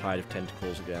 I'm getting tired of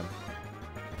tentacles again.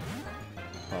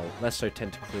 Well, less so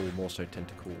tentacruel, more so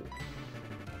tentacool.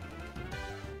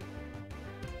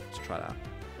 Let's try that.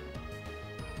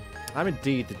 I'm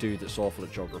indeed the dude that's awful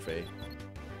at geography.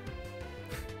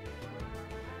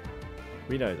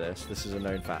 We know this. This is a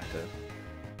known factor.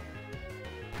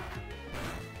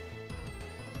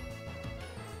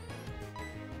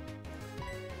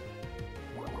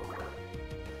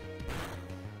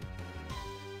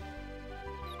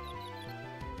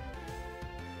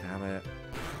 Damn it.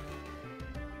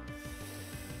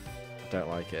 I don't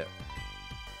like it.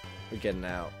 We're getting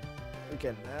out. We're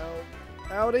getting out.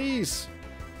 Outies!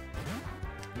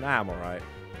 Nah, I'm alright.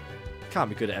 Can't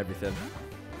be good at everything.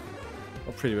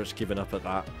 I've pretty much given up at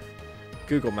that.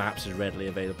 Google Maps is readily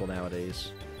available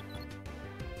nowadays.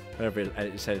 Whenever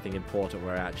it's anything important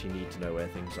where I actually need to know where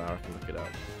things are, I can look it up.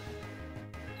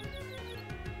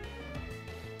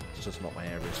 It's just not my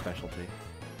area of specialty.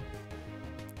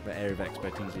 My area of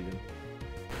expertise even.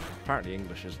 Apparently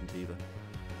English isn't either.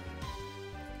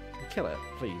 Kill it,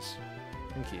 please.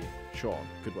 Thank you. Sean,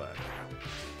 good work.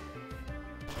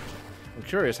 I'm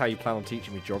curious how you plan on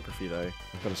teaching me geography though,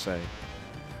 I've got to say.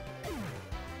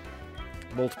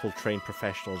 Multiple trained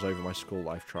professionals over my school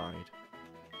life tried.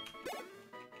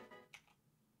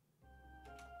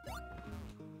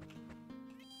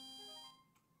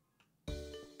 I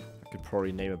could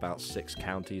probably name about 6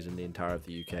 counties in the entire of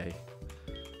the UK.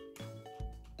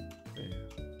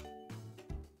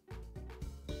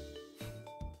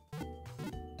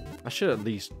 I should at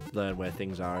least learn where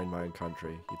things are in my own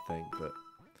country, you'd think, but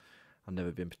I've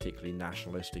never been particularly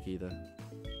nationalistic either.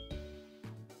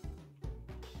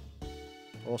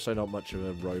 Also not much of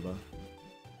a roamer.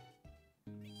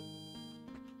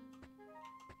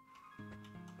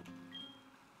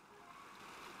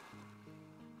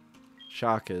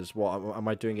 Sharkers, what, am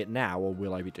I doing it now or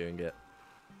will I be doing it?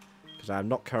 Because I am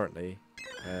not currently.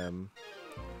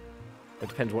 It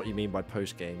depends what you mean by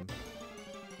post-game.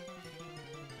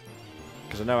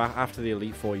 Because I know after the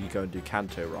Elite Four you go and do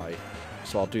Kanto, right?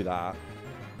 So I'll do that.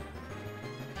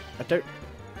 I don't...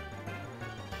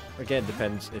 Again,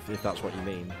 depends if that's what you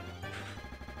mean.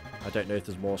 I don't know if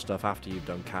there's more stuff after you've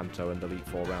done Kanto and Elite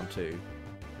Four Round 2.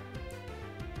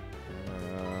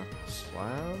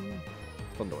 Slam?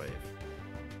 Thunderwave.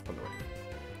 Thunderwave.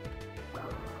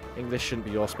 English shouldn't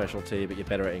be your specialty, but you're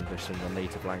better at English than your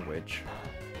native language.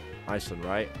 Iceland,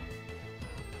 right?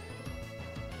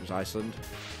 It was Iceland.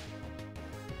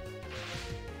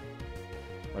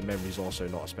 My memory's also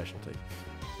not a specialty.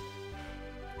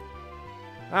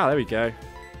 Ah, there we go.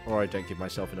 Or I don't give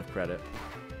myself enough credit.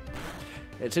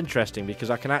 It's interesting because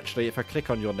I can actually, if I click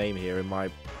on your name here in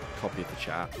my copy of the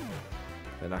chat,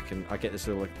 then I get this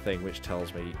little thing which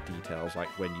tells me details like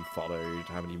when you followed,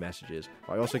 how many messages.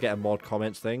 I also get a mod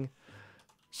comments thing,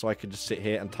 so I can just sit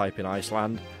here and type in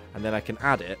Iceland, and then I can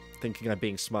add it, thinking I'm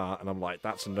being smart, and I'm like,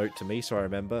 that's a note to me, so I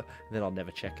remember, and then I'll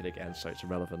never check it again, so it's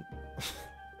irrelevant.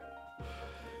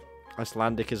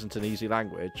 Icelandic isn't an easy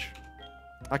language.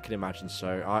 I can imagine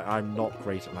so. I'm not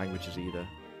great at languages either.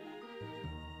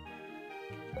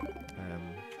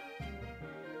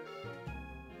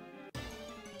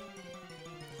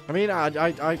 I mean,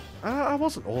 I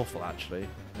wasn't awful actually.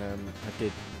 I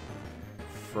did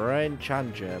French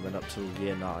and German up till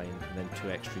year 9, and then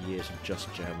 2 extra years of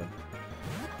just German.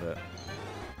 But I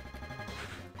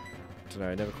don't know,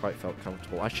 I never quite felt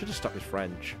comfortable. I should have stuck with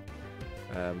French.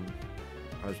 I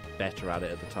was better at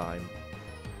it at the time.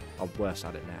 I'm worse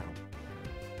at it now.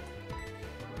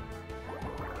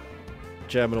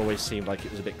 German always seemed like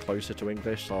it was a bit closer to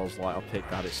English, so I was like, I'll pick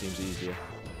that, it seems easier.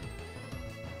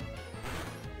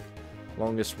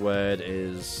 Longest word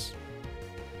is...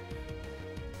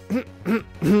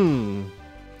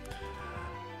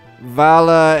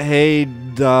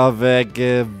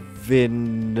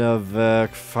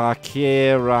 Valahedavegevinneverk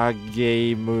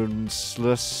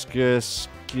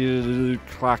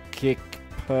Fakeragemunslskeskilklakik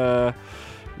per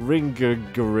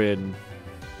Ringergrin.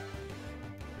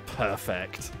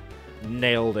 Perfect.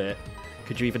 Nailed it.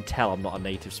 Could you even tell I'm not a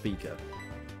native speaker?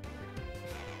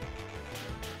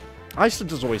 Iceland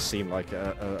does always seem like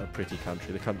a pretty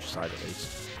country, the countryside at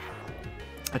least.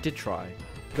 I did try.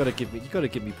 You gotta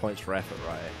give me points for effort,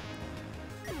 right?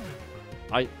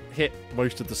 I hit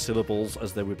most of the syllables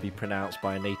as they would be pronounced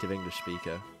by a native English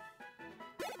speaker.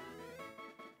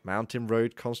 Mountain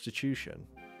Road Constitution.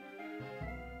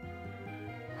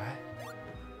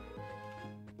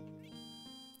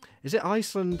 Is it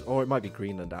Iceland, or it might be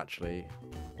Greenland actually,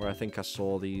 where I think I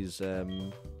saw these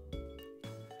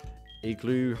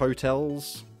igloo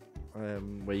hotels,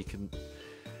 where you can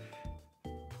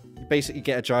basically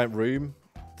get a giant room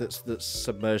that's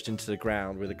submerged into the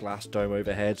ground with a glass dome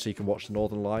overhead, so you can watch the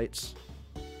Northern Lights.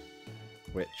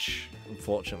 Which,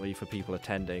 unfortunately, for people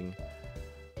attending,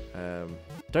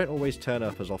 don't always turn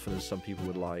up as often as some people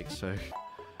would like. So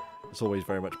it's always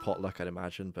very much potluck, I'd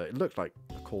imagine. But it looked like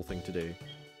a cool thing to do.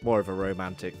 More of a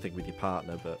romantic thing with your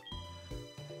partner, but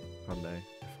I don't know.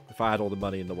 If I had all the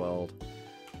money in the world,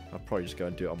 I'd probably just go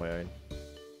and do it on my own.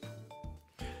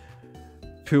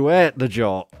 Puet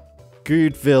Lejot.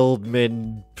 Goodvild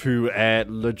min Puet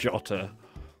Lejotta.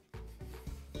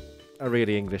 I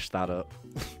really Englished that up.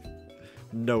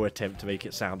 No attempt to make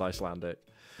it sound Icelandic.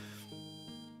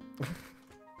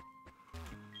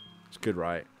 It's good,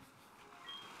 right?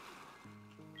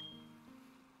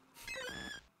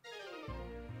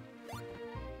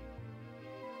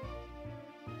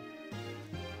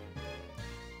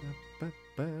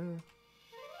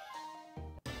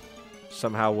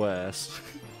 Somehow worse.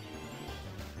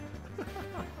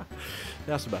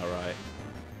 That's about right.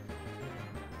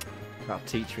 That'll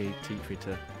teach me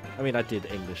to... I mean, I did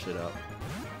English it up.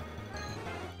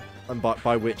 And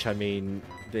by which I mean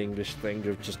the English thing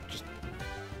of just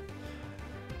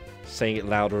saying it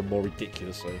louder and more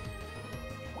ridiculously.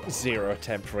 Zero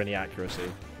attempt for any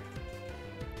accuracy.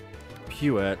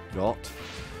 Puet got.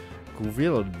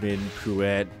 Govild min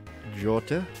puet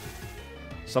jota.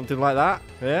 Something like that?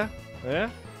 Yeah? Yeah?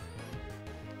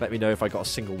 Let me know if I got a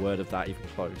single word of that even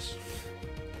close.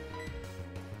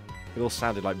 It all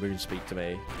sounded like moon speak to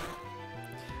me.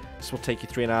 This will take you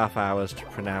 3.5 hours to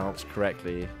pronounce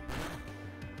correctly.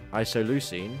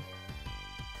 Isoleucine.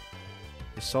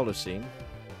 Isoleucine.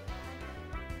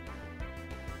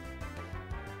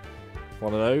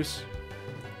 One of those.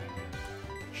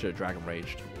 Should have Dragon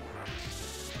Raged.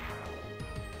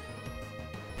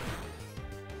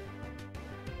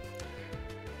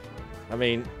 I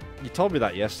mean, you told me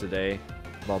that yesterday,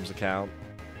 Mom's account.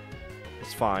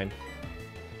 It's fine.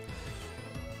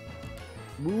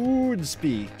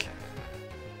 Moonspeak.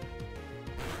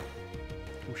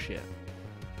 Oh shit.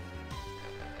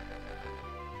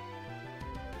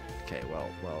 Okay,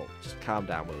 well, just calm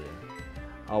down, will you?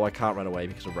 Oh, I can't run away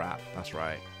because of rap. That's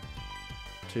right.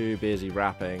 Too busy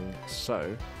rapping,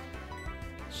 so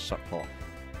suck pot.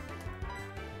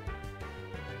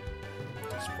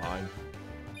 It's fine.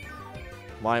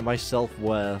 My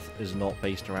self-worth is not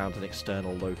based around an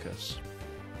external locus.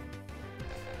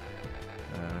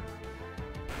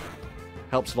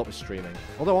 Helps a lot with streaming.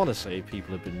 Although honestly,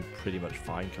 people have been pretty much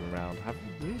fine coming around. I haven't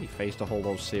really faced a whole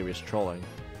lot of serious trolling.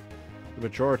 The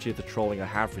majority of the trolling I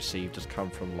have received has come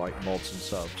from like mods and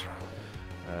subs.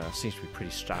 Seems to be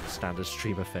pretty standard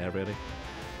streamer fare, really.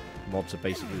 Mods are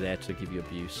basically there to give you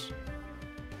abuse.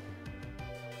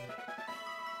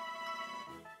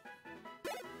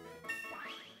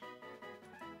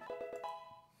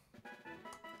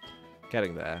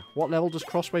 Getting there. What level does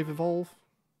Crosswave evolve?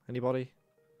 Anybody?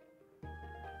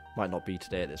 Might not be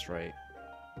today at this rate.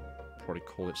 Probably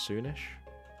call it soonish.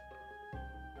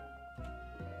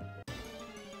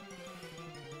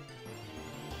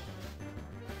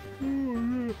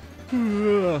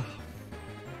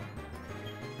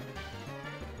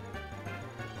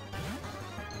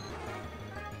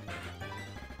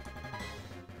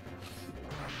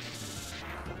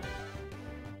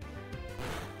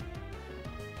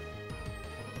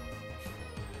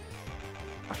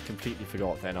 completely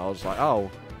forgot then. I was like,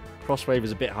 oh, Crosswave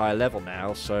is a bit higher level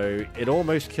now, so it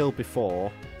almost killed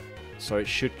before, so it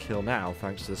should kill now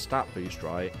thanks to the stat boost,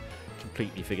 right?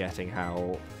 Completely forgetting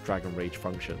how Dragon Rage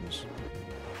functions.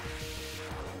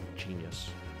 Genius.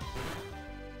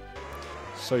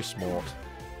 So smart.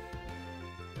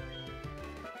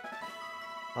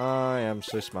 I am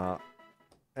so smart.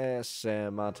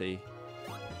 SMRT.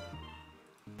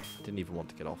 Didn't even want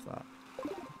to get off that.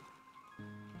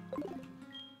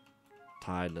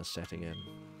 Tiredness setting in.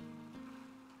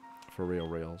 For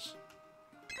reals.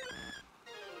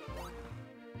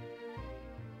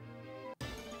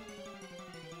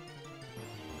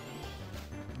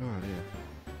 Oh dear.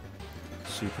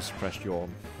 Super suppressed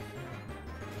yawn.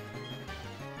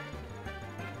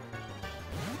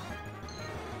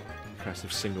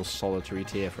 Impressive single solitary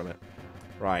tear from it.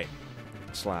 Right.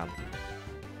 Slam.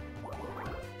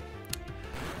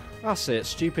 That's it.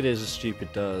 Stupid is as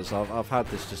stupid does. I've had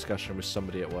this discussion with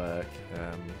somebody at work.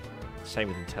 Same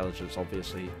with intelligence,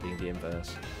 obviously, being the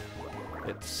inverse.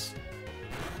 There's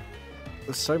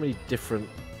so many different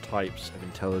types of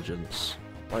intelligence.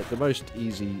 Like, the most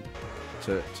easy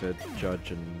to judge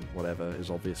and whatever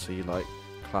is obviously, like,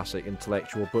 classic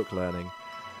intellectual book learning.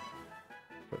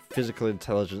 But physical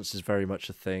intelligence is very much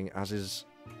a thing, as is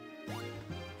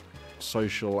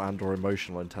social and or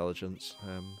emotional intelligence.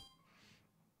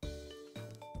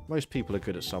 Most people are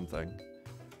good at something.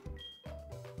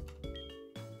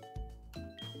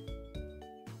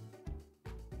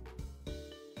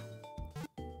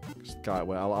 Guy,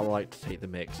 well, I like to take the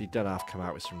mix. He don't have to come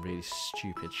out with some really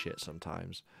stupid shit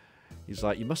sometimes. He's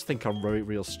like, you must think I'm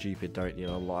real stupid, don't you?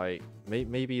 And I'm like,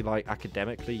 maybe like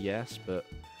academically, yes, but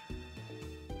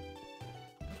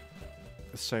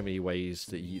there's so many ways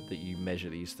that you measure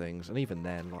these things, and even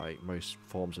then, like, most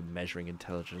forms of measuring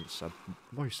intelligence are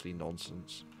mostly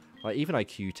nonsense. Like, even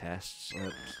IQ tests,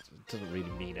 it doesn't really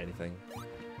mean anything.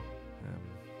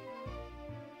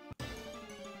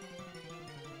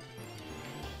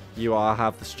 You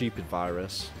have the stupid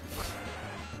virus.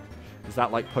 Is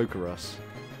that like Pokerus?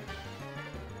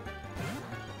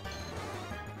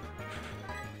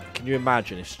 Can you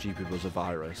imagine if stupid was a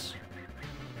virus?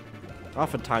 I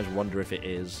oftentimes wonder if it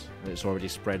is, and it's already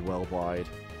spread worldwide.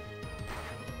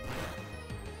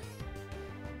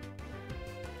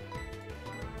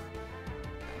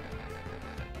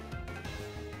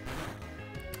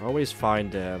 I always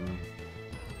find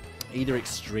either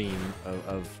extreme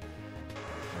of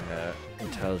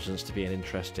intelligence to be an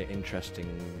interesting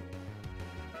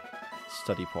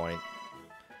study point.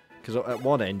 Because at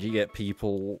one end you get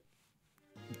people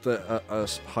that are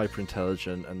hyper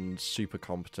intelligent and super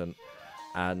competent,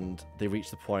 and they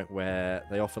reach the point where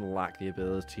they often lack the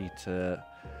ability to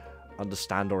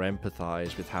understand or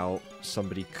empathize with how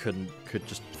somebody could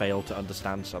just fail to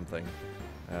understand something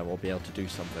or be able to do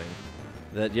something.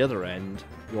 Then at the other end,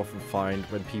 you often find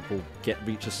when people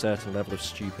reach a certain level of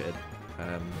stupid,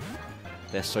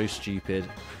 they're so stupid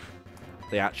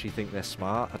they actually think they're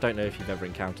smart. I don't know if you've ever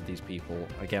encountered these people.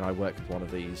 Again, I work with one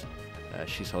of these.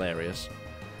 She's hilarious.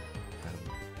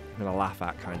 In a laugh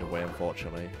at kind of way,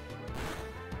 unfortunately.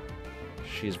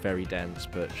 She is very dense,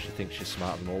 but she thinks she's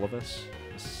smarter than all of us.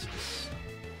 It's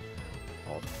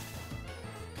odd.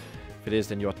 If it is,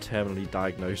 then you're terminally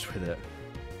diagnosed with it.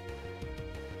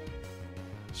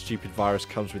 Stupid virus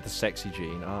comes with the sexy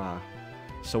gene. Ah.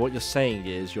 So what you're saying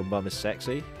is your mum is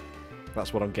sexy?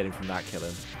 That's what I'm getting from that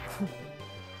killing.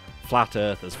 Flat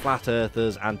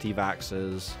earthers,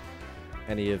 anti-vaxxers,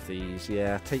 any of these.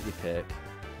 Yeah, take your pick.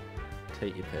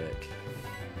 Take your pick.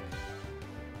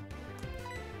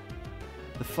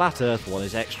 The flat earth one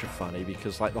is extra funny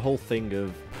because, like, the whole thing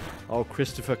of, oh,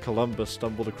 Christopher Columbus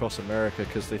stumbled across America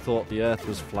because they thought the earth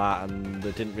was flat and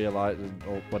they didn't realize,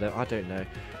 or whatever, I don't know.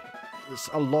 It's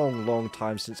a long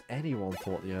time since anyone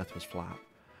thought the earth was flat.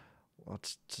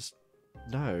 It's just,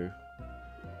 no.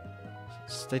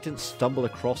 They didn't stumble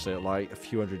across it like a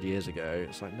few hundred years ago.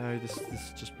 It's like, no, this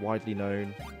is just widely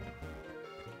known.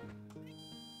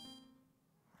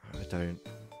 I don't.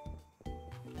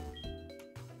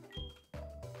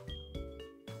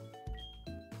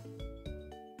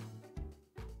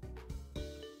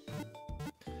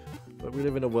 But we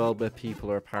live in a world where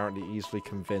people are apparently easily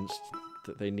convinced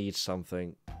that they need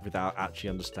something without actually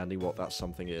understanding what that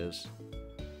something is.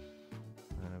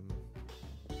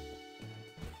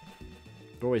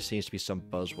 There always seems to be some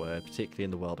buzzword, particularly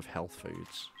in the world of health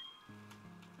foods.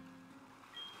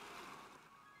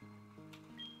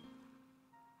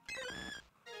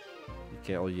 You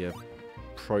get all your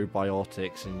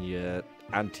probiotics and your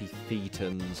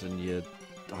antithetans and your,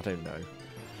 I don't know.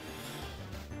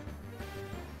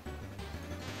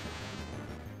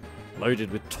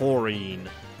 Loaded with taurine.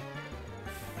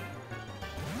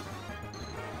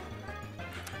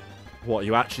 What,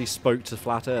 you actually spoke to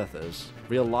flat earthers?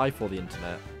 Real life or the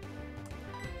internet?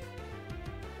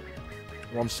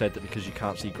 One said that because you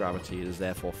can't see gravity, it is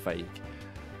therefore fake.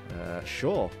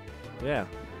 Sure. Yeah.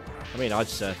 I mean, I'd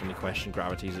certainly question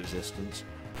gravity's existence.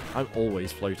 I'm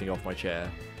always floating off my chair.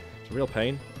 It's a real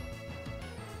pain.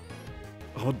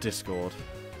 Oh, Discord.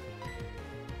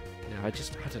 Yeah, I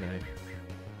don't know.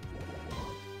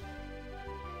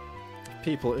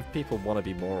 If people want to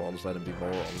be morons, let them be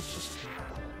morons. Just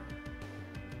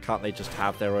can't they just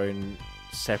have their own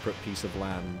separate piece of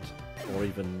land, or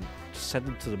even send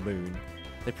them to the moon?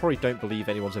 They probably don't believe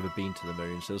anyone's ever been to the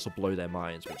moon, so this will blow their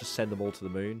minds. But just send them all to the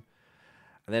moon,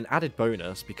 and then added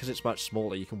bonus, because it's much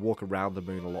smaller, you can walk around the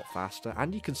moon a lot faster,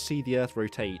 and you can see the Earth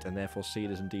rotate, and therefore see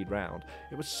it is indeed round.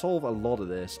 It would solve a lot of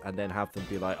this, and then have them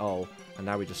be like, oh, and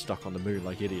now we're just stuck on the moon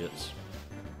like idiots,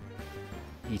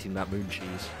 eating that moon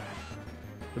cheese.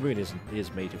 The moon is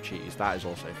made of cheese. That is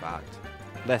also a fact.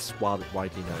 Less widely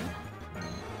known.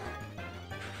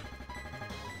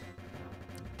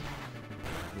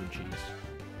 Moon cheese.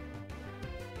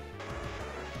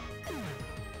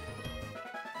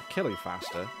 Killing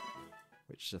faster,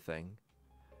 which is a thing.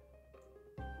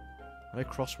 I know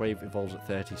Crosswave evolves at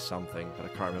 30 something, but I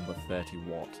can't remember 30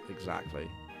 what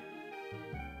exactly.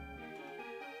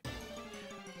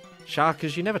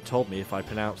 Sharkers, you never told me if I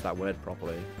pronounced that word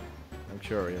properly. I'm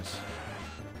curious.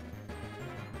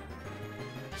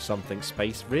 Something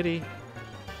space, really?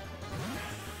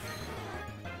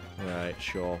 Right,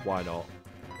 sure, why not?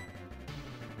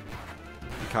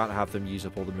 You can't have them use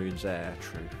up all the moon's air,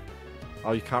 true.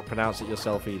 Oh, you can't pronounce it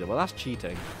yourself either. Well, that's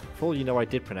cheating. For all you know, I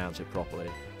did pronounce it properly.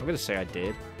 I'm going to say I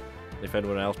did. If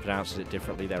anyone else pronounces it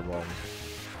differently, they're wrong.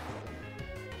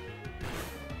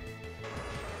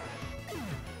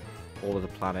 All of the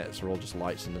planets are all just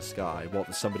lights in the sky. What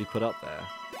did somebody put up there?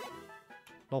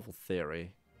 Novel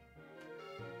theory.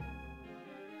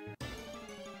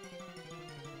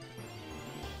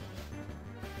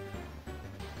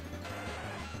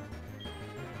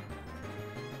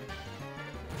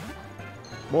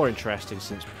 More interesting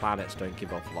since planets don't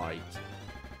give off light.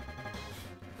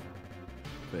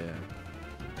 But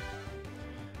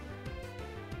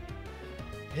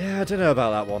yeah, I don't know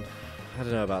about that one.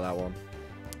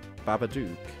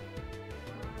 Babadook.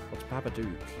 What's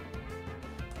Babadook?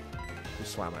 We'll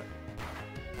slam it.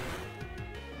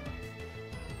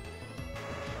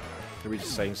 Are we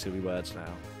just saying silly words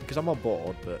now? Because I'm on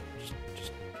board, but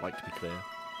just like to be clear.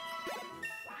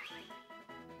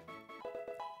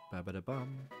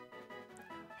 Babadabum.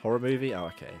 Horror movie? Oh,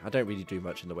 okay. I don't really do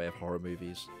much in the way of horror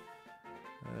movies.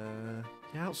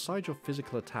 Yeah, outside your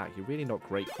physical attack, you're really not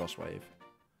great, Crosswave.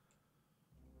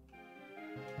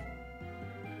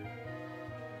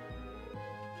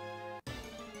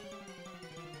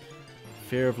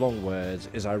 Fear of long words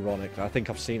is ironic. I think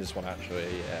I've seen this one actually,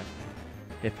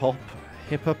 yeah.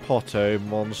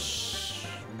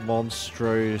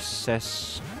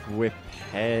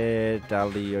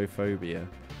 Monstrosesquipedaliophobia.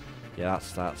 Yeah,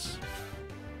 that's...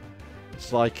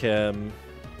 It's like,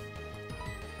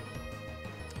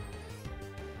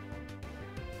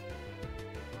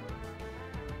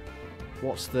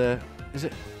 what's the... Is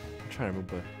it... I'm trying to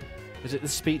remember. Is it the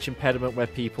speech impediment where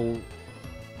people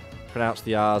pronounce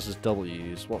the R's as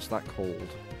W's? What's that called?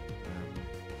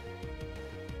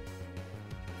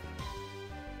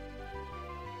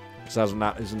 Because hasn't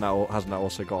that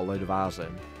also got a load of R's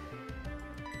in?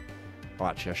 Oh,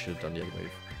 actually, I should have done the other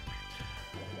move.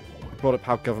 Brought up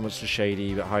how governments are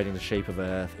shady, but hiding the shape of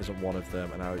Earth isn't one of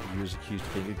them, and now he was accused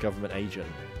of being a government agent.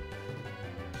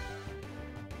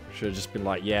 Should have just been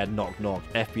like, yeah, knock knock,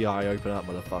 FBI, open up,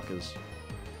 motherfuckers.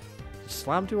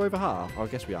 Slam do over half? Oh, I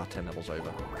guess we are 10 levels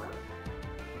over.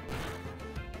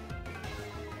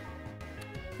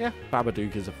 Yeah,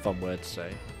 Babadook is a fun word to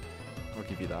say. I'll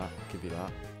give you that.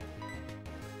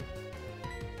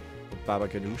 Baba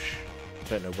Ganoush.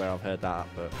 Don't know where I've heard that,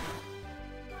 but...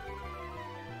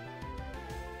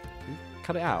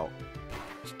 Cut it out.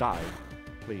 Just die.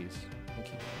 Please. Thank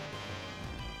you.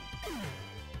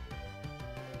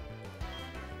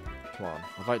 Come on.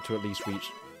 I'd like to at least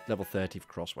reach level 30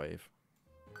 for Crosswave.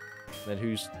 Then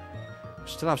who's...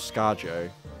 Still have Scarjo.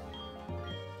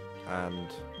 And...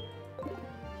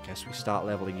 Guess we start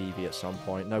leveling Eevee at some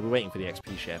point. No, we're waiting for the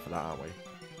XP share for that, aren't we?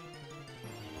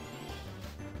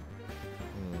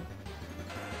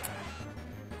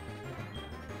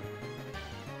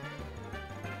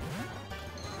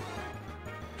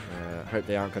 Hope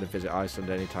they aren't going to visit Iceland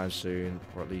anytime soon,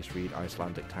 or at least read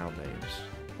Icelandic town names.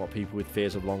 What, people with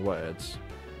fears of long words?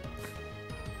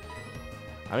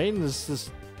 I mean,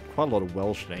 there's quite Quite a lot of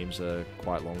Welsh names are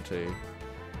quite long too.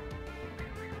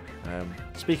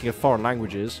 Speaking of foreign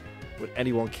languages, would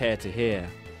anyone care to hear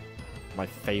my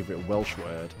favourite Welsh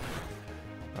word?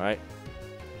 Alright,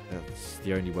 that's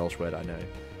the only Welsh word I know.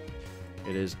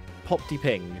 It is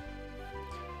pop-de-ping.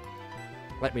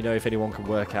 Let me know if anyone can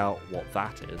work out what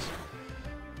that is.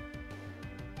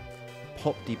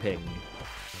 Pop-de-ping.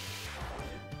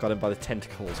 Got him by the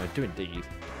tentacles. I do indeed.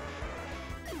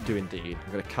 Do indeed.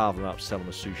 I'm going to carve them up, sell them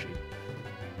as sushi.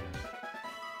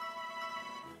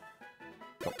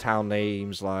 Got town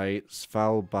names like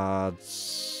Svalbard,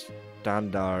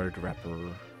 Standard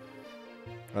Rapper.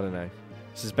 I don't know.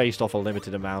 This is based off a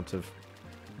limited amount of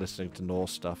listening to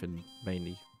Norse stuff in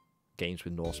mainly games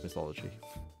with Norse mythology.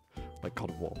 Like God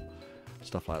of War.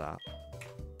 Stuff like that.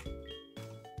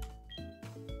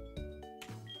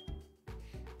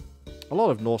 A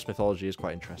lot of Norse mythology is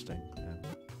quite interesting.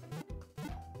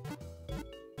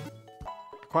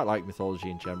 I quite like mythology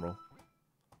in general.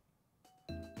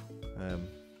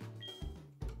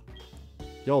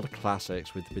 The older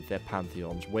classics with their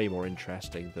pantheons way more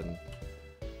interesting than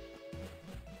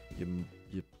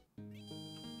your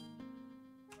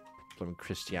some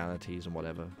Christianities and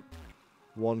whatever.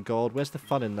 One god, where's the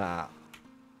fun in that?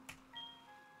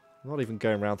 I'm not even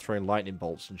going around throwing lightning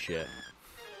bolts and shit.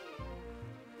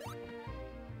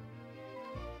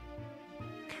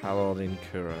 Kalodin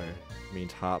Kuro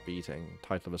means heart beating.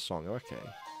 Title of a song. Okay.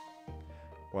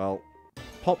 Well,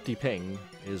 pop-de-ping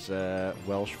is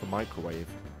Welsh for microwave.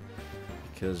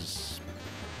 Because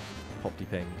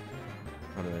pop-de-ping.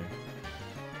 I don't know.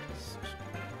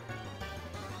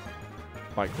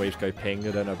 Microwaves go ping.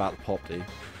 I don't know about the pop-de.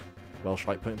 Welsh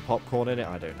like putting popcorn in it?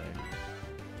 I don't know.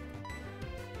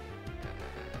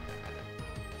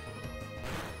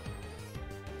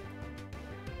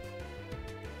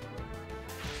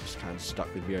 Kind of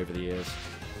stuck with me over the years.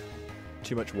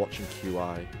 Too much watching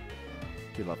QI.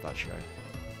 Do love that show.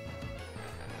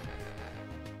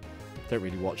 Don't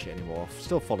really watch it anymore.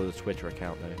 Still follow the Twitter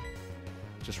account though.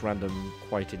 Just random,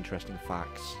 quite interesting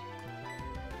facts.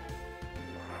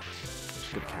 It's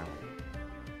a good account.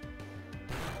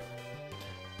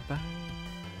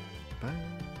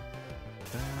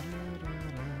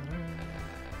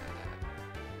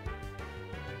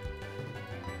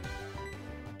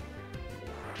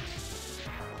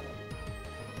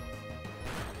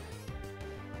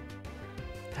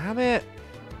 Damn it!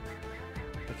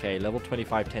 Okay, level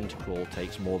 25 Tentacruel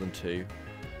takes more than 2.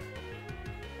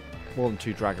 More than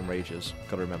 2 Dragon Rages.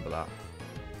 Gotta remember that.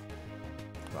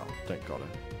 Well, don't gotta.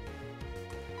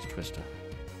 It's Twister.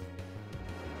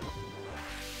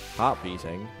 Heart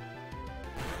beating.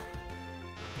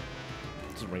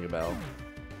 Doesn't ring a bell.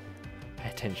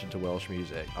 Pay attention to Welsh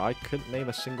music. I couldn't name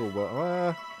a single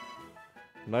word.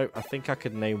 No, I think I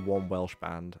could name one Welsh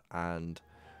band, and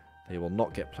they will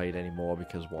not get played anymore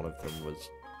because one of them was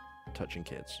touching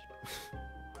kids.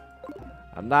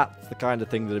 And that's the kind of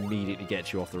thing that immediately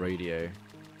gets you off the radio.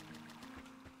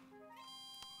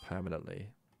 Permanently.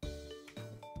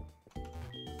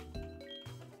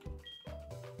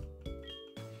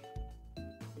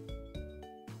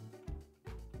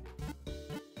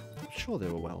 I'm sure they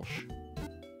were Welsh.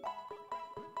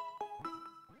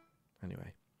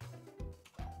 Anyway.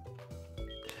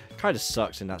 Kind of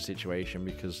sucks in that situation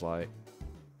because, like,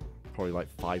 probably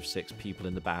like 5-6 people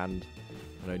in the band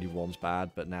and only one's bad,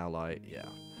 but now, like, yeah,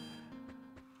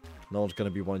 no one's going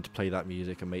to be wanting to play that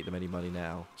music and make them any money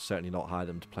now. Certainly not hire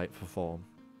them to perform.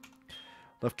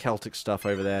 Love Celtic stuff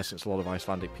over there since a lot of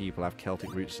Icelandic people have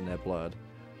Celtic roots in their blood.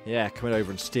 Yeah, coming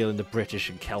over and stealing the British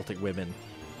and Celtic women.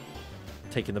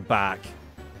 Taking them back.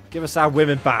 Give us our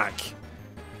women back!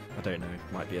 I don't know.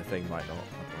 Might be a thing, might not.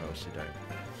 I honestly don't.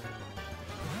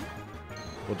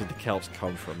 Or did the Celts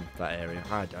come from that area?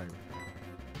 I don't know.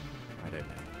 I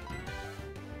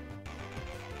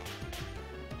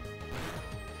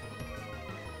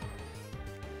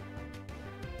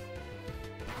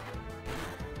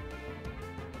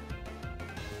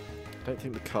don't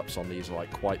think the cups on these are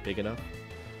like quite big enough.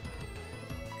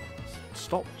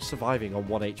 Stop surviving on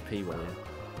 1 HP, will you?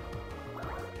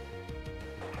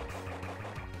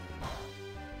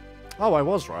 Oh, I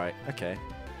was right. Okay.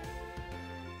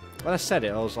 When I said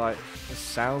it, I was like, it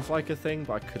sounds like a thing,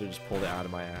 but I could have just pulled it out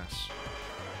of my ass.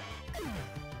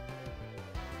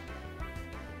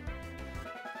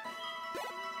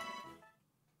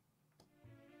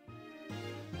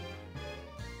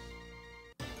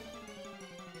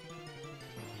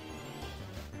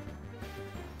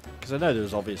 Because I know there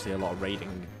was obviously a lot of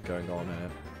raiding going on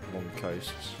along the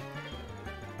coasts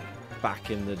back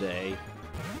in the day.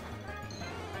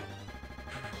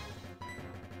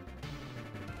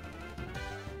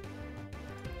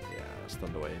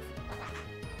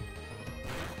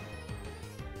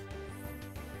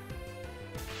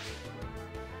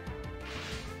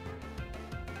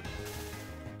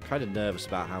 kind of nervous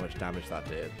about how much damage that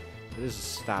did. It is a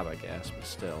stab, I guess, but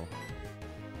still.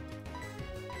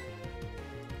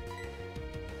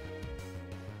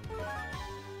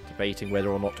 Debating whether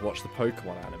or not to watch the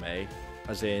Pokemon anime,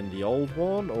 as in the old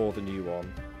one or the new one.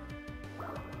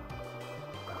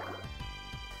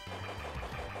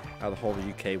 How the whole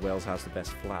UK Wales has the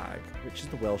best flag, which is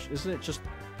the Welsh. Isn't it just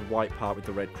the white part with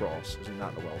the red cross? Isn't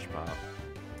that the Welsh part?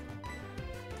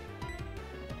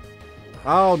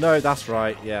 Oh no, that's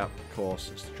right. Yeah, of course,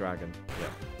 it's the dragon.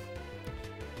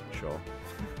 Yeah, sure.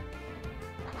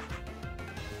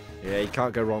 Yeah, you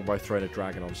can't go wrong by throwing a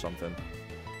dragon on something.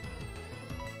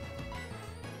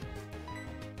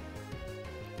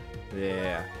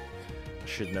 Yeah, I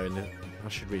should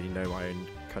really know my own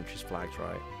country's flags,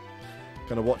 right?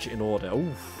 Gonna watch it in order.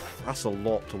 Oof, that's a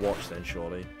lot to watch then,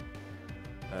 surely.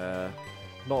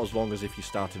 Not as long as if you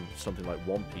started something like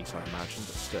One Piece, I imagine,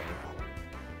 but still.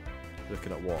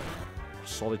 Looking at what? A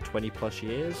solid 20 plus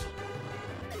years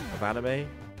of anime?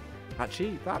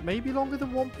 Actually, that may be longer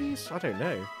than One Piece? I don't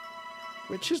know.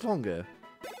 Which is longer?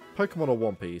 Pokemon or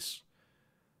One Piece?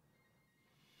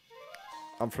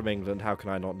 I'm from England, how can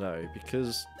I not know?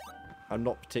 Because I'm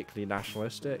not particularly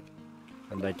nationalistic,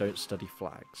 and they don't study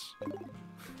flags.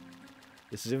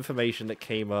 This is information that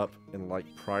came up in, like,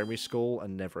 primary school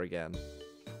and never again.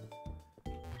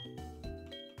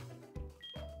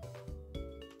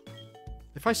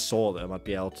 If I saw them, I'd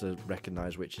be able to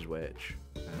recognise which is which.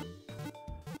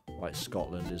 Like,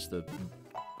 Scotland is the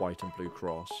white and blue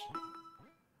cross.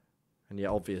 And yet,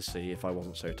 obviously, if I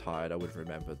wasn't so tired, I would have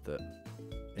remembered that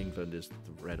England is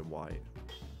the red and white.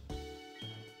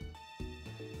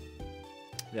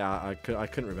 Yeah, I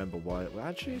couldn't remember why. Well,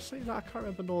 actually, saying that, I can't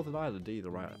remember Northern Ireland either,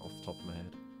 right off the top of my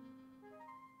head.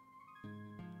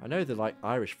 I know the, like,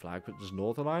 Irish flag, but does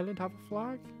Northern Ireland have a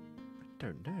flag? I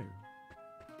don't know.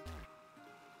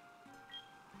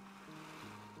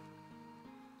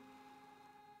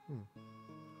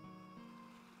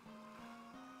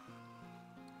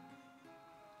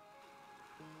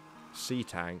 Sea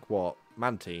tank, what?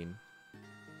 Mantine?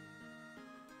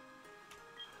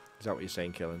 Is that what you're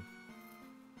saying, Killen?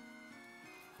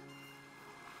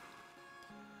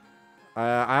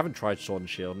 I haven't tried Sword and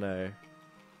Shield, no.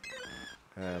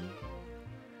 I'm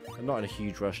not in a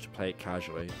huge rush to play it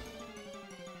casually.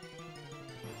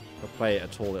 If I play it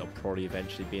at all, it'll probably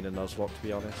eventually be in a Nuzlocke, to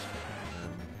be honest.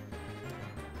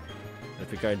 And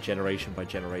if we're going generation by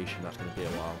generation, that's going to be a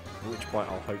while. At which point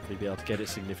I'll hopefully be able to get it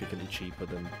significantly cheaper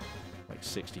than like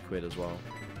 60 quid as well,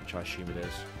 which I assume it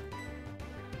is.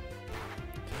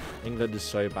 England is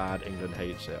so bad, England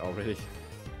hates it. Oh, really?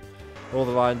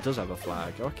 Northern Ireland does have a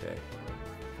flag, okay.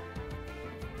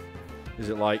 Is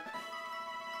it like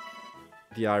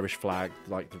the Irish flag,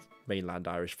 like the mainland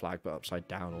Irish flag, but upside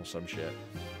down or some shit?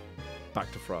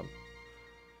 Back to front.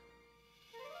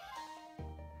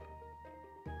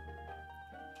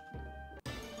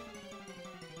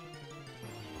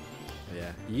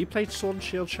 Yeah. You played Sword and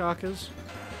Shield, Sharkers?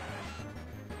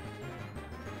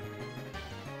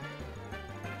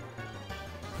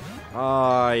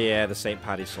 Oh, yeah, the St.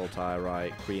 Paddy's Saltire,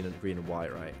 right. Green and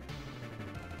white, right.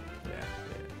 Yeah,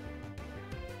 yeah.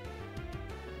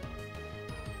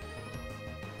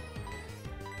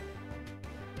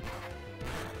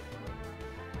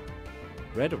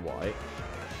 Red and white?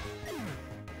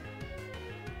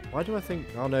 Why do I think...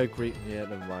 Oh, no, green... Yeah,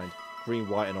 never mind. Green,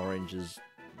 white, and orange is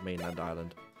mainland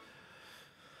Ireland.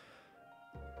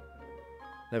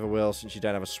 Never will, since you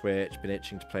don't have a Switch. Been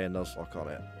itching to play a Nuzlocke on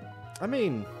it. I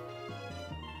mean...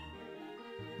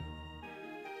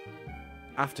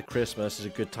 After Christmas is a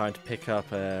good time to pick up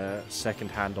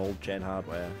second-hand old-gen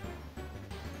hardware.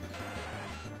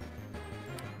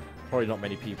 Probably not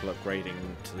many people upgrading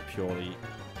to the purely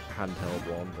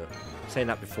handheld one, but saying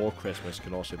that before Christmas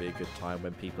can also be a good time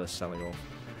when people are selling off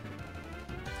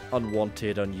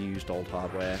unwanted, unused old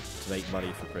hardware to make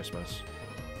money for Christmas.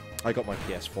 I got my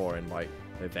PS4 in like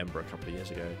November a couple of years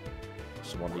ago.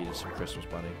 Someone needed some Christmas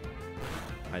money.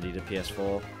 I needed a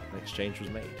PS4. An exchange was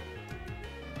made.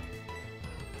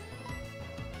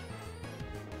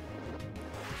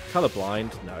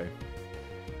 Colorblind? No.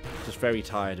 Just very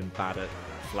tired and bad at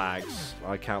flags.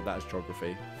 I count that as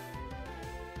geography.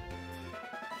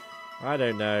 I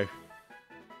don't know.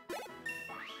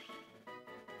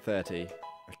 30.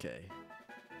 Okay.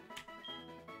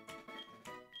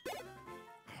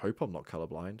 I hope I'm not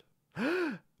colorblind.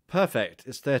 Perfect!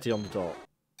 It's 30 on the dot.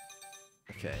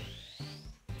 Okay.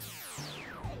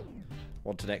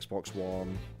 Want an Xbox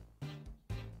One.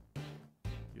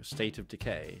 Your State of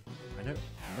Decay. I know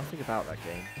nothing about that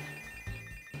game.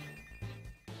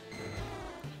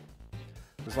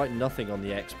 There's like nothing on the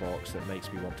Xbox that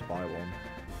makes me want to buy one.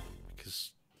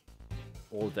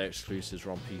 all of their exclusives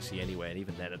are on PC anyway, and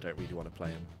even then I don't really want to play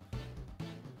them.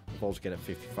 Evolves again at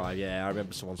 55. Yeah, I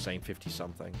remember someone saying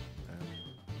 50-something.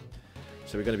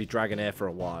 So we're going to be Dragonair for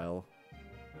a while.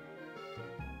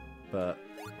 But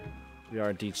we are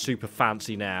indeed super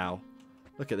fancy now.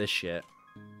 Look at this shit.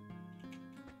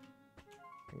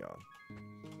 Hang on.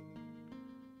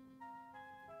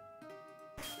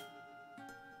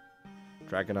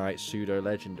 Dragonite pseudo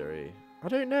legendary. I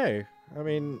don't know. I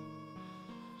mean,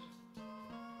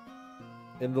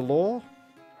 in the lore?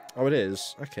 Oh, it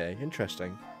is. Okay,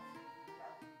 interesting.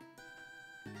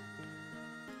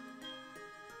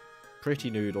 Pretty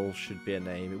Noodle should be a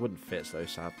name. It wouldn't fit though,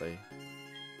 sadly.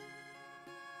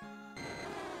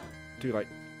 Dude, like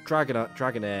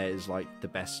Dragonair is like the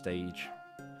best stage.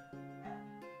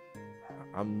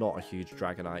 I'm not a huge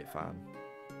Dragonite fan,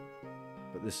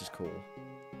 but this is cool.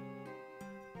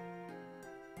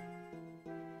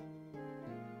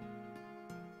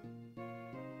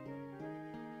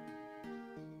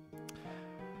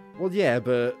 Well, yeah,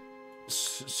 but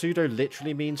pseudo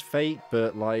literally means fake,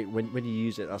 but like when you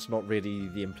use it, that's not really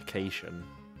the implication.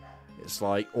 It's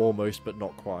like almost, but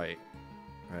not quite.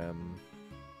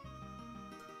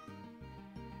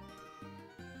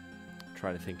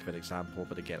 Trying to think of an example,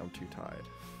 but again, I'm too tired.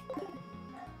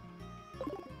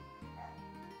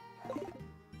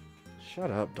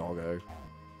 Shut up, doggo.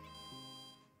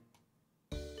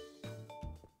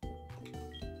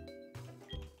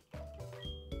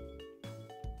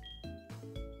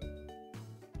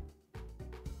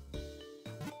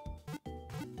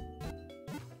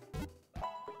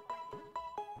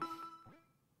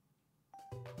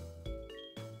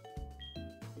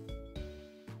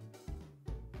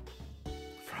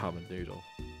 Ramen noodle.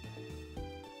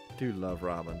 Do love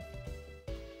ramen.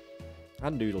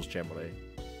 And noodles generally.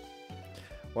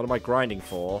 What am I grinding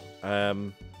for?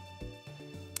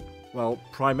 Well,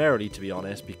 primarily, to be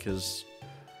honest, because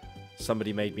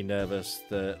somebody made me nervous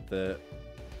that the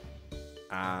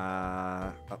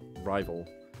rival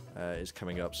is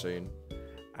coming up soon.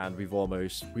 And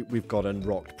we've gotten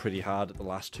rocked pretty hard at the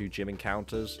last 2 gym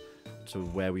encounters to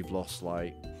where we've lost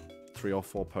like 3 or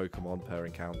 4 Pokemon per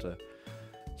encounter.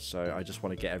 So I just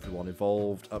want to get everyone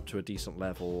evolved up to a decent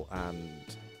level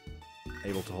and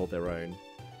able to hold their own.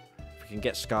 If we can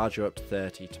get Scarjo up to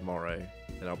 30 tomorrow,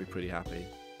 then I'll be pretty happy.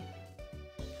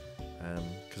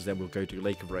 Because then we'll go do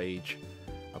Lake of Rage.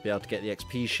 I'll be able to get the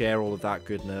XP share, all of that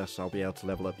goodness. I'll be able to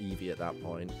level up Eevee at that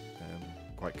point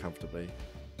quite comfortably.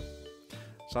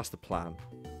 So that's the plan.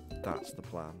 That's the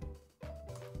plan.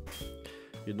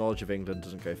 Your knowledge of England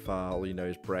doesn't go far. All you know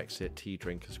is Brexit, tea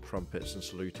drinkers, crumpets, and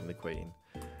saluting the Queen.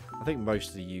 I think most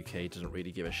of the UK doesn't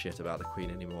really give a shit about the Queen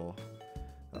anymore.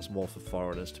 That's more for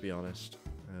foreigners, to be honest.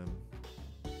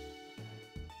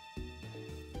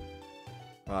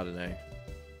 I don't know.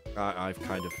 I've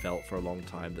kind of felt for a long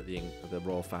time that the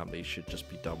royal family should just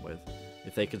be done with.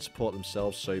 If they can support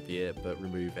themselves, so be it, but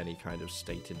remove any kind of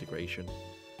state integration.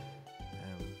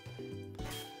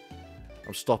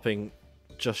 I'm stopping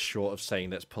just short of saying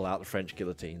let's pull out the French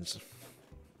guillotines.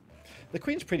 The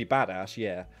Queen's pretty badass,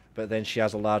 yeah, but then she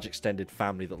has a large extended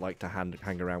family that like to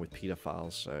hang around with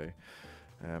paedophiles, so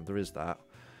there is that.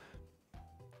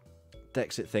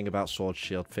 Dexit thing about Sword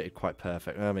Shield fitted quite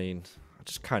perfect. I mean, I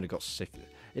just kind of got sick.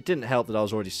 It didn't help that I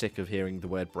was already sick of hearing the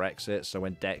word Brexit, so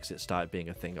when Dexit started being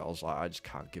a thing, I was like, I just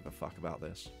can't give a fuck about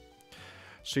this.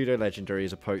 Pseudo-legendary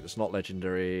is a poke that's not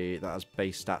legendary, that has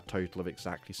base stat total of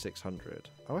exactly 600.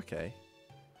 Oh, okay.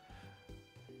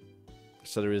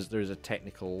 So there is a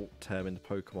technical term in the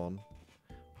Pokemon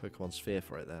sphere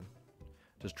for it then.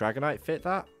 Does Dragonite fit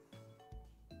that?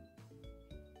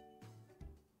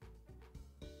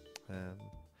 But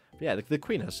yeah, the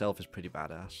Queen herself is pretty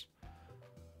badass.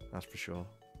 That's for sure.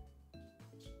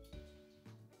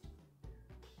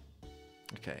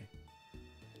 Okay.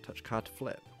 Touch card to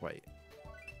flip. Wait.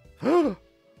 Oh,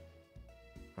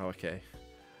 okay.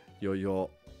 Your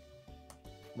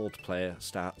multiplayer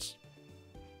stats.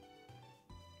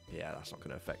 Yeah, that's not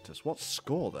going to affect us. What's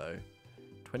score, though?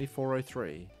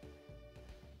 2403.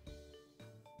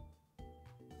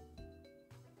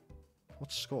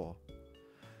 What's score?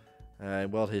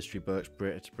 In world history books,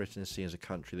 Britain is seen as a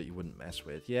country that you wouldn't mess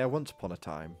with. Yeah, once upon a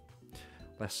time.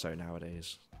 Less so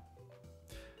nowadays.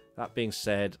 That being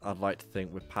said, I'd like to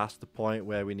think we're past the point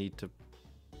where we need to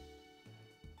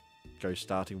go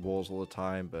starting wars all the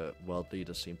time, but world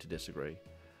leaders seem to disagree.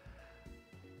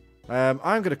 I'm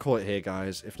going to call it here,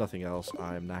 guys. If nothing else,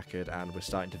 I'm knackered, and we're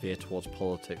starting to veer towards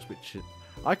politics, which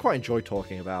I quite enjoy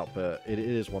talking about, but it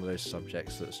is one of those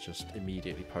subjects that's just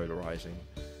immediately polarizing.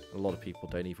 A lot of people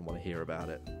don't even want to hear about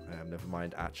it. Never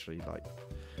mind actually, like,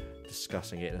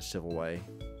 discussing it in a civil way.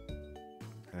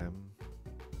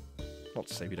 Not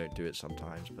to say we don't do it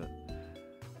sometimes, but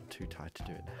I'm too tired to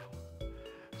do it now.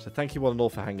 So thank you one and all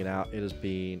for hanging out. It has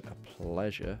been a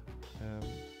pleasure.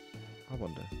 I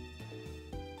wonder.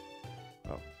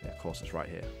 Oh, yeah, of course it's right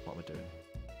here. What am I doing?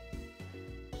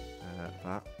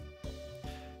 That.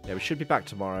 Yeah, we should be back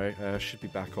tomorrow. Should be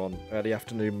back on early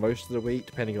afternoon most of the week,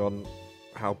 depending on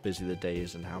how busy the day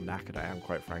is and how knackered I am,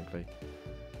 quite frankly.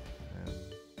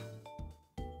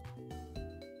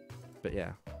 But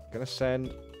yeah, I'm going to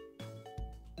send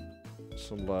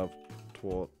some love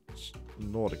towards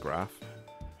Nordograph.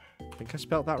 I think I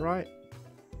spelt that right.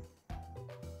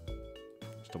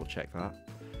 Let's double check that.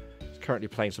 He's currently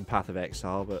playing some Path of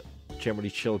Exile, but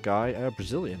generally chill guy.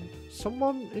 Brazilian.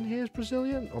 Someone in here is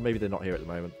Brazilian? Or maybe they're not here at the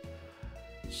moment.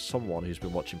 Someone who's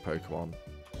been watching Pokemon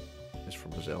is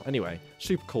from Brazil. Anyway,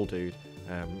 super cool dude.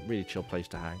 Really chill place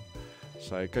to hang.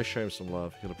 So go show him some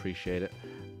love. He'll appreciate it.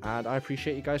 And I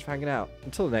appreciate you guys for hanging out.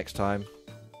 Until the next time,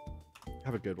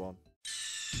 have a good one.